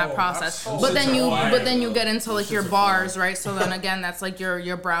continuing that Oh, process. that's But then such a you fire, get into like your bars, right? So then again, that's like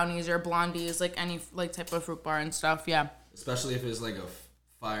your brownies, your blondies, like any like type of fruit bar and stuff. Yeah. Especially if it's like a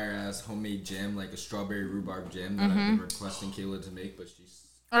fire ass homemade jam, like a strawberry rhubarb jam that I've been requesting Kayla to make, but she's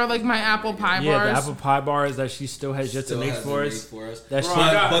Or like my apple pie Yeah, bars. the apple pie bars that she still has yet to still make hasn't for made us. for us. That Bro,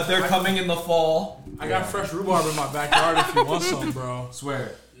 shit. But they're coming in the fall. I got fresh rhubarb in my backyard if you want some, bro.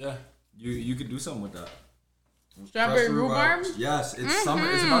 Swear, Yeah. you could do something with that. Strawberry Fresh rhubarb? Yes, it's summer.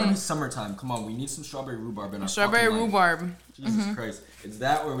 It's about to be summertime. Come on, we need some strawberry rhubarb in our Strawberry fucking life. rhubarb. Jesus Christ, it's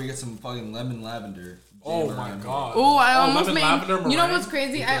that where we get some fucking lemon lavender. Oh jam my around god. Oh, I almost lemon made. lavender You know meringue? what's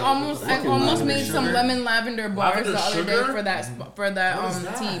crazy? I almost lavender made some sugar. lemon lavender bars Lavender the other sugar? day for that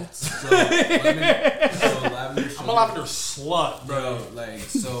tea. So lavender I'm a lavender slut, bro. Bro, like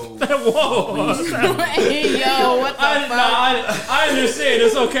so. Whoa! Hey yo, what the fuck? I understand.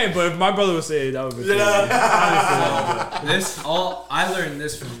 It's okay, but if my brother would say it, that would be I learned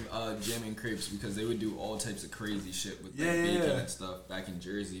this from jamming crepes because they would do all types of crazy shit with like, bacon and stuff back in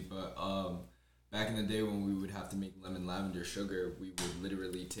Jersey. But back in the day when we would have to make lemon lavender sugar, we would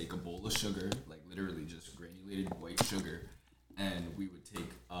literally take a bowl of sugar, like literally just granulated white sugar, and we would take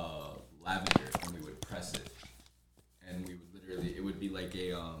lavender and we would press it, and we would literally it would be like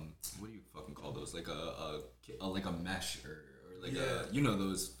a what do you fucking call those, like a mesh or like a, you know,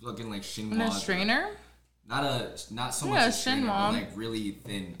 those fucking like chinois. A strainer? Not so Yeah, much a strainer, chinois. but like really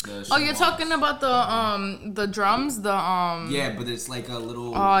thin. Oh, you're talking about the drums, Yeah, but it's like a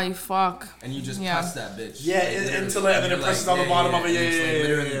little. Oh, you fuck. And you just Yeah. press that bitch. Yeah, literally. until it- and then it You're presses on the bottom of it. and Yeah, it's yeah, like yeah,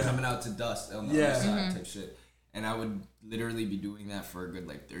 literally yeah. coming out to dust on the Yeah. other side type shit. And I would literally be doing that for a good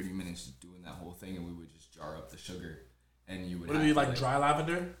like 30 minutes, just doing that whole thing, and we would just jar up the sugar, and you would. Would it have be to, like dry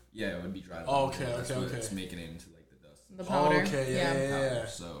lavender? Yeah, it would be dry. Oh, lavender. okay, That's okay, what okay. It's making it into like the dust. The powder. Okay, yeah.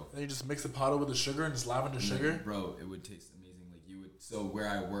 So. Then you just mix the powder with the sugar and just lavender sugar. Bro, it would taste amazing. Like you would. So where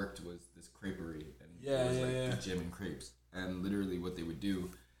I worked was this creperie, and Yeah, it was yeah, like yeah. the gym and crepes. And literally, what they would do,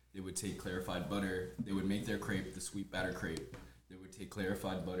 they would take clarified butter. They would make their crepe, the sweet batter crepe. They would take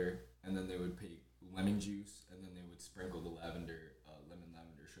clarified butter, and then they would take lemon juice, and then they would sprinkle the lemon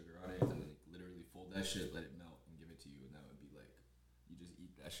lavender sugar on it, and then literally fold that shit, let it melt, and give it to you, and that would be like, you just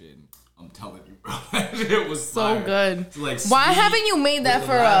eat that shit. And I'm telling you, bro, that shit was So fire. good. It's like Why sweet haven't you made that with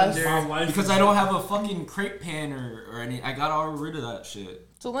for the us? lavender. Because I don't have a fucking crepe pan or any. I got all rid of that shit.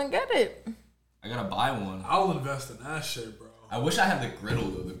 So then get it. I gotta buy one. I'll invest in that shit, bro. I wish I had the griddle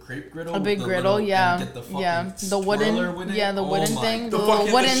though, the crepe griddle. A big the griddle, little- yeah. and get the fucking Yeah. The wooden, swirler with it. yeah, the Oh wooden my thing, the God.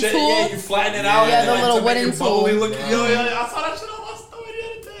 little wooden shit, tool. Yeah, you flatten it out. Yeah, and the then little to make wooden it bubbly tool. looking. Yo, I saw that shit on my story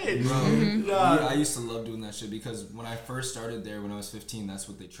the other day. Bro, Mm-hmm. I used to love doing that shit because when I first started there when I was 15, that's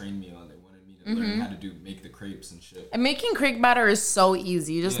what they trained me on. They wanted me to learn how to make the crepes and shit. And making crepe batter is so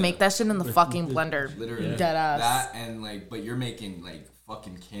easy. You just Yeah. make that shit in the fucking blender. Literally. Dead ass. That and like, but you're making like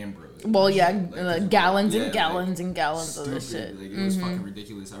fucking Cambros. Well, yeah, Like, gallons yeah, and gallons like, and gallons of this stupid. shit. Like it was fucking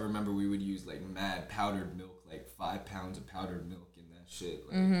ridiculous. I remember we would use like mad powdered milk, like 5 pounds of powdered milk in that shit.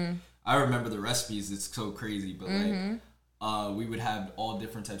 Like, I remember the recipes. It's so crazy, but like We would have all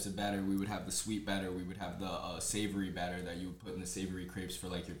different types of batter. We would have the sweet batter. We would have the savory batter that you would put in the savory crepes for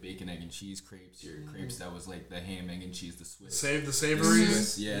like your bacon, egg, and cheese crepes. Your crepes that was like the ham, egg, and cheese, the Swiss. Save the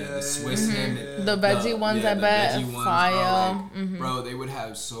savories. The Swiss ham. The veggie ones, I bet. Fire. Bro, they would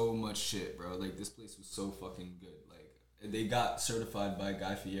have so much shit, bro. Like, this place was so fucking good. Like, they got certified by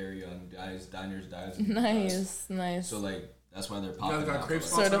Guy Fieri on Diners, Dives. Nice. So, like, that's why they're popping. You guys got out,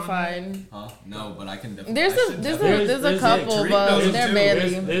 crepes like, certified. Huh? No, but I can definitely. There's a couple, but they're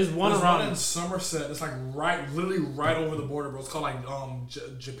barely. There's one around in Somerset. It's like literally right over the border, bro. It's called like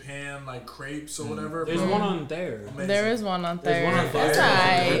Japan, like crepes or whatever. There's one on there. Amazing. There is one on there. One on It's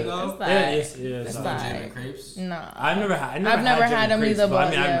there. alright. It's It's Jam alright. and crepes. No. I've never had had them either,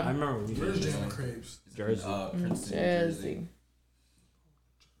 but yeah. I remember when we Where's did Jam and Crepes? Jersey. Princeton, Jersey.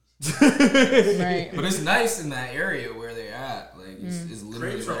 Jersey. Right. But it's nice in that area where they're at. Like, it's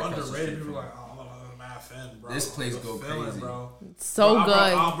literally Crepes are right across the underrated. street People are from like, oh, I'm math in, bro. This place The go feeling, crazy. bro. So Bro, good.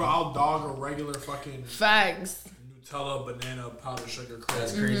 I'll dog a regular fucking Facts. Nutella, banana, powdered sugar crepe.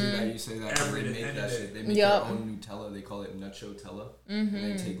 That's crazy that you say that. Every They day, make any that day. shit. They make Yup. their own Nutella. They call it Nutella. And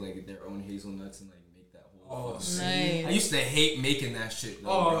they take like their own hazelnuts and like make that whole. Oh, fucking- Nice. I used to hate making that shit though,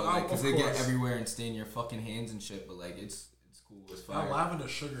 Oh, bro. Like, cause of they get course. everywhere and stain your fucking hands and shit. But like, it's cool. It's fire. That lavender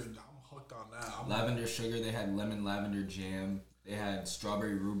sugar, I'm hooked on that. Lavender sugar. They had lemon lavender jam. They had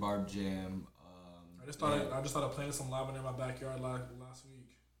strawberry rhubarb jam. I just started planting some lavender in my backyard last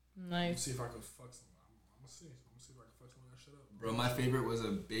week. Nice. See if I could fuck some. I'm gonna see if I can fuck some of that shit up. Bro, my favorite was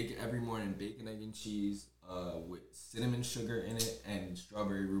a every morning bacon, egg, and cheese with cinnamon sugar in it and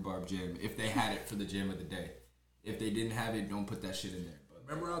strawberry rhubarb jam. If they had it for the jam of the day. If they didn't have it, don't put that shit in there. But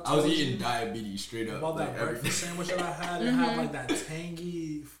Remember I was eating diabetes straight up. about that like, every- breakfast sandwich that I had? It had like that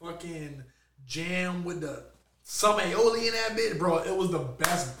tangy fucking jam with the some aioli in that bit, bro. It was the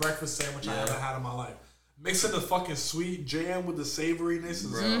best breakfast sandwich I ever had in my life. Mixing the fucking sweet jam with the savoriness is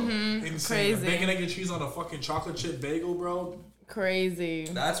insane. Crazy. Bacon, egg, and cheese on a fucking chocolate chip bagel, bro. Crazy.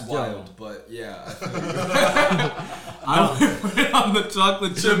 That's wild, but yeah. I feel you. I would put it on the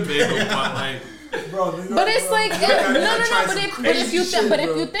chocolate chip bagel, but like. Bro, But it's like no. try But some if crazy you shit, but if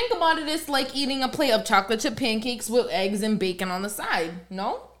bro. you think about it, it's like eating a plate of chocolate chip pancakes with eggs and bacon on the side.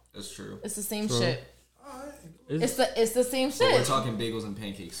 No, That's true. it's the same shit. Alright. It's the same But we're shit. talking bagels and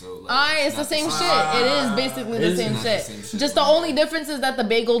pancakes, so like. It's the not same shit. It is basically the It's same not the shit. same shit. Just the only difference is that the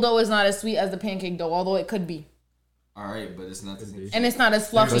bagel dough is not as sweet as the pancake dough, although it could be, All right, but it's not the same. and it's not as There's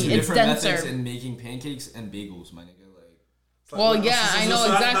fluffy. two It's different methods denser. in making pancakes and bagels, my nigga. Like, Well, yeah, I know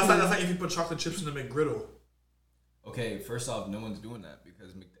exactly. That's like if you put chocolate chips in the McGriddle. okay, first off, no one's doing that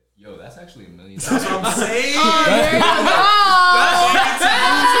because that's actually $1 million. That's what I'm saying. There you go.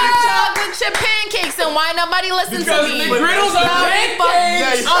 Chocolate chip pancakes, and why nobody listens to me? McGriddles are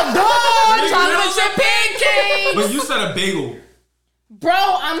pancakes. Chocolate chip pancakes. But you said a bagel. Bro,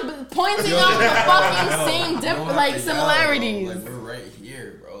 I'm pointing out the fucking same similarities. Like, we're right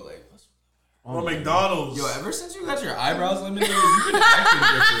here, bro. Like, Or McDonald's. yo, ever since you got your eyebrows laminated, you've been acting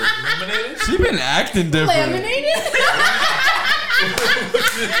different. Laminated? She been acting different. Laminated?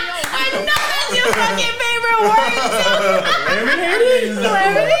 I know that's your fucking favorite word.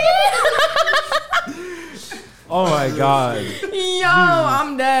 Laminated? Oh my god. Yo,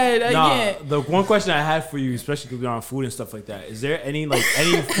 I'm dead. I Nah, can't. the one question I had for you, especially because we're on food and stuff like that, is there any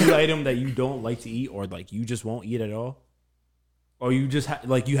food item that you don't like to eat or like you just won't eat at all? Or you just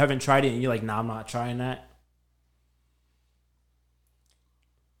you haven't tried it and you're like, nah, I'm not trying that?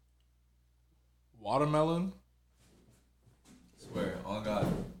 Watermelon. Swear, on God,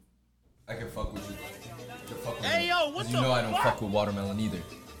 I can fuck with you. I can fuck with Hey, you. yo, what 'Cause the you know I don't fuck? fuck with watermelon either.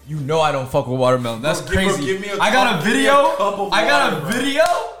 You know I don't fuck with watermelon. That's Bro, crazy. give me a I got cup- a give me video. a cup of I got a water, bro. video.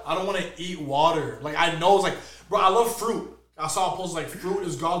 I don't want to eat water. Like, I know it's like, bro, I love fruit. I saw a post like, fruit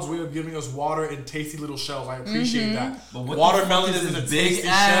is God's way of giving us water in tasty little shells. I appreciate that. But what Watermelon the fuck is in a this tasty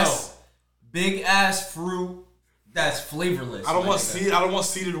shell. big ass fruit that's flavorless. I don't my want nigga. I don't want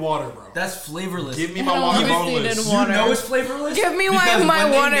seeded water, bro. That's flavorless. Give me I my don't water want boneless. seeded You water. know it's flavorless. Give me Because my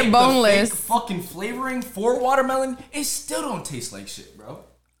when they water make the boneless. fake fucking flavoring for watermelon, it still don't taste like shit, bro.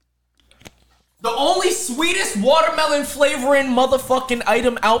 The only sweetest watermelon flavoring motherfucking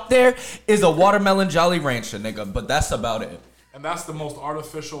item out there is a watermelon Jolly Rancher, nigga. But that's about it. And that's the most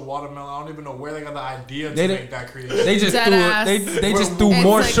artificial watermelon. I don't even know where they got the idea to They make didn't- that creation. They just Dead threw ass. they just threw It's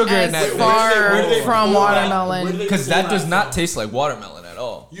more like sugar in as that. far bitch. Where did they from pull that? watermelon. Where did they Because pull that does not from? taste like watermelon at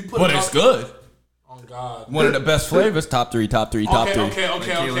all. You put But it it's up- good. Oh God. One of the best flavors. Top three. Okay. Like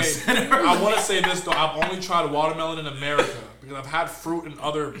Kayla said. I want to say this though. I've only tried watermelon in America because I've had fruit in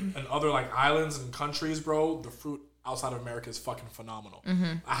other like islands and countries, bro. The fruit outside of America is fucking phenomenal.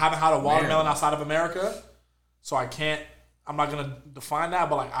 I haven't had a watermelon outside of America, so I can't I'm not gonna define that,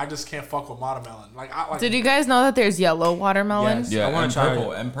 but like I just can't fuck with watermelon. Like I like. Did you guys know that there's yellow watermelon? Yes. Yeah, I wanna and try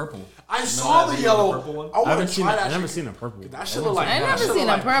purple it. and purple. I saw the yellow. purple one? I want haven't to seen try it. that. I never shit. seen a purple. That shit look like. I that never shit look seen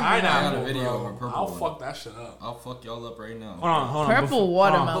a like purple. pineapple, I got a video bro. of a purple I'll one. fuck that shit up. I'll fuck y'all up right now. Hold on. Purple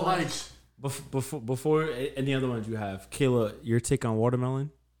watermelon. But like, Before any other ones you have, Kayla, your take on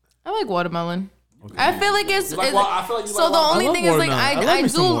watermelon? I like watermelon. I feel like it's. You like it's- I feel like you so like the I only love thing is like watermelon. I like me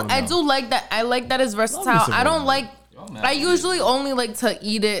some I watermelon. do like that. I like that it's versatile. some I don't watermelon. like. Y'all mad I at me. usually only like to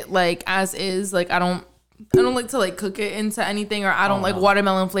eat it like as is. Like I don't like to like cook it into anything, or I don't like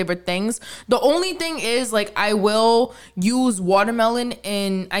watermelon flavored things. The only thing is like I will use watermelon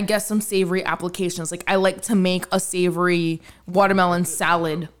in I guess some savory applications. Like I like to make a savory watermelon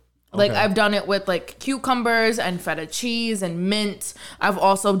salad. Like Okay. I've done it with like cucumbers and feta cheese and mint. I've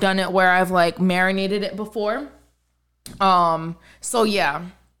also done it where I've like marinated it before. So yeah,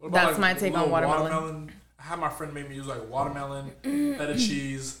 what about, that's like, my take on little watermelon. I had my friend make me use like watermelon, feta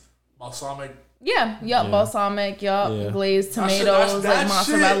cheese, balsamic. Yeah, balsamic, Yeah. glazed That shit- tomatoes, that like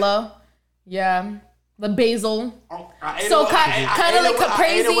mozzarella. Yeah, the basil. I ate So it with- I kind of ate it like with- I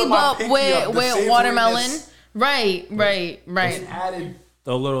ate it caprese, with my but pinky up, the with savoriness. watermelon. Right. It's added.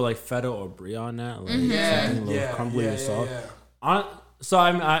 Throw a little like feta or brie on that, like Yeah, something a little yeah, crumbly yeah, or soft. yeah. So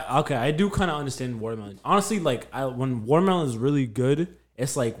I do kind of understand watermelon. Honestly, like when watermelon is really good,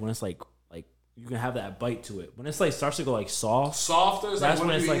 it's like when it's like you can have that bite to it. When it's like starts to go like soft, Softer. It's that's like,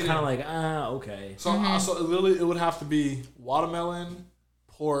 when it's like kind of like. like okay, So, so literally, it would have to be watermelon,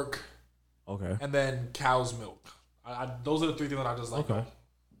 pork, okay, and then cow's milk. Those are the three things that I just like. okay.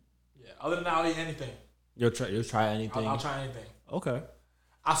 Yeah. Other than that, I'll eat anything. You'll try anything. I'll try anything. Okay.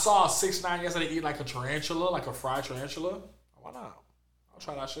 I saw a 6ix9ine yesterday eat like a tarantula, like a fried tarantula. Why not? I'll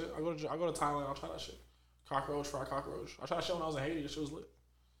try that shit. I go to Thailand. I'll try that shit. Fried cockroach. I tried that shit when I was in Haiti. That shit was lit.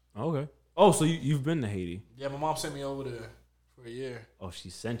 Okay. Oh, so you've been to Haiti? Yeah, my mom sent me over there for a year. Oh, she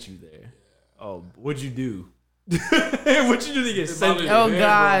sent you there. Oh, what'd you do? What'd you do to get sent? Bro. Oh,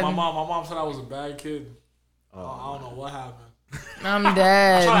 God. My mom said I was a bad kid. I don't know what happened. I'm I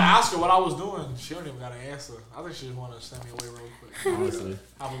dead. tried to ask her what I was doing. She don't even got an answer. I think she just wanted to send me away real quick. Honestly.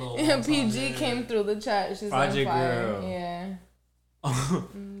 Have a little. Yeah, long time. PG came through the chat. She's Project on fire. Girl. Yeah.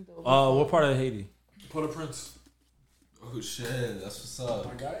 What part of Haiti? Port-au-Prince. Oh shit, that's what's up.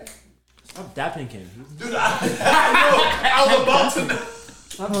 My guy. Stop dapping him. Dude, I was about to.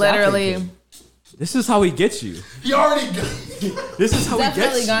 Stop Literally. dapping him. This is how he gets you. He already got. This is how he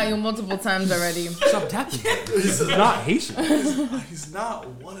Definitely gets got you multiple times already. you. Stop dapping him. He's not Haitian. He's not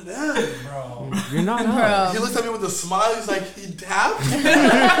one of them, bro. You're not He us. looks at me with a smile. He's like, he dapped.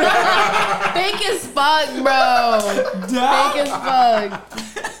 Fake as fuck, bro. Fake as fuck.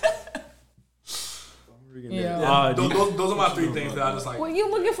 Yeah. Those are my three things that I just like. Well, you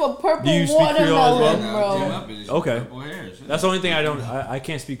looking for purple Do you speak Creole as well? watermelon, bro. Okay. That's the only thing I don't. I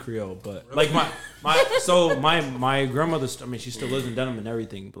can't speak Creole, but like my grandmother. I mean, she still lives in Denham and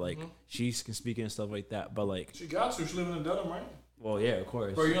everything, but like she can speak it and stuff like that. But like, She got to. She living in Dedham, right? well, yeah, of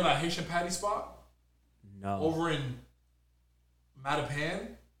course. Bro, you know that Haitian patty spot No, over in Mattapan?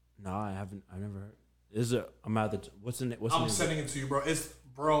 no, I haven't. I've never heard. Is it? I'm at the. What's the name? What's the I'm name? sending it to you, bro. It's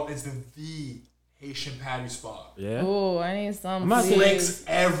the Haitian patty spot. Yeah. Ooh, I need some. I'm at please. Flicks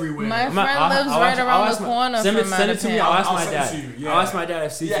everywhere. My I'm friend at- lives I'll right ask- I'll around ask the my- corner Send from it to me. Mattapan. I'll ask I'll my send it dad. to you, yeah. I'll ask my dad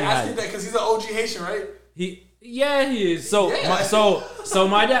if he Yeah, ask had him it. that because he's an OG Haitian, right? He is. So Yeah. so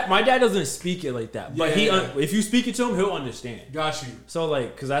my dad doesn't speak it like that. But Yeah. if you speak it to him, he'll understand. Got you. So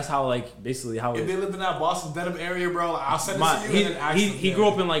like, cause that's how like basically how If they live in that Boston Dedham area, bro, like, I'll send it to you he and then ask them, he yeah. grew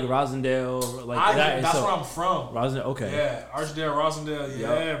up in like Rosendale, like that. That's so, where I'm from. Rosendale. Okay. Yeah, Archdale, Rosendale.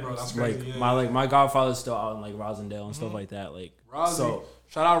 Yeah, Yep. bro, that's crazy. Like yeah. my godfather's still out in like Rosendale and stuff like that. Like Rozzy. so.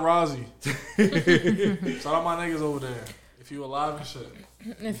 Shout out Rozzy. Shout out my niggas over there. If you alive and shit.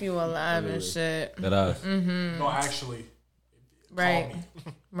 If you alive and shit. That us. No, actually. Right. Call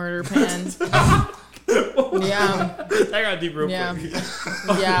me. Murder pan. Yeah. I got deep real Yeah. quick.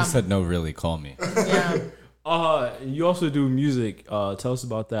 Yeah. Said no, really, call me. Yeah. You also do music. Tell us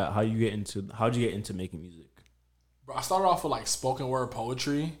about that. How'd you get into making music? Bro, I started off with like spoken word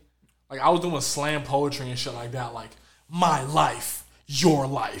poetry. Like I was doing slam poetry and shit like that. Like my life, your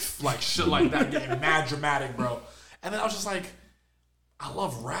life, like shit like that. Getting mad dramatic, bro. And then I was just like, I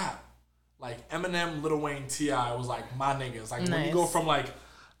love rap. Like Eminem, Lil Wayne, T.I. was like my niggas. Like when you Nice. go from like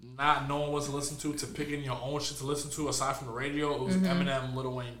not knowing what to listen to picking your own shit to listen to aside from the radio, it was Eminem,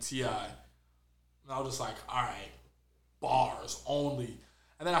 Lil Wayne, T.I. And I was just like, all right, bars only.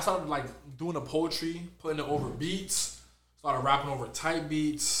 And then I started like doing the poetry, putting it over beats, started rapping over type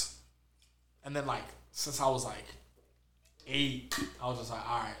beats. And then like since I was like 8, I was just like,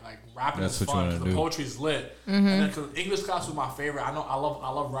 all right, like rapping That's is what you fun wanna because the do. poetry's lit. And then because English class was my favorite. I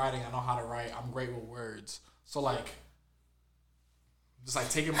love writing. I know how to write. I'm great with words. So like, just like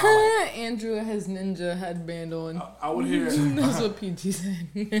taking my like, Andrew and his ninja headband on. I would hear. That's what PG said.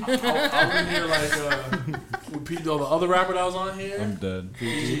 I would hear like with Pete, the other rapper that was on here. I'm dead.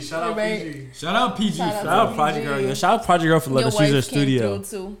 PG, shout out Right. PG. Shout out PG. Shout Shout out Project Girl. Yeah, shout out Project Girl for letting us use their studio.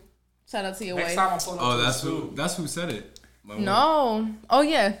 Too. Shout out to your Next wife. time I'm pulling up Oh, to the that's studio. who said it. My No. Oh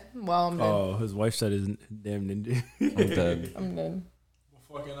yeah. Well, I'm dead. Oh, his wife said his damn ninja. wife. I'm dead. I'm dead.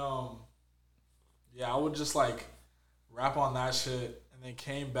 Fucking yeah, I would just like rap on that shit, and then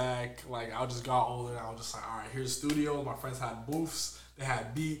came back. Like I just got older, and I was just like, all right, here's studio. My friends had booths, they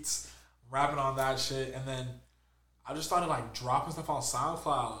had beats, rapping on that shit, and then I just started like dropping stuff on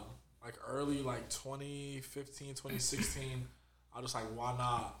SoundCloud, like early like 2015, 2016. I was just like, why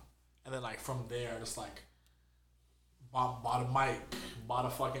not? And then like from there, just like bought a mic, bought a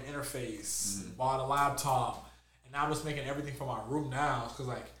fucking interface, bought a laptop, and now I'm just making everything from my room now. Cause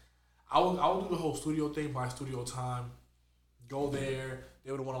like I would do the whole studio thing, buy studio time, go there.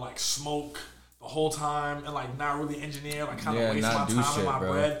 They would want to like smoke the whole time and like not really engineer, like kind of waste my not do time shit, and my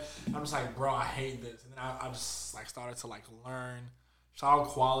bro. bread. I'm just like, bro, I hate this. And then I just like started to like learn. Shout out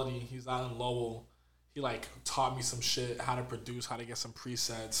Quality. He's out in Lowell. He like taught me some shit, how to produce, how to get some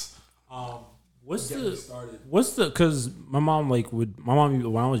presets. Because my mom when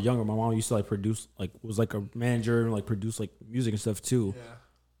I was younger, my mom used to like produce, like was like a manager and like produce like music and stuff too. Yeah.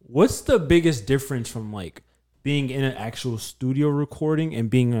 What's the biggest difference from like being in an actual studio recording and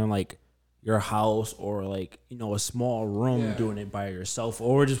being in like your house or like, you know, a small room doing it by yourself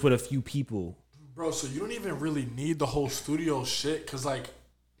or just with a few people? Bro, so you don't even really need the whole studio shit. Cause like,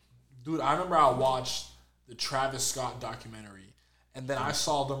 dude, I remember I watched the Travis Scott documentary and then I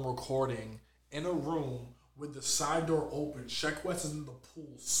saw them recording in a room with the side door open. Sheck West is in the pool,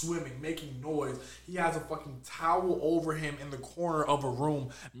 swimming, making noise. He has a fucking towel over him in the corner of a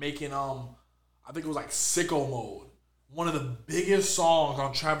room, making I think it was like Sicko Mode, one of the biggest songs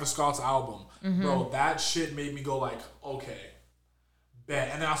on Travis Scott's album. Bro, that shit made me go like, okay,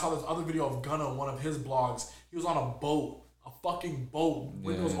 bet. And then I saw this other video of Gunna on one of his blogs. He was on a boat, a fucking boat,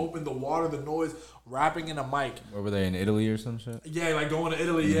 windows open, the water, the noise, rapping in a mic. Where were they, in Italy or some shit? Yeah, like going to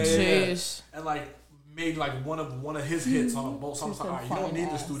Italy, yeah. Jeez. And like made like one of his hits on a boat. So I'm just like, all right, you don't need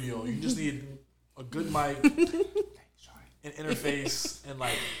the studio. You just need a good mic, an interface, and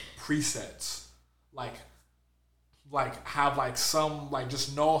like presets. Like have like some like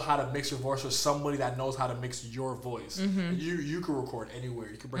just know how to mix your voice with somebody that knows how to mix your voice. And you can record anywhere.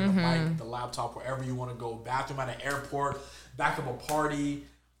 You can bring the mic, the laptop, wherever you want to go. Bathroom at an airport, back of a party,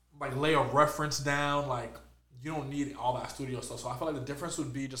 like lay a reference down. Like you don't need all that studio stuff. So I feel like the difference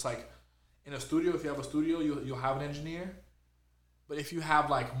would be just like in a studio. If you have a studio, you'll have an engineer. But if you have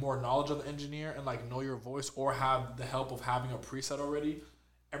like more knowledge of the engineer and like know your voice or have the help of having a preset already,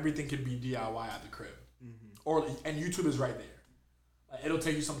 everything can be DIY at the crib. And YouTube is right there. Like, it'll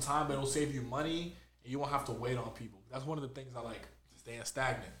take you some time, but it'll save you money, and you won't have to wait on people. That's one of the things I like, staying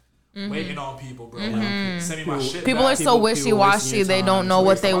stagnant. Waiting on people, bro. Like, send me my shit People back. are so wishy-washy. They don't know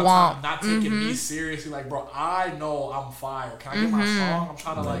what they Wasting my want. time, not taking me seriously. Like, bro, I know I'm fire. Can I get my song? I'm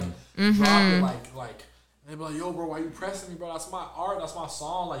trying to like drop it like. And they be like, yo, bro, why you pressing me, bro? That's my art. That's my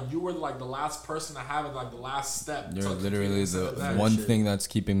song. Like, you were like the last person to have it, like the last step. You're to literally the that one shit. thing that's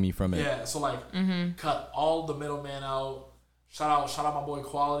keeping me from it. Yeah, so like cut all the middleman out. Shout out my boy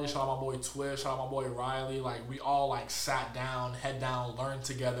Quality, shout out my boy Twitch, shout out my boy Riley. Like we all like sat down, head down, learned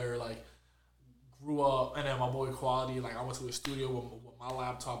together, like grew up. And then my boy Quality, like I went to a studio with my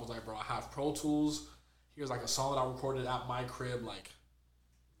laptop, was like, bro, I have Pro Tools. Here's like a song that I recorded at my crib, like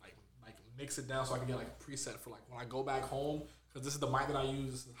mix it down so I can get like a preset for like when I go back home, because this is the mic that I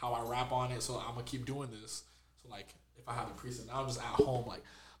use, this is how I rap on it, so I'm gonna keep doing this. So like if I have a preset, now I'm just at home like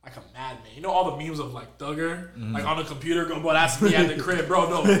a madman. You know all the memes of like Thugger, like on the computer going, bro, that's me at the crib, bro.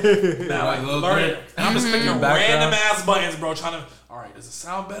 No, now like learn it, and I'm just clicking random ass buttons, bro, trying to. All right, does it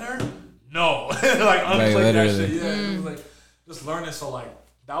sound better? No, like unclick that shit. Yeah, it was like just learning. So like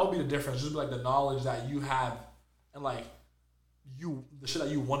that would be the difference. Just be like the knowledge that you have, and like the shit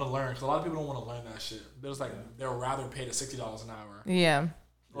that you want to learn. Because a lot of people don't want to learn that shit. There's like they'll rather pay the $60 an hour. Yeah.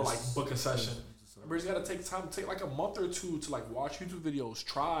 Or like book a session. But you gotta take time, take like a month or two to like watch YouTube videos,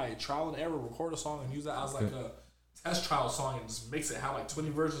 trial and error, record a song and use that as like a test trial song and just mix it, have like 20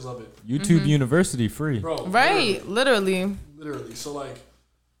 versions of it. YouTube University free. Bro. Right, literally. So like,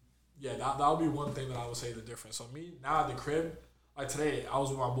 yeah, that would be one thing that I would say the difference. So me, now at the crib, like today, I was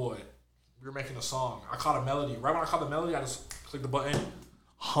with my boy. We were making a song. I caught a melody. Right when I caught the melody, I just clicked the button,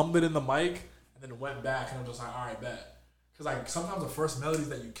 hummed it in the mic, and then went back and I'm just like, all right, bet. Because like sometimes the first melodies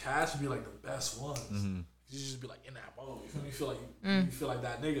that you catch would be like the best ones. You just be like in that mode. You feel me? You feel like you feel like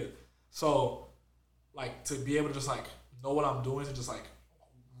that nigga. So like to be able to just like know what I'm doing, to just like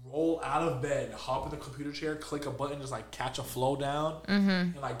roll out of bed, hop in the computer chair, click a button, just like catch a flow down,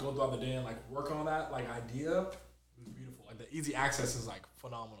 and like go throughout the day and like work on that like idea. It was beautiful. Like the easy access is like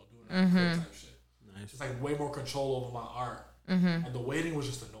phenomenal. Doing that type shit. Nice. It's like way more control over my art. And the waiting was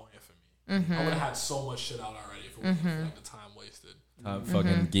just annoying for me. I would have had so much shit out already if it wasn't for like the time wasted.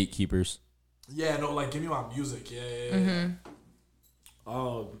 Fucking gatekeepers. Yeah, no, like give me my music. Yeah.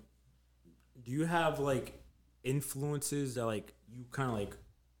 Do you have like influences that like you kind of like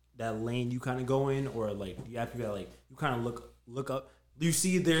that lane you kind of go in, or like do you have people that like you kind of look up? Do you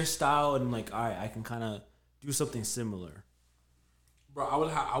see their style and like, all right, I can kind of do something similar? Bro, I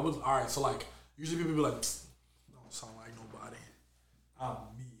would. All right, so like usually people be like, don't sound like nobody. I'm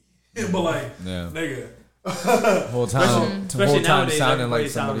me. But like, nigga. Whole time sounding like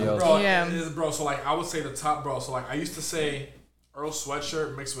somebody else. Bro, bro, so like I would say the top, bro. So like I used to say Earl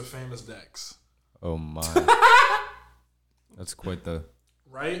Sweatshirt mixed with Famous Dex. Oh my. That's quite the...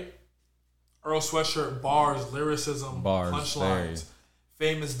 Right? Earl Sweatshirt, bars, lyricism, punchlines.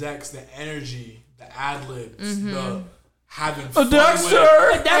 Famous Dex, the energy, the ad-libs, the having fun with it.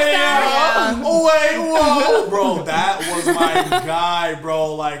 Oh, wait, whoa. Bro, that was my guy,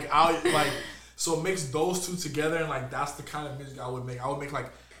 bro. So mix those two together, and like that's the kind of music I would make. I would make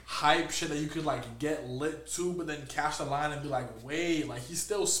like hype shit that you could like get lit to, but then catch the line and be like, wait, like he's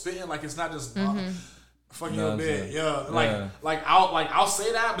still spitting, like it's not just fucking you a bit, I'll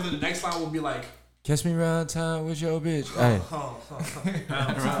say that, but then the next line will be like, catch me round town with your bitch. Hey,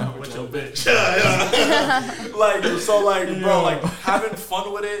 round with your bitch. Bro, like having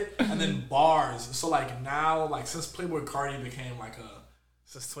fun with it, and then bars. So like now, like since Playboi Carti became like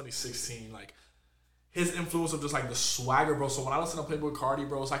since 2016, like. His influence of just like the swagger, bro. So when I listen to Playboi Carti,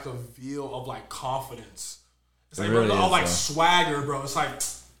 bro, it's like a feel of like confidence. It's like really like swagger, bro. It's like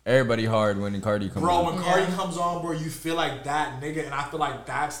everybody hard when Carti comes on. Bro, when Carti comes on, bro, you feel like that nigga, and I feel like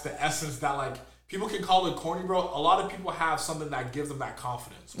that's the essence that like people can call it corny, bro. A lot of people have something that gives them that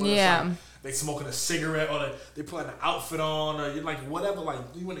confidence. Whether it's like they smoking a cigarette, or they put an outfit on, or you're like whatever, like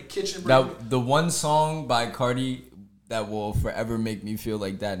you in the kitchen, bro. Now, the one song by Carti that will forever make me feel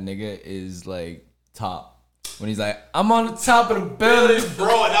like that nigga is like Top, when he's like, I'm on the top of the building,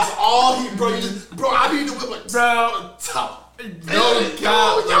 bro. That's all he, bro. I be doing like, bro, top. No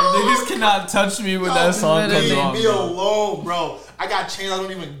God, niggas cannot touch me when that song comes on. Leave me alone, bro. I got chains I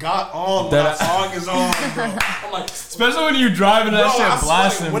don't even got on when that song is on, bro. I'm like, especially when you driving that shit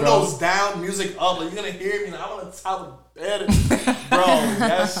blasting, like, windows down, music up, like you're gonna hear me. Like, I'm on the top of the bed, bro.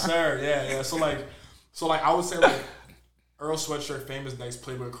 Yes, sir. Yeah. So like, I would say like. Earl Sweatshirt, Famous Dex,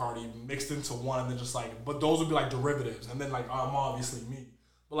 Playboi Carti mixed into one, and then just like, but those would be like derivatives, and then like I'm obviously me.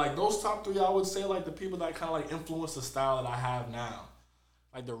 But like those top three, I would say like the people that kind of like influence the style that I have now,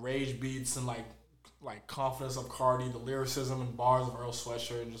 like the rage beats and like confidence of Carti, the lyricism and bars of Earl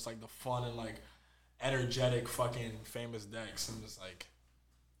Sweatshirt, and just like the fun and like energetic fucking Famous Dex, and just like,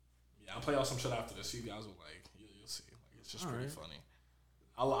 yeah, I'll play out some shit after this. You guys will like, you'll see, like it's just really funny.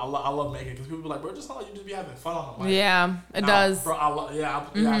 I love making it because people be like, bro, just like you just be having fun on the mic. Yeah, it does. Bro,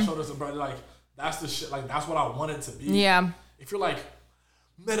 I showed this, bro. Like that's the shit. Like that's what I want it to be. Yeah. If you're like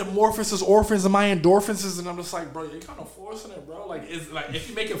metamorphosis, orphans, and my endorphins, and I'm just like, bro, you're kind of forcing it, bro. Like it's like if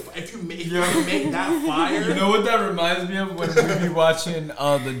you make that fire. You know what that reminds me of when we be watching the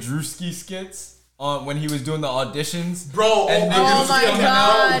Drewski skits. When he was doing the auditions, bro, and niggas was coming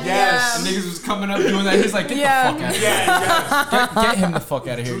out, and niggas was coming up doing that. He's like, get the fuck out of here, get him the fuck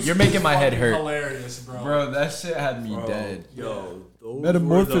out of here. You're making my head hurt. Hilarious, bro. Bro, that shit had me dead. Yo, those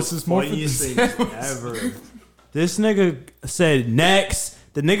metamorphosis, were the funniest things ever. This nigga said next.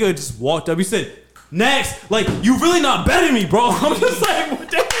 The nigga just walked up. He said next. Like you really not betting me, bro. I'm just like, what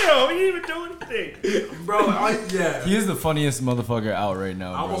the hell? You didn't even do anything, bro. He is the funniest motherfucker out right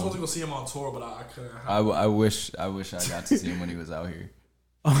now. I almost wanted to go see him on tour, but I couldn't. I wish I got to see him when he was out here.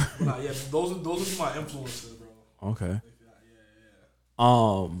 Yeah, those would be my influences, bro. Okay.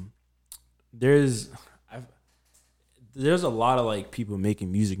 Yeah. There's a lot of like people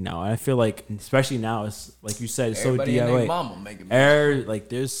making music now, and I feel like, especially now, it's like you said, it's everybody so DIY. mama making music. Like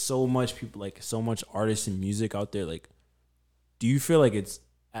there's so much people, like so much artists and music out there. Like, do you feel like it's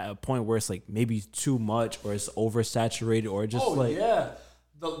at a point where it's like maybe too much, or it's oversaturated, or just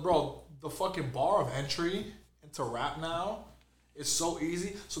the fucking bar of entry into rap now is so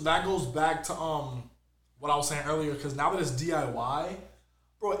easy. So that goes back to what I was saying earlier, because now that it's DIY,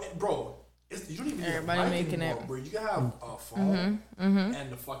 bro. You don't even everybody making anymore, it. Bro. You can have a phone and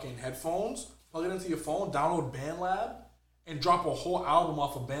the fucking headphones, plug it into your phone, download BandLab, and drop a whole album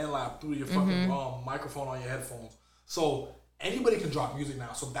off of BandLab through your fucking microphone on your headphones. So anybody can drop music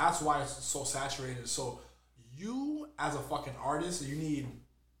now. So that's why it's so saturated. So you, as a fucking artist, you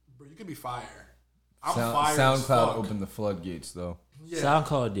could be fire. I'm fire. SoundCloud opened the floodgates, though. Yeah.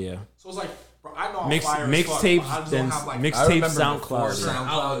 SoundCloud, yeah. So it's like, bro, I know I'm fire mixtapes, then mixtape SoundCloud.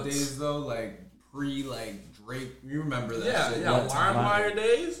 SoundCloud days though, like pre Drake. You remember that? Yeah. LimeWire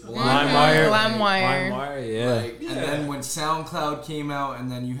days. LimeWire. Yeah. And then when SoundCloud came out,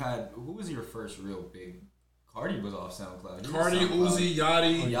 and then you had, who was your first real big? Cardi was off SoundCloud. Cardi, Uzi,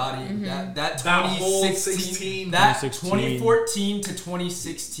 Yachty. That 2016, that 2014 to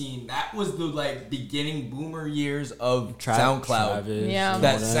 2016, that was the like beginning boomer years of SoundCloud. Travis, yeah,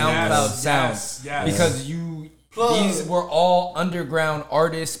 that SoundCloud sound. Yes. Because these were all underground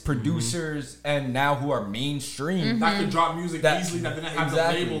artists, producers, and now who are mainstream. That could drop music easily. That didn't have the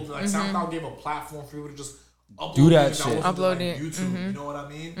label. Like SoundCloud gave a platform for people to just do that shit. Upload it. YouTube. You know what I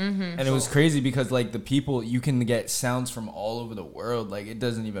mean? And it was crazy because like the people, you can get sounds from all over the world. Like it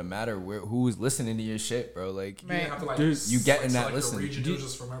doesn't even matter who's listening to your shit, bro. Like, you get in that listen.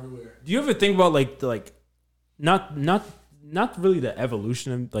 From everywhere. Do you ever think about not really the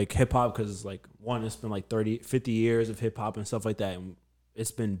evolution of like hip hop, because like it's been like 30-50 years of hip hop and stuff like that, and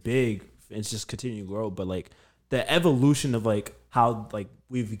it's been big. It's just continuing to grow, but like the evolution of like how like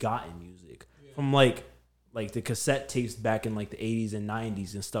we've gotten music from like the cassette tapes back in like the 80s and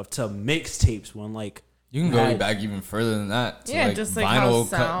 90s and stuff to mixtapes when like you can go back even further than that. To like just like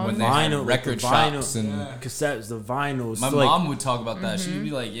vinyl how when they had record shops and cassettes, the vinyls. My mom would talk about that. She'd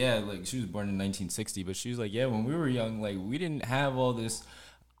be like, yeah, like she was born in 1960, but she was like, yeah, when we were young, like we didn't have all this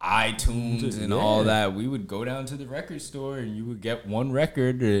iTunes and all that. We would go down to the record store and you would get one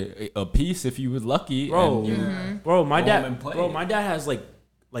record a piece if you were lucky. Bro, my dad has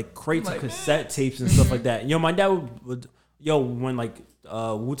like crates of cassette tapes and stuff like that. My dad would when like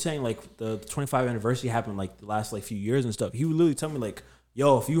Wu-Tang, like the 25th anniversary happened like the last like few years and stuff, he would literally tell me like,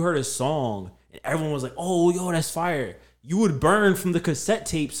 if you heard a song and everyone was like, oh, that's fire, you would burn from the cassette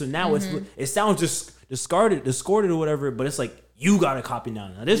tape. So now it sounds just discarded or whatever, but it's like you got a copy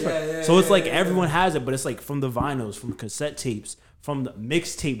now. So it's like everyone has it, but it's like from the vinyls, from cassette tapes, from the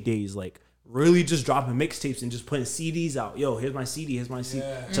mixtape days, like really just dropping mixtapes and just putting CDs out. Here's my CD.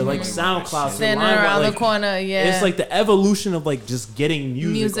 To like SoundCloud, sitting around the corner. It's like the evolution of like just getting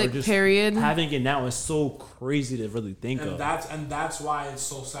music or just period. Having it now is so crazy to really think of. That's why it's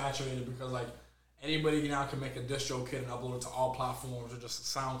so saturated, because like anybody now can make a distro kit and upload it to all platforms or just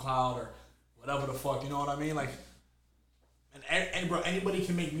SoundCloud or whatever the fuck. You know what I mean? Like, and bro, anybody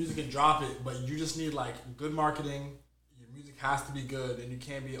can make music and drop it, but you just need like good marketing. Music has to be good, and you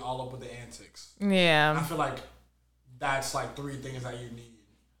can't be all up with the antics. Yeah. I feel like that's like 3 things that you need.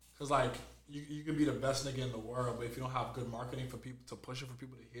 Because like you can be the best nigga in the world, but if you don't have good marketing for people to push it for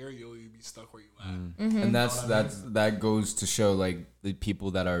people to hear, you'll be stuck where you at. And that goes to show like the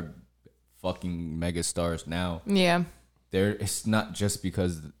people that are fucking mega stars now. Yeah. It's not just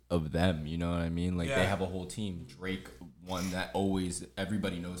because of them, you know what I mean? Like they have a whole team. Drake, one that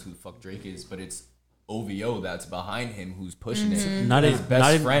everybody knows who the fuck Drake is, but it's OVO that's behind him who's pushing it. Not his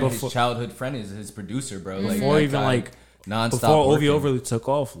best friend, before, his childhood friend is his producer, bro. Before like even like nonstop before working. OVO really took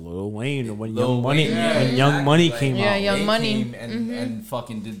off, Lil Wayne when Young Money came out. Young Money and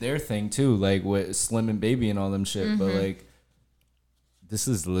fucking did their thing too, like with Slim and Baby and all them shit. But like this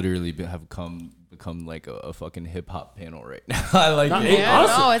has literally become like a fucking hip hop panel right now. I like it.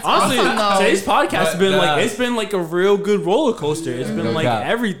 Honestly, awesome, today's podcast has been like a real good roller coaster. It's been like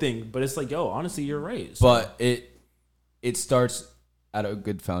everything, but it's like, honestly, you're right. So. But it starts at a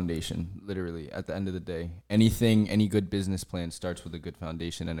good foundation. Literally, at the end of the day, any good business plan starts with a good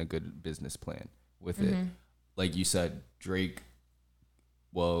foundation and a good business plan with it. Like you said, Drake.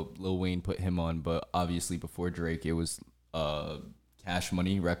 Well, Lil Wayne put him on, but obviously before Drake, it was Cash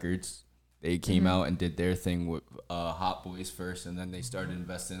Money Records. They came out and did their thing with Hot Boys first, and then they started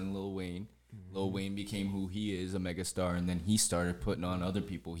investing in Lil Wayne. Lil Wayne became who he is, a megastar, and then he started putting on other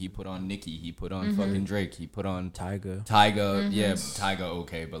people. He put on Nicki. He put on fucking Drake. He put on Tyga. Yeah, Tyga,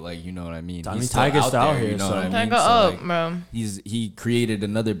 okay, but like, you know what I mean? I mean, Tyga's still out here, you know so. what I mean? Tyga up, bro. He created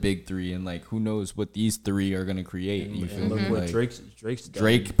another big 3, and like, who knows what these 3 are gonna create? You feel look me? what Like, Drake's done.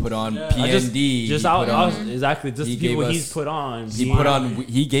 Drake put on PND. Exactly. Just the people he's put on.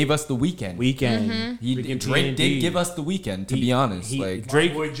 He gave us the Weeknd. Drake did give us the Weeknd. To be honest, like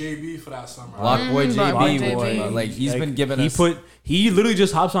Drake, Boy JB for that summer. Block Boy JB, like he's been giving us. He literally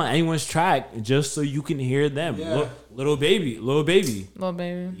just hops on anyone's track just so you can hear them. Yeah. Little baby. He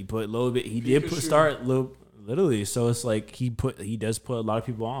put Lil Baby. He did start literally. So it's like he does put a lot of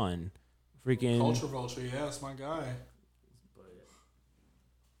people on. Freaking Culture Vulture, yeah, that's my guy.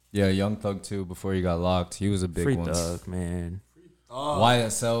 Yeah, Young Thug too. Before he got locked, he was a big Free one. Thug, man.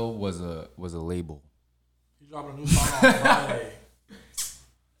 YSL was a label. He dropped a new song on Friday.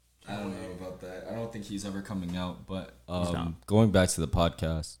 I don't know about that. I don't think he's ever coming out. But not. going back to the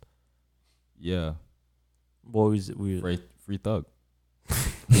podcast, yeah, Boys, free Thug. I'm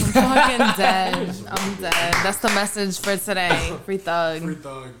fucking dead. I'm dead. That's the message for today. Free Thug. Free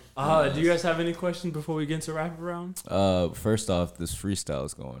Thug. Do you guys have any questions before we get into wrap around? First off, this freestyle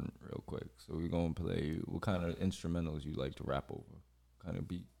is going real quick. So we're gonna play what kind of instrumentals you like to rap over. Kind of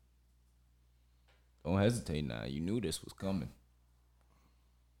beat. Don't hesitate now. You knew this was coming.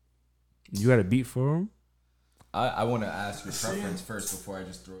 You got a beat for him? I want to ask your preference first before I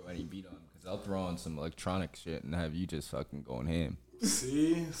just throw any beat on, because I'll throw on some electronic shit and have you just fucking going ham.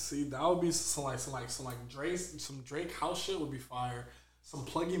 See, that would be some Drake house shit would be fire. Some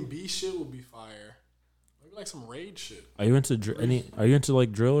plug-in B shit would be fire. Maybe like some raid shit. Are you into Are you into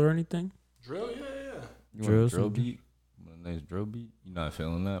like drill or anything? Drill, yeah. You want a drill beat? Want a nice drill beat? You not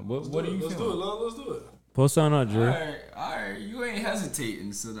feeling that? What are you Let's feeling? Let's do it. Post on out, drill. All right, you ain't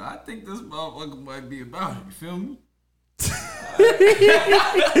hesitating, so I think this motherfucker might be about it. You feel me?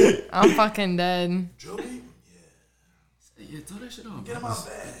 I'm fucking dead. Drill beat? Yeah, throw that shit on. Get in my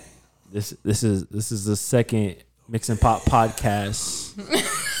bag. This is the second Mix and Pop podcast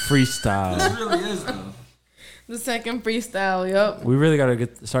freestyle. It really is though. The second freestyle. Yep. We really gotta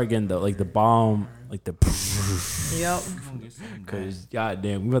start getting the bomb, like the. Yep. Cause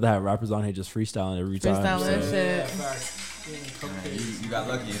goddamn, we about to have rappers on here just freestyling every time. Freestyling shit. You got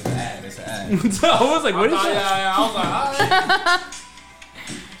lucky. It's an ad. It's an ad. I was like, what is that? Yeah. I was like, all right.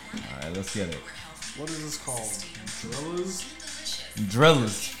 All right, let's get it. What is this called?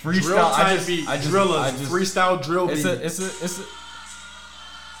 Drillers? Freestyle. Drill type beat. Drillers. Freestyle drill beat. It's a.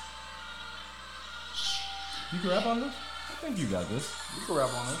 You can rap on this? I think you got this. You can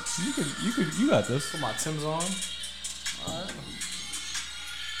rap on it. You got this. Put my Tim's on. Alright.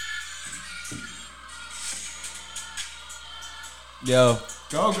 Yo.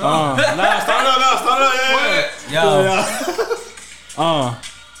 Go. Start it up.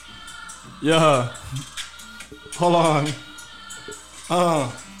 Yeah. Hold on.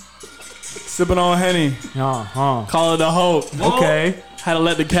 Sipping on Henny. Call it the hope. Okay. Had to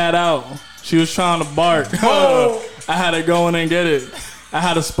let the cat out. She was trying to bark. I had to go in and get it. I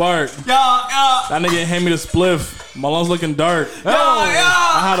had a spark. That nigga hand me the spliff. My lungs looking dark.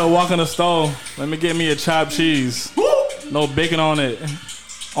 I had to walk in the stove. Let me get me a chopped cheese. No bacon on it.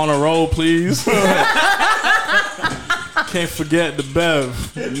 On a roll, please. Can't forget the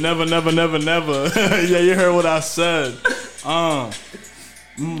Bev. Never. Yeah, you heard what I said.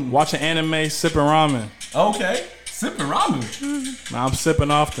 Watching anime, sipping ramen. Okay. Sipping ramen. Now I'm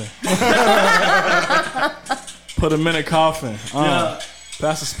sipping often. Put him in a coffin.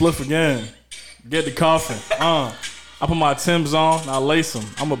 Pass the spliff again. Get the coffin. I put my Timbs on and I lace them.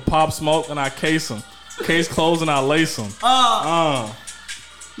 I'm a pop smoke and I case them. Case closed and I lace them.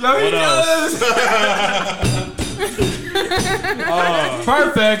 Yo, he does.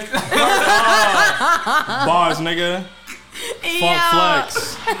 Perfect. Bars, nigga. Funk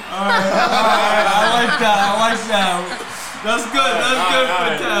flex. I like that. That's good for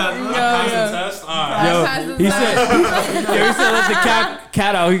the cat. Test. All right. He said let the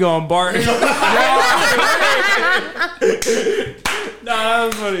cat out. He going bark. Nah, that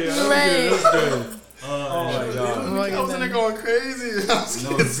was funny. That was good. Oh my god. I was in there going crazy. I was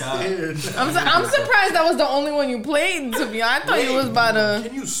scared. I'm surprised that was the only one you played. To be honest, I thought you was about to.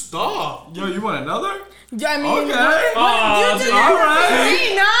 Can you stop? Yo, you want another? Yeah, I mean, Okay. you did all it right.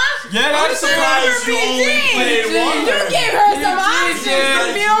 PG, nah? Yeah, I'm surprised you only played one. You gave her some options.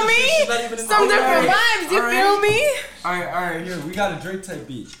 You feel me? Some different vibes. You feel me? All right. Here we got a Drake type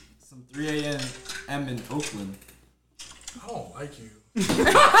beat. Some 3 a.m. in Oakland. I don't like you.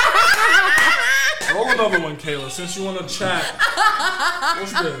 Roll another one, Kayla, since you want to chat.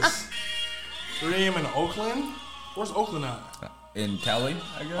 What's this? 3 a.m. in Oakland? Where's Oakland at? In Cali,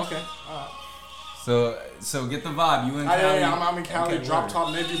 I guess. Okay. So get the vibe. You in Cali? Yeah, I'm in Cali. Okay, drop word.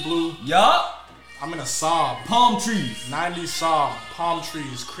 top navy blue. Yup. I'm in a Saab. Palm trees. 90s Saab. Palm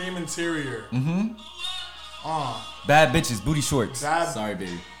trees. Cream interior. Bad bitches, booty shorts. Sorry,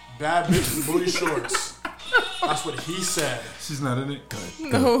 baby. Bad bitches, booty shorts. That's what he said. She's not in it. Good.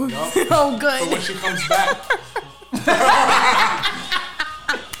 No. Yup. So So good. when she comes back.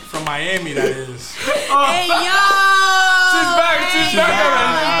 From Miami, that is. Hey, yo. She's back. She's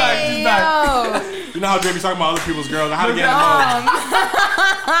back. You know how Dre be talking about other people's girls. I had to get them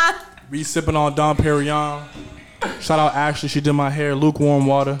all. We sipping on Dom Perignon. Shout out Ashley. She did my hair. Lukewarm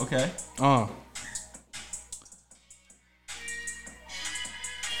water. Okay.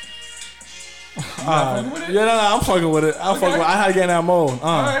 Yeah, no, I'm fucking with it. I'm fucking with it. I had to get in that mode.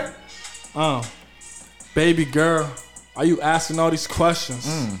 Baby girl, are you asking all these questions?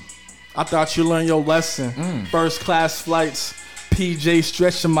 I thought you learned your lesson. First class flights, PJ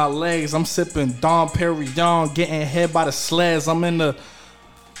stretching my legs. I'm sipping Dom Perignon, getting hit by the sleds. I'm in the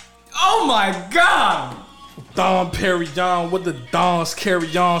Oh my God! Dom Perignon with the Dons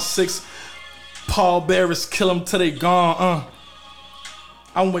carry on. 6 Paul Bearers kill them till they gone.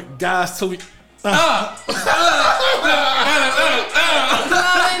 I'm with guys till we.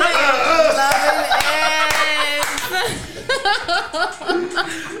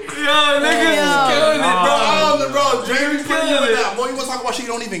 Yo, niggas killing it, bro. Bro, Jamie put you in that. Boy, you want to talk about shit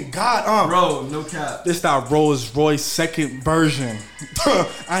you don't even got, Bro, no cap. This that Rolls Royce second version.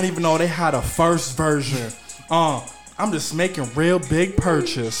 I didn't even know they had a first version. I'm just making real big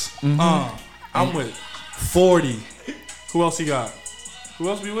purchase. I'm with 40. Who else he got? Who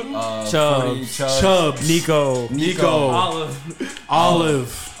else be with him? Chubbs. Nico.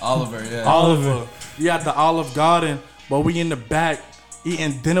 Oliver, yeah. Oliver. We at the Olive Garden, but we in the back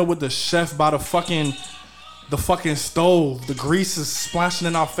eating dinner with the chef by the fucking stove. The grease is splashing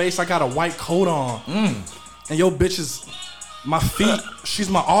in our face. I got a white coat on. And yo bitch is my feet. She's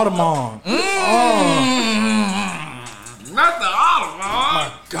my Audemars. Not the Audemars.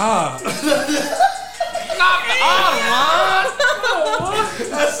 My God. Not the Audemars.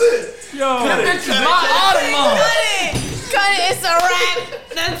 That's it. Yo. Bitch is my Audemars. Cut it. It's a wrap.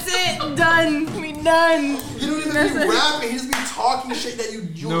 That's it. Done. We done. You don't even be rapping. He just be talking shit that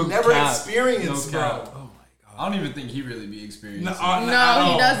you'll No never cap. experience, No bro. cap. I don't even think he really be experiencing. No,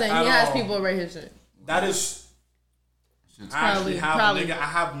 he doesn't. He has people write his shit. That is. I actually have a nigga. I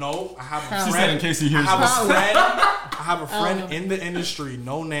have a She said friend. in case he hears I have a friend in the industry,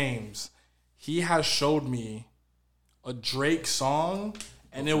 no names. He has showed me a Drake song,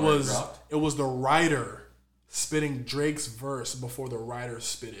 and it was the writer spitting Drake's verse before the writer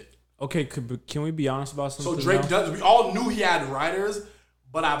spit it. Okay, can we be honest about something? So Drake does. We all knew he had writers,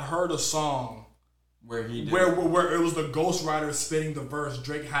 but I've heard a song where he did. where it was the ghostwriter spitting the verse.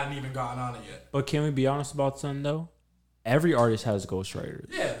 Drake hadn't even gotten on it yet. But can we be honest about something though? Every artist has ghostwriters.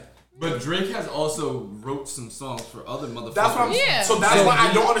 Yeah. But Drake has also wrote some songs for other motherfuckers. That's what I'm Yeah. So that's why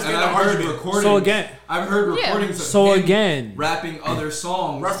I don't understand the argument. So again, I've heard recordings of So him again, rapping other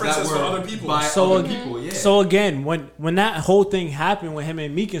songs References that for were other people. by So other again- people. Yeah. So again, when that whole thing happened with him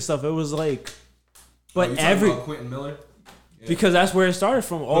and Meek and stuff, it was like, but You talking every about Quentin Miller. because that's where it started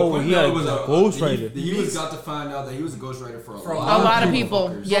from. Oh, Quentin he had Miller a ghostwriter. He was got to find out that he was a ghostwriter for a A lot of people.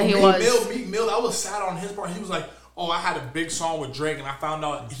 motherfuckers. Yeah, he was. Meek Mill, I was sad on his part. He was like, "Oh, I had a big song with Drake, and I found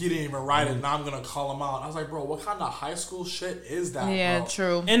out he didn't even write it. Now I'm gonna call him out." I was like, "Bro, what kind of high school shit is that?" Yeah, bro?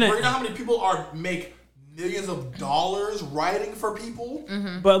 true. And Bro, you know how many people make millions of dollars writing for people?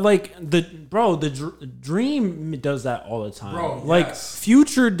 but like the Dream does that all the time. Bro, like yes.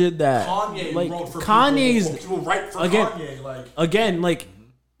 Future did that. Kanye like wrote for Kanye's people write for again- Kanye. Like, again, like,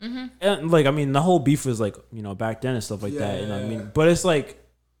 and like I mean, the whole beef was like back then and stuff like that. You know what I mean? But it's like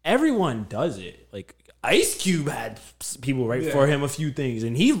everyone does it. Like Ice Cube had people write for him a few things,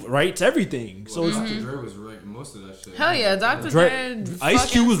 and he writes everything. So it's Dr. Dre was writing most of that shit. Hell yeah, Dr. Dre.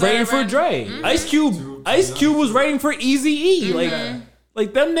 Ice Cube was writing for Dre. Ice Cube was writing for Eazy-E.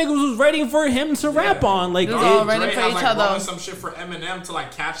 Like them niggas was writing for him to rap on. Like It was all writing Dre for had each like other. running some shit for Eminem to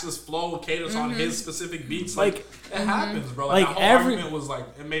like catch this flow, cadence on his specific beats. Like it happens, bro. Like like that whole every- argument was like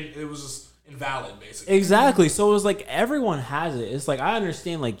it was just invalid, basically. Exactly. So it was like everyone has it. It's like I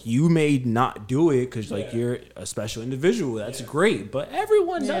understand like you may not do it because like you're a special individual. That's great, but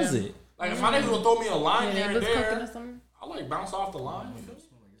everyone does it. Like if my niggas would throw me a line Yeah, here they and was cooking or there, something. I like bounce off the line.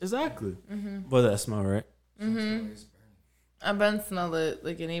 Exactly. But that smell right. I bet smell it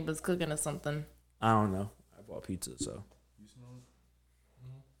like your neighbor's cooking or something. I don't know. I bought pizza, so you smell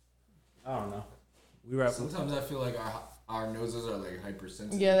it. I don't know. We wrap. Sometimes I feel like our noses are like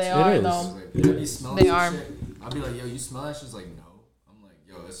hypersensitive. Yeah, they It are is. though. Like, whenever you smell They some are. shit, I'll be like, yo, you smell that shit? She's like, no. I'm like,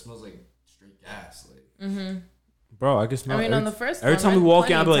 yo, it smells like straight gas. Like, Bro, I can smell. I mean, every, on the first every floor, time we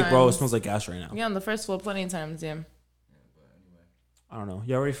walk in, I'll plenty be like, bro, it times. smells like gas right now. Yeah, on the first floor, plenty of times. Yeah. I don't know.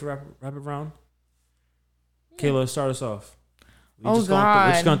 Y'all ready for rapid round? Kayla, start us off. We're Oh, we're just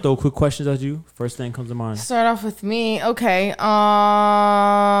God. gonna throw quick questions at you. First thing comes to mind. Start off with me. Okay. What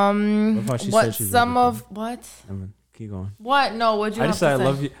if she said What she's some ready? of what? Keep going. What? No. What'd you I have just said I to say?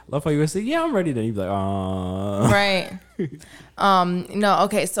 love you. Love how you would say, yeah, I'm ready. Then you'd be like, Right. No.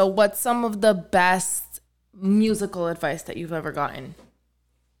 Okay. So, what's some of the best musical advice that you've ever gotten?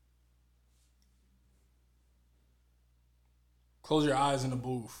 Close your eyes in the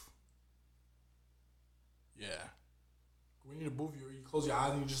booth. Yeah. When you're in the booth, you close your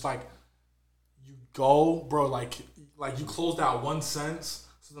eyes and you just like, you go, bro, like you close that one sense,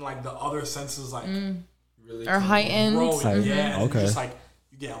 so then like the other senses like Really Or heightened. bro, yeah, and Okay. you just like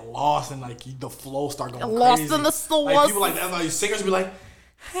you get lost and like the flow start going Lost crazy. in the sauce. Like people like that, like singers be like,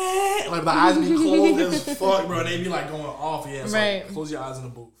 hey, like the eyes be closed as fuck, bro. They be like going off, yeah. So Right. like, close your eyes in the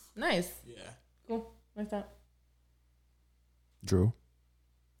booth, Nice. yeah. Cool. Like that. Drew.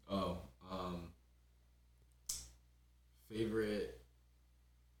 Oh, favorite.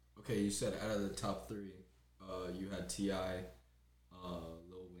 Okay, you said out of the top 3, you had T.I.,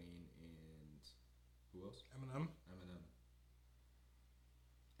 Lil Wayne, and who else? Eminem. Eminem.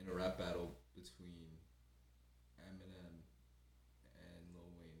 In a rap battle between Eminem and Lil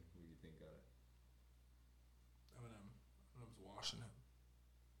Wayne, who do you think got it? Eminem's washing him.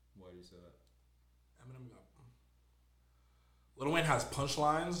 Why do you say that? Eminem got. Lil Wayne has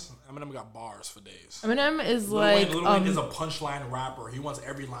punchlines. Eminem got bars for days. Eminem is Lil like Wayne is a punchline rapper. He wants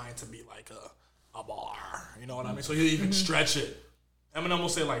every line to be like a bar. You know what I mean? So he'll even stretch it. Eminem will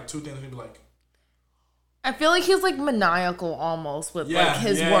say like 2 things and he'll be like, I feel like he's like maniacal almost with Yeah, like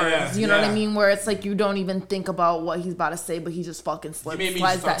his yeah, words. yeah, You know what I yeah. mean? Where it's like you don't even think about what he's about to say, but he just fucking made me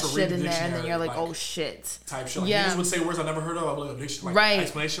slides start that to shit read in the there, and then you're like, dictionary, oh shit. type shit. Like, Yeah. niggas would say words I never heard of. I'll be like, like Right.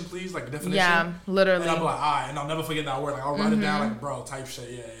 explanation, please, like definition. Yeah, literally. And I'm like, alright, and I'll never forget that word. Like I'll write it down, like bro, type shit.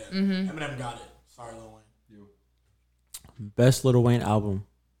 Yeah, yeah. Eminem got it. Sorry, Lil Wayne. Best Lil Wayne album.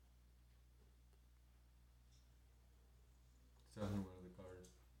 Tell me one of the cards.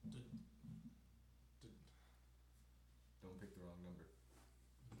 Don't pick the wrong number.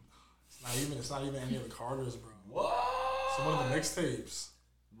 It's not even any of the Carters, bro. What? Some of the mixtapes.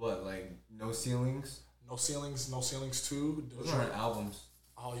 What, like No Ceilings? No ceilings 2. Those aren't albums.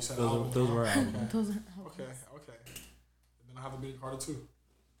 Oh, you said Those album. were albums. Okay. Then I have to be the Carter 2.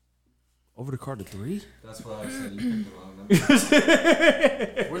 Over the Carter 3? That's what I said. You picked the wrong number.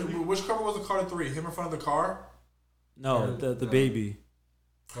 Which cover was the Carter 3? Him in front of the car? No, the baby.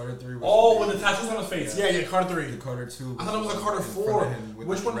 Carter 3 was Oh, with the tattoos on his face. Yeah, Carter 3. the Carter 2. I thought it was a Carter in 4. front of him with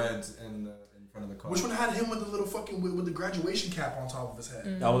Which the one? dreads and in front of the car. Which one had him with the little fucking with the graduation cap on top of his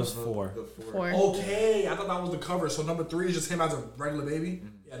head? That was 4. The 4. Okay, I thought that was the cover. So number 3 is just him as a regular baby?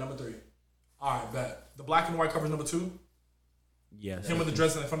 Yeah, number 3. Alright, bet. The black and white cover is number 2? Yes. Him with the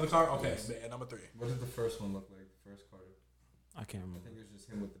dress in front of the car? Okay, yeah, number 3. What did the first one look like? The first Carter? I can't I remember. think it was just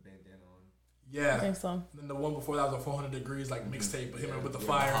him with the bandana on. I Yeah. think so. And then the one before that was a 400 Degrees like mixtape, but him with the Yeah,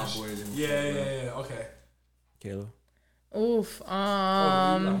 fire. Hot Boys and Yeah, stuff, yeah, okay. Kayla. Oof.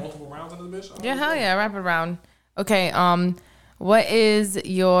 Oh, you got multiple rounds in this bitch? Yeah, hell yeah, wrap it around. Okay, what is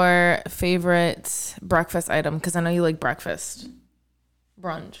your favorite breakfast item? Because I know you like breakfast.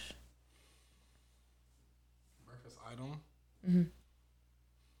 Brunch. Breakfast item?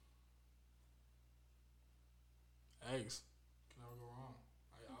 Eggs. Can never go wrong.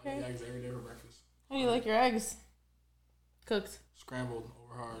 I'll eat eggs every day for breakfast. How do you like your eggs? Cooked. Scrambled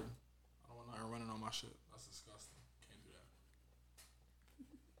over hard. I don't want nothing running on my shit. That's disgusting. Can't do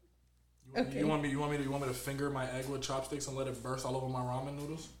that. Okay. You want me to finger my egg with chopsticks and let it burst all over my ramen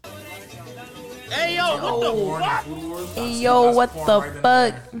noodles? Hey, yo, what the Porn fuck? and Food Wars? Hey That's- yo, that's what porn the right then and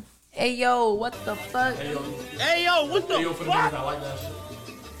fuck? there. Hey yo, what the fuck? Hey yo, Hey, yo, what the hey yo, for the fuck? niggas that like that shit.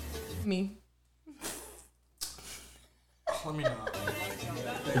 Me. Let me know.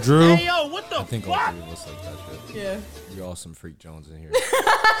 Drew. Hey, yo, what the I think all fuck? 3 of us like that shit. Yeah. You're all some Freak Jones in here.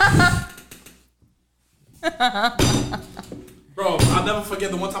 Bro, I'll never forget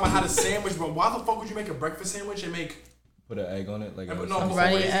the one time I had a sandwich, bro. Why the fuck would you make a breakfast sandwich and make Put an egg on it? Like no, a before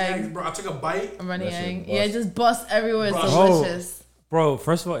Runny eating egg. eggs, bro? I took a bite. A runny That shit egg. bust. Yeah, just bust everywhere. It's Bro. delicious. Bro,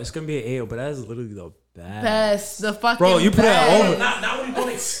 first of all, it's going to be an AO, but that is literally the best. Best. The fucking Bro, you put it best. over. Not when you don't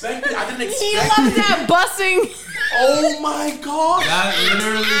expect it. I didn't He expect loves it. that bussing. Oh my god. That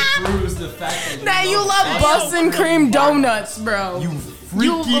literally proves the fact That you love Boston cream donuts, bro. You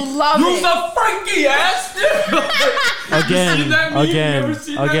love it. freaky ass.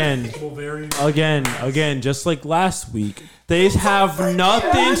 Again, just like last week, they have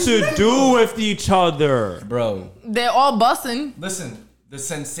nothing to do with each other. Bro, They're all bussing. listen. The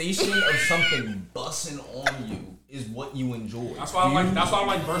sensation of something busting on you is what you enjoy. That's why I'm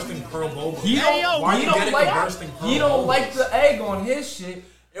like bursting pearl boba. Hey, yo, Why you you getting the bursting pearl boba? the egg on his shit.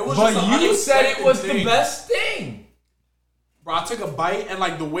 It was But just an you said it was unexpected the thing. best thing. Bro, I took a bite and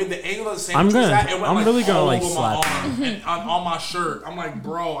like the way the angle of the I'm sandwich was gonna- at, it went I'm like really gonna, all like, over slap my arm and on my shirt. I'm like,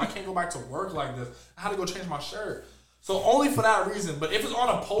 bro, I can't go back to work like this. I had to go change my shirt. So only for that reason. But if it's on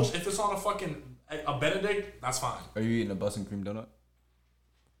a post, if it's on a fucking a Benedict, that's fine. Are you eating a Boston cream donut?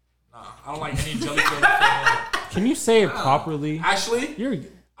 Nah, I don't like any jelly filled. Can you say it properly? Actually, You're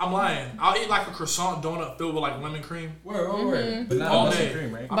I'm lying. I'll eat like a croissant donut filled with like lemon cream. Word. But not All busting day.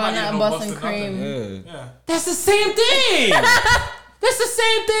 cream, right? I'm not Banana eating no busting busted cream. nothing. Yeah. Yeah. That's the same thing. That's the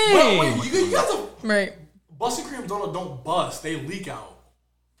same thing. But wait, you guys are Right. busted cream donut don't bust. They leak out.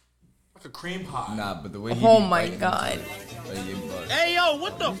 Like a cream pie. Nah, but the way he Oh be my biting God. into it, like, it bust. Hey, yo,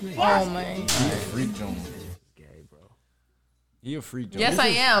 what the Oh fuck? my. He a freak Jones. Gay, bro. He a freak Jones. Yes, I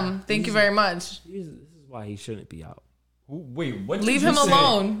am. Thank you very much. This is why he shouldn't be out. Wait, what did Leave you him say?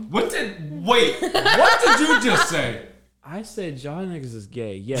 alone. What did you just say? I said y'all niggas is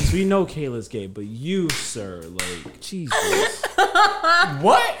gay. Yes, we know Kayla's gay, but you, sir, like, Jesus.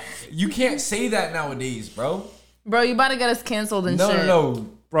 What? You can't say that nowadays, bro. Bro, you about to get us canceled and shit. No.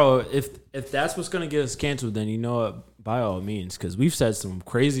 Bro, if that's what's gonna get us canceled, then you know what? By all means, because we've said some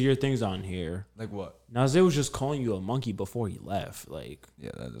crazier things on here. Like what? Nazir was just calling you a monkey before he left. Like,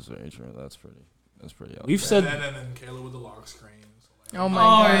 Yeah, that is very true. That's pretty. we've And said. then Kayla with the lock screen. So Oh my Oh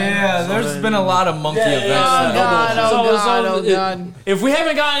God. yeah, there's been a lot of monkey events. Oh God, oh So- God, oh so- God. If we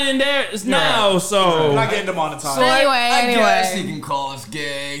haven't gotten in there, it's now. So we're not getting demonetized. So I guess he anyway. can call us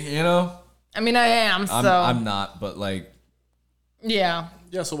gay, you know? I mean, I am, so. I'm not, but like, Yeah.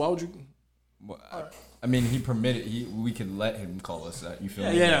 Yeah, so why would you? I mean, he permitted. We could let him call us that. You feel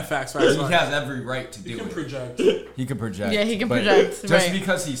me? Yeah, facts. He facts. has every right to You do can it. project. He could project. Yeah, he can but project, Just right.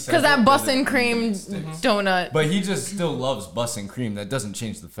 because he said Because that it bussin' doesn't cream mean it sticks. donut. But he just still loves bussin' cream. That doesn't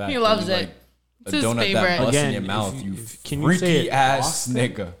change the fact He that loves you it. like It's a his donut favorite. that busts in Again, your if mouth. you- You can you say freaky it ass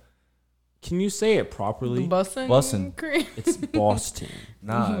nigga. can you say it properly? Bussin' cream. It's Boston.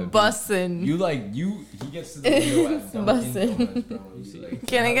 Nah, Bussin'. He gets to the video at Dunkin' bussin'. Donuts, bro. He's like,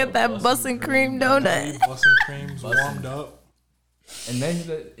 Can I get that bussin' cream donut? Busting creams warmed up. and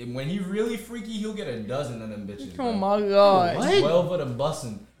then when he really freaky, he'll get a dozen of them bitches. Oh bro. my God. 12 of them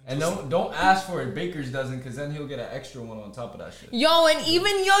bussin'. And don't ask for it, Baker's dozen, because then he'll get an extra one on top of that shit. Yo, and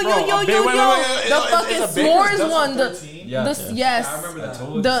even Wait, the wait, fucking it's a Baker's s'mores dozen one. 13? Yes. I remember that.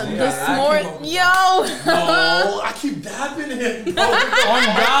 The s'more. Yo. Oh, I keep dabbing him. Bro.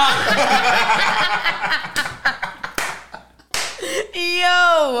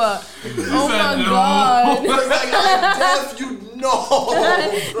 Yo. Oh my God. Like, I'm deaf, you know.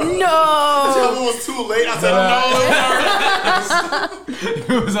 Bro. No. Tell me it was too late. I said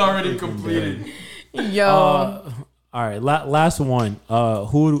no. It was already completed. Yo. All right, last one.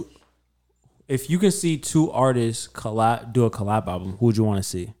 Who? If you can see two artists do a collab album, who would you want to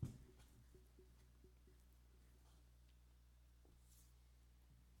see?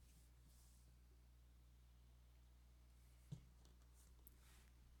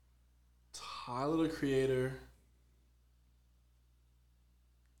 Tyler, the Creator.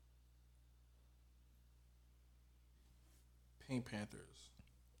 Pink Panthers.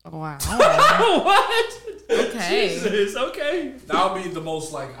 Wow. What? Okay. Jesus, okay. That would be the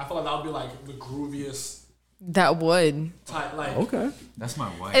most like. I feel like that would be like the grooviest That would. type. Like, Okay. That's my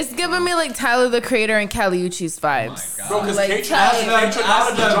wife. It's giving me like Tyler the Creator and Kelly Uchis vibes. God. bro, because Like, Kate ask them- just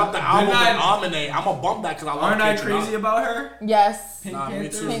ask them. dropped the album with Didn't I- Aminé. I'm gonna bump that because I love Aren't I Kate crazy Renata. about her? Yes. Nah, me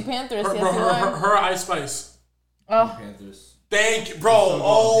too. Pink Panthers. Her, Yes, bro, you her, are. her Ice Spice. Oh, Panthers. Thank you, bro.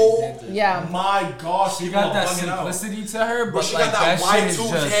 Oh yeah. my gosh, She got that simplicity to her, but Bro, she like got that shit is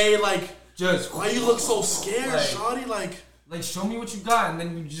Y2K. Like, just why you look so scared, Like- shawty? Like, show me what you got, and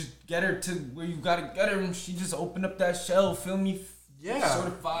then you just get her to where you gotta get her, and she just opened up that shell. Feel me? yeah,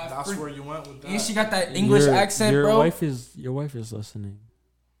 Certified. that's freak. where you went with that. And she got that English accent, your bro. Your wife is listening.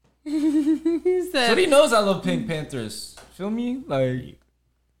 He So said, he knows I love Pink Panthers. Feel me? Like,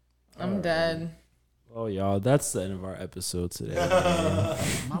 I'm dead. Oh, y'all, that's the end of our episode today. man.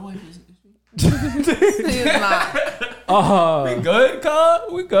 my wife is. He's not. We good, Kyle?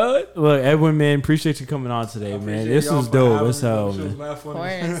 We good? Look, Edwin, man, appreciate you coming on today, man. This was dope as hell, man. Of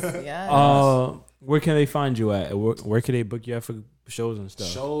course. Yeah. Where can they find you at? Where can they book you at for shows and stuff?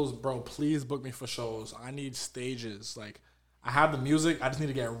 Shows, bro. Please book me for shows. I need stages. Like, I have the music. I just need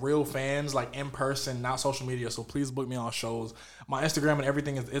to get real fans, like in person, not social media. So please book me on shows. My Instagram and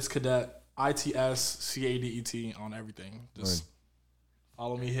everything is It's Cadet. ITSCADET on everything. Just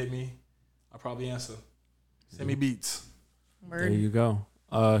follow me, hit me. I'll probably answer. Send me beats. There you go.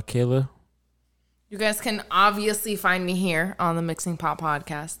 Kayla? You guys can obviously find me here on the Mixing Pot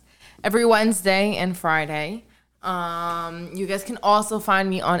Podcast every Wednesday and Friday. You guys can also find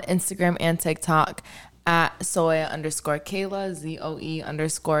me on Instagram and TikTok at Soya_Kayla,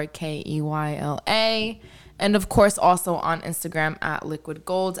 ZOE_KEYLA. And of course, also on Instagram at Liquid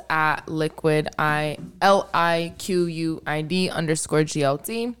Gold, at Liquid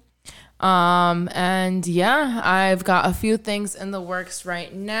LIQUID_GLT. And yeah, I've got a few things in the works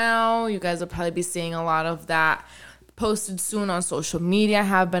right now. You guys will probably be seeing a lot of that posted soon on social media. I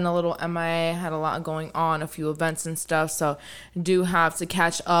have been a little MIA, had a lot going on, a few events and stuff, so do have to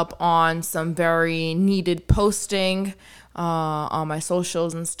catch up on some very needed posting on my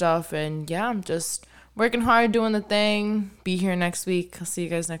socials and stuff. And yeah, I'm just working hard, doing the thing. Be here next week. I'll see you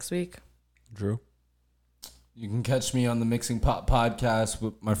guys next week. Drew. You can catch me on the Mixing Pot podcast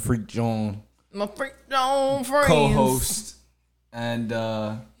with my freak John My freak friends. co-host, and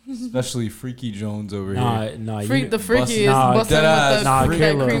especially Freaky Jones over here. Nah, Freak the freaky is Nah, busting with deadass. the Nah, that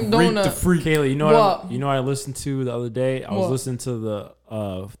Kayla. cream Freak donut. the freak. Kayla, you know What? what I listened to the other day? I was What? listening to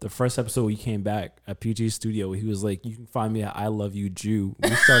the first episode when he came back at PG Studio. He was like, "You can find me at I Love You Jew."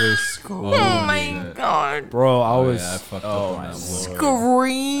 We started screaming. Oh my god. Bro, I was I fucked oh up on my that lord.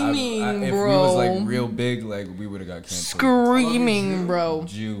 Screaming, if bro. we was like real big, like we would have got canceled. Screaming, bro.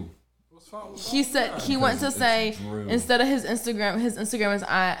 Jew. He said he went to say Drew. instead of his Instagram is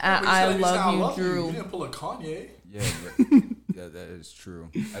I love you, Drew. You didn't pull a Kanye. Yeah, yeah, that is true.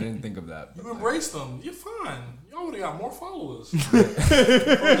 I didn't think of that. You embraced them. You're fine. You already got more followers. From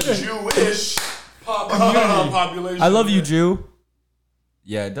the Jewish population. I love you, Jew.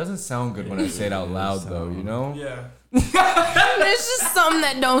 Yeah, it doesn't sound good when I say it out loud, though. You know? Yeah. It's just something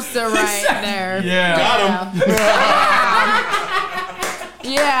that don't sit right there. Yeah.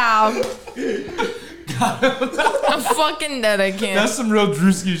 Yeah. I'm fucking dead. I can't. That's some real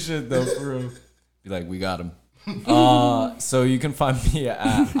Drewski shit, though, for real. Be like, we got him. So you can find me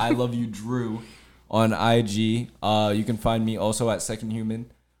at I Love You Drew on IG. You can find me also at Second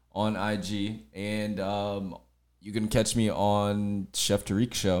Human on IG, and you can catch me on Chef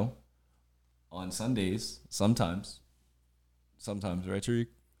Tariq show on Sundays. Sometimes, right, Tariq?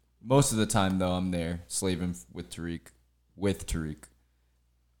 Most of the time, though, I'm there slaving with Tariq.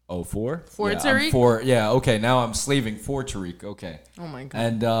 Oh, four? For yeah, Tariq? I'm four. Yeah, okay. Now I'm slaving for Tariq. Okay. Oh my god.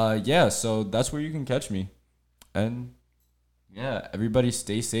 And yeah, so that's where you can catch me. And yeah, everybody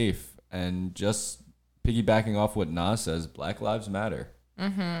stay safe. And just piggybacking off what Nas says, Black Lives Matter.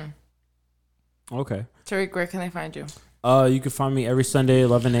 Okay. Tariq, where can I find you? You can find me every Sunday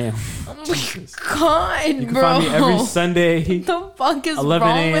 11 a.m. Oh my god, You can bro. find me every Sunday the fuck is 11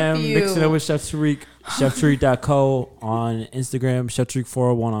 wrong a.m. with you? Mixing it with Chef Tariq. ChefTariq.co on Instagram. Chef Tariq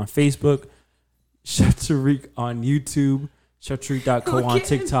 401 on Facebook. Chef Tariq on YouTube. ChefTariq.co on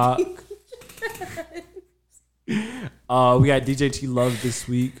TikTok. We got DJ T Love this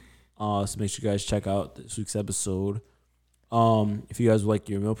week. So make sure you guys check out this week's episode. If you guys would like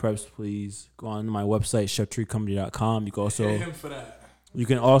your meal preps, please go on my website, cheftreecompany.com. You can also Hit him for that. you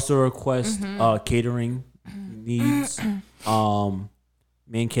can also request catering needs.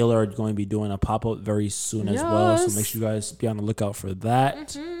 Me and Kayla are going to be doing a pop-up very soon as well, so make sure you guys be on the lookout for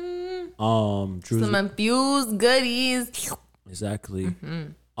that. Drew's Some infused goodies. exactly.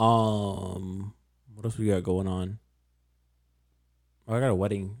 What else we got going on? Oh, I got a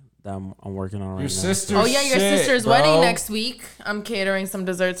wedding that I'm working on right Your now. sister's Oh yeah, your shit, sister's bro. wedding next week. I'm catering some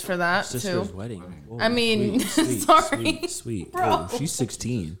desserts for that Sister's too. wedding. Whoa, I mean, sweet, sorry, sweet. bro. Oh, she's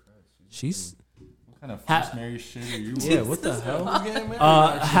 16. She's What kind of first married shit are you? yeah. What the hell?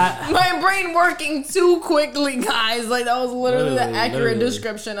 My brain working too quickly, guys. Like that was literally the accurate Literally.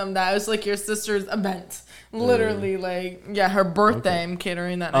 description of that. It was like your sister's event. Literally, like yeah, her birthday. I'm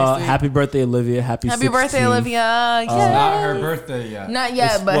catering that next week. Happy birthday, Olivia. Happy Happy birthday, 16th. Olivia! Yeah, Not her birthday yet. not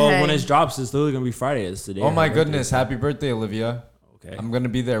yet, but well, hey. when it drops, it's literally gonna be Friday. It's today. Oh my Her birthday. goodness! Happy birthday, Olivia. Okay. I'm gonna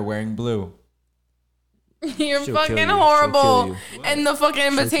be there wearing blue. You're She'll fucking kill you. horrible. She'll kill And the fucking kill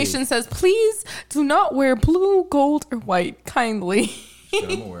invitation you. says, please do not wear blue, gold, or white, kindly. Shit,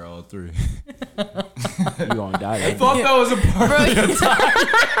 I'm gonna wear all three. You gonna die that day. Thought that was a part. Bro,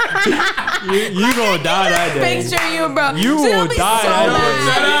 You gonna die that day. picture you, bro. You She'll will be die so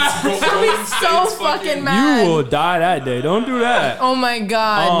that mad. She'll be so fucking mad. You will die that day. Don't do that. Oh my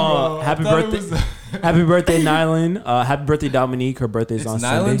god. Happy birthday. Happy birthday, Nylan. Happy birthday, Dominique. Her birthday's on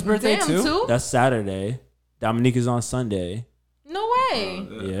Nylan's Sunday. birthday Damn, too. too? That's Saturday. Dominique is on Sunday. No way.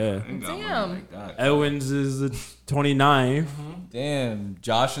 Yeah. Damn. Edwin's is the 29th. Damn,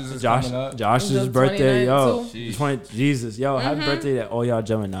 Josh's is Josh, coming up. Josh's The birthday, 29th yo. too. 20, Jesus, yo. Happy birthday to all y'all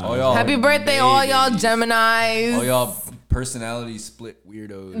Gemini. All y'all Happy birthday, all y'all babies. Geminis. All y'all personality split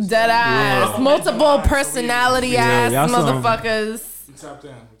weirdos. Dead ass. Multiple personality ass y'all some- motherfuckers. We tapped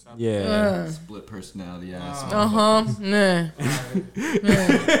in. Yeah. Split personality ass.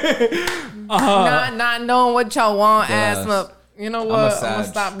 Not knowing what y'all want, Yes. ass up. You know I'm what? a I'm gonna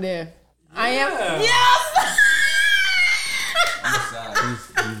Sag. stop there. I am. Yes. I'm sad.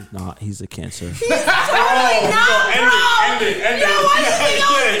 He's not. He's a Cancer. Totally not, bro. End it. Yo, why do you think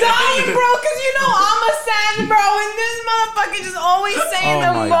I'm dying, bro? Because you know I'm a Sag, bro, and this motherfucker just always saying the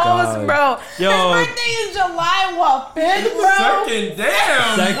my most, God. bro. Yo. His birthday is July 5th, bro.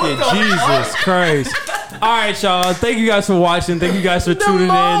 Jesus Christ. All right, y'all. Thank you guys for watching. Thank you guys for tuning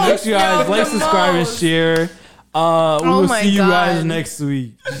in. Make sure you guys like, subscribe, and share. We will see you guys next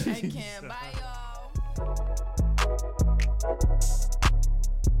week. I can't.